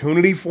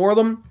opportunity for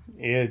them.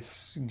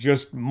 It's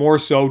just more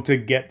so to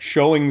get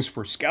showings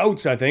for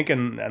scouts, I think,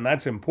 and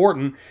that's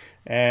important.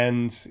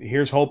 And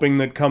here's hoping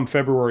that come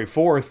February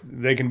 4th,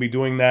 they can be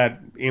doing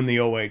that in the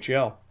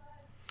OHL.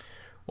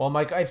 Well,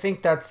 Mike, I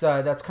think that's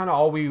kind of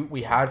all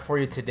we had for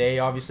you today.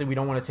 Obviously, we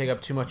don't want to take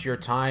up too much of your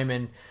time,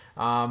 and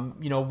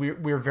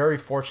we're very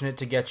fortunate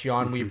to get you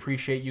on. Mm-hmm. We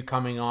appreciate you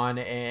coming on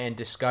and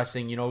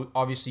discussing,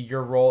 obviously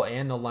your role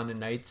and the London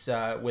Knights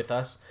with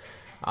us.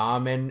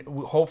 And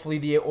hopefully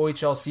the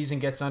OHL season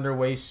gets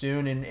underway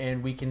soon,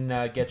 and we can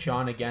get you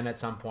on again at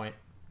some point.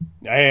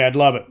 Hey, I'd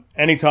love it.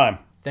 Anytime.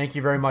 Thank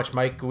you very much,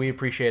 Mike. We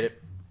appreciate it.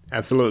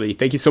 Absolutely.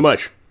 Thank you so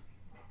much.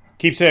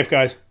 Keep safe,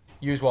 guys.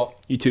 You as well.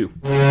 You too.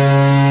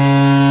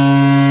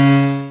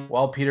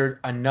 Well, Peter,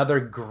 another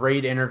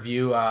great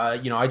interview.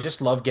 I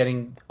just love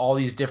getting all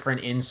these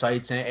different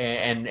insights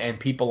and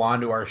people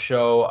onto our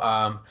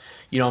show.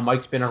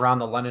 Mike's been around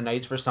the London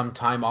Knights for some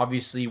time.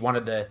 Obviously, one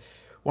of the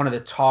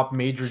top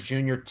major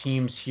junior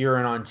teams here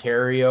in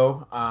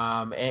Ontario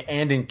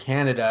and in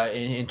Canada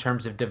in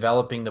terms of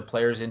developing the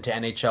players into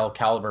NHL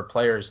caliber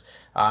players.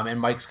 And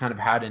Mike's kind of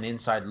had an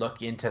inside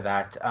look into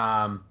that.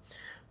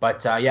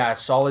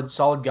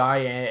 Solid guy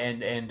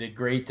and a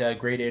great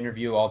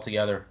interview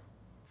altogether.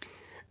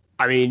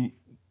 I mean,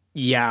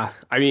 yeah.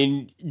 I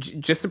mean,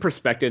 just the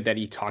perspective that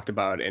he talked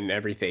about and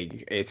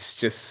everything. It's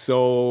just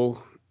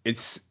so.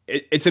 It's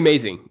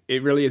amazing.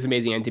 It really is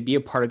amazing. And to be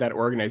a part of that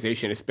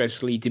organization,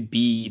 especially to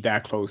be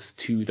that close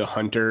to the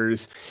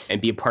Hunters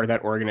and be a part of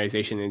that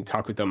organization and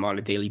talk with them on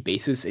a daily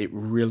basis, it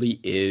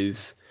really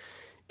is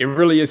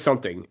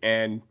something.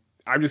 And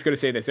I'm just going to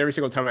say this, every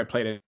single time I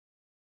played it,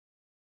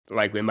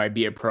 like when I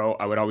be a pro,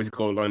 I would always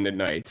go London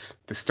Knights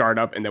to start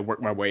up and then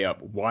work my way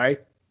up. Why?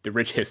 The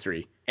rich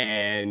history.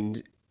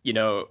 And,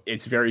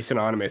 it's very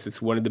synonymous.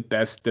 It's one of the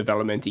best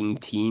developmenting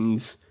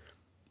teams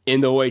in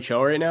the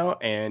OHL right now,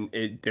 and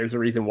there's a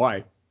reason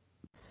why.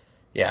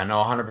 Yeah, no,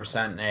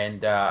 100%.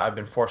 And I've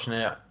been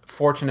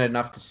fortunate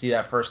enough to see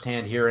that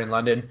firsthand here in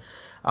London.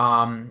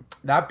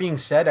 That being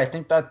said, I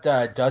think that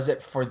does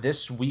it for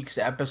this week's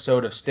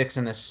episode of Sticks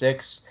in the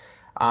Six.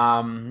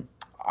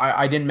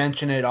 I didn't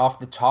mention it off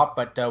the top,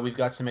 but we've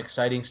got some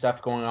exciting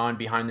stuff going on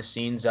behind the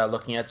scenes,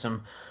 looking at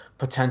some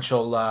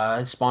potential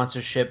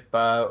sponsorship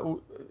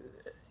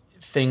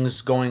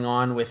things going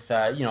on with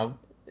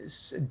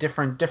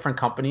different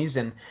companies,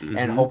 and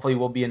hopefully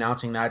we'll be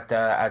announcing that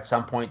at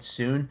some point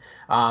soon.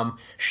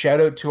 Shout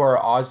out to our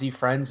Aussie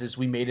friends as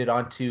we made it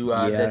onto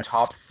the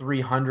top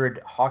 300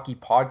 hockey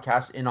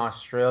podcasts in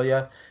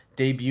Australia,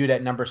 debuted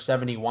at number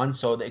 71.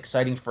 So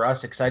exciting for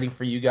us, exciting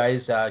for you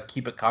guys.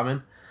 Keep it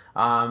coming.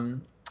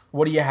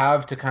 What do you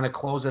have to kind of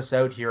close us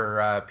out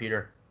here,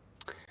 Peter?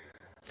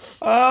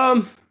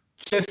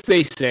 Just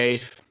stay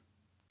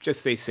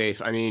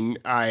safe. I mean,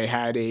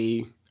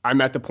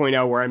 I'm at the point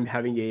now where I'm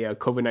having a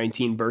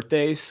COVID-19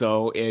 birthday,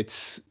 so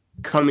it's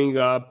coming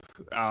up.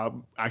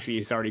 Actually,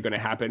 it's already going to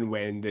happen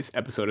when this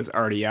episode is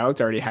already out.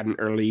 I already had an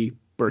early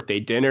birthday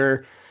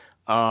dinner.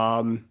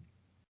 I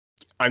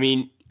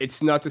mean,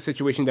 it's not the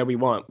situation that we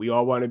want. We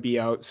all want to be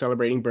out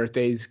celebrating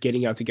birthdays,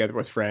 getting out together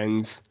with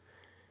friends.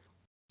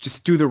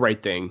 Just do the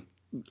right thing.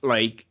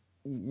 Like,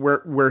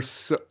 we're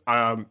so,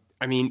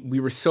 we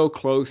were so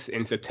close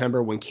in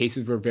September when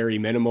cases were very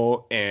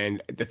minimal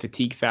and the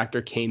fatigue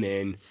factor came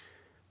in.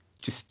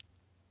 Just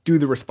do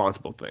the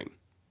responsible thing.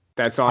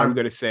 That's all I'm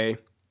going to say.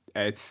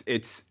 It's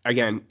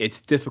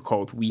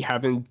difficult. We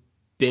haven't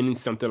been in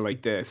something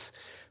like this,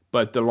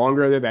 but the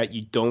longer that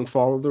you don't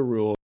follow the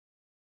rules,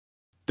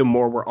 the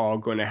more we're all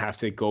going to have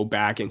to go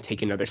back and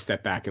take another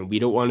step back. And we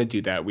don't want to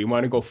do that. We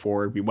want to go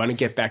forward. We want to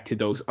get back to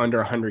those under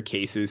 100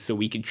 cases so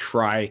we can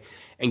try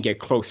and get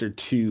closer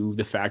to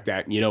the fact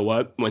that, you know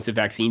what, once a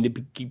vaccine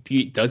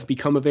does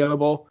become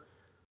available,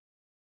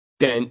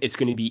 then it's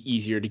going to be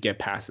easier to get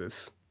past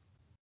this.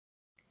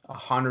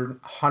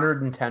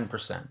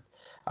 110%.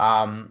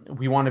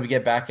 We want to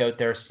get back out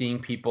there, seeing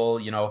people,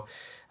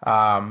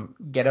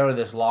 get out of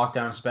this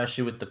lockdown,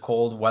 especially with the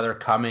cold weather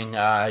coming.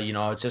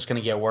 It's just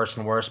going to get worse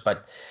and worse.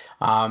 But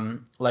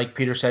like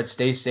Peter said,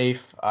 stay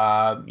safe.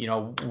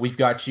 We've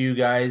got you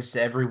guys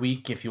every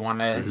week. If you want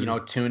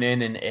to, tune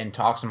in and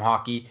talk some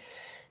hockey,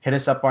 hit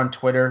us up on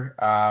Twitter.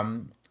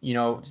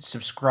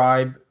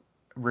 Subscribe,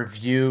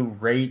 review,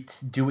 rate,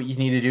 do what you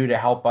need to do to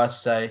help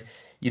us,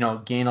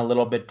 gain a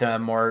little bit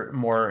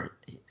more,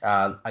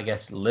 I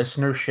guess,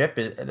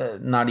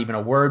 listenership. Not even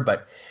a word,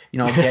 but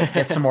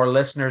get some more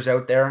listeners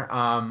out there.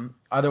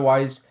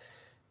 Otherwise,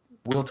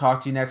 we'll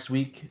talk to you next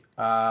week.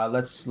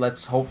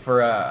 Let's hope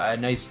for a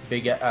nice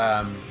big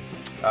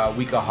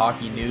week of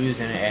hockey news,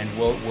 and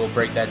we'll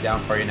break that down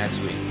for you next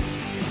week.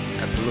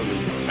 Absolutely.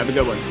 Have a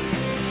good one.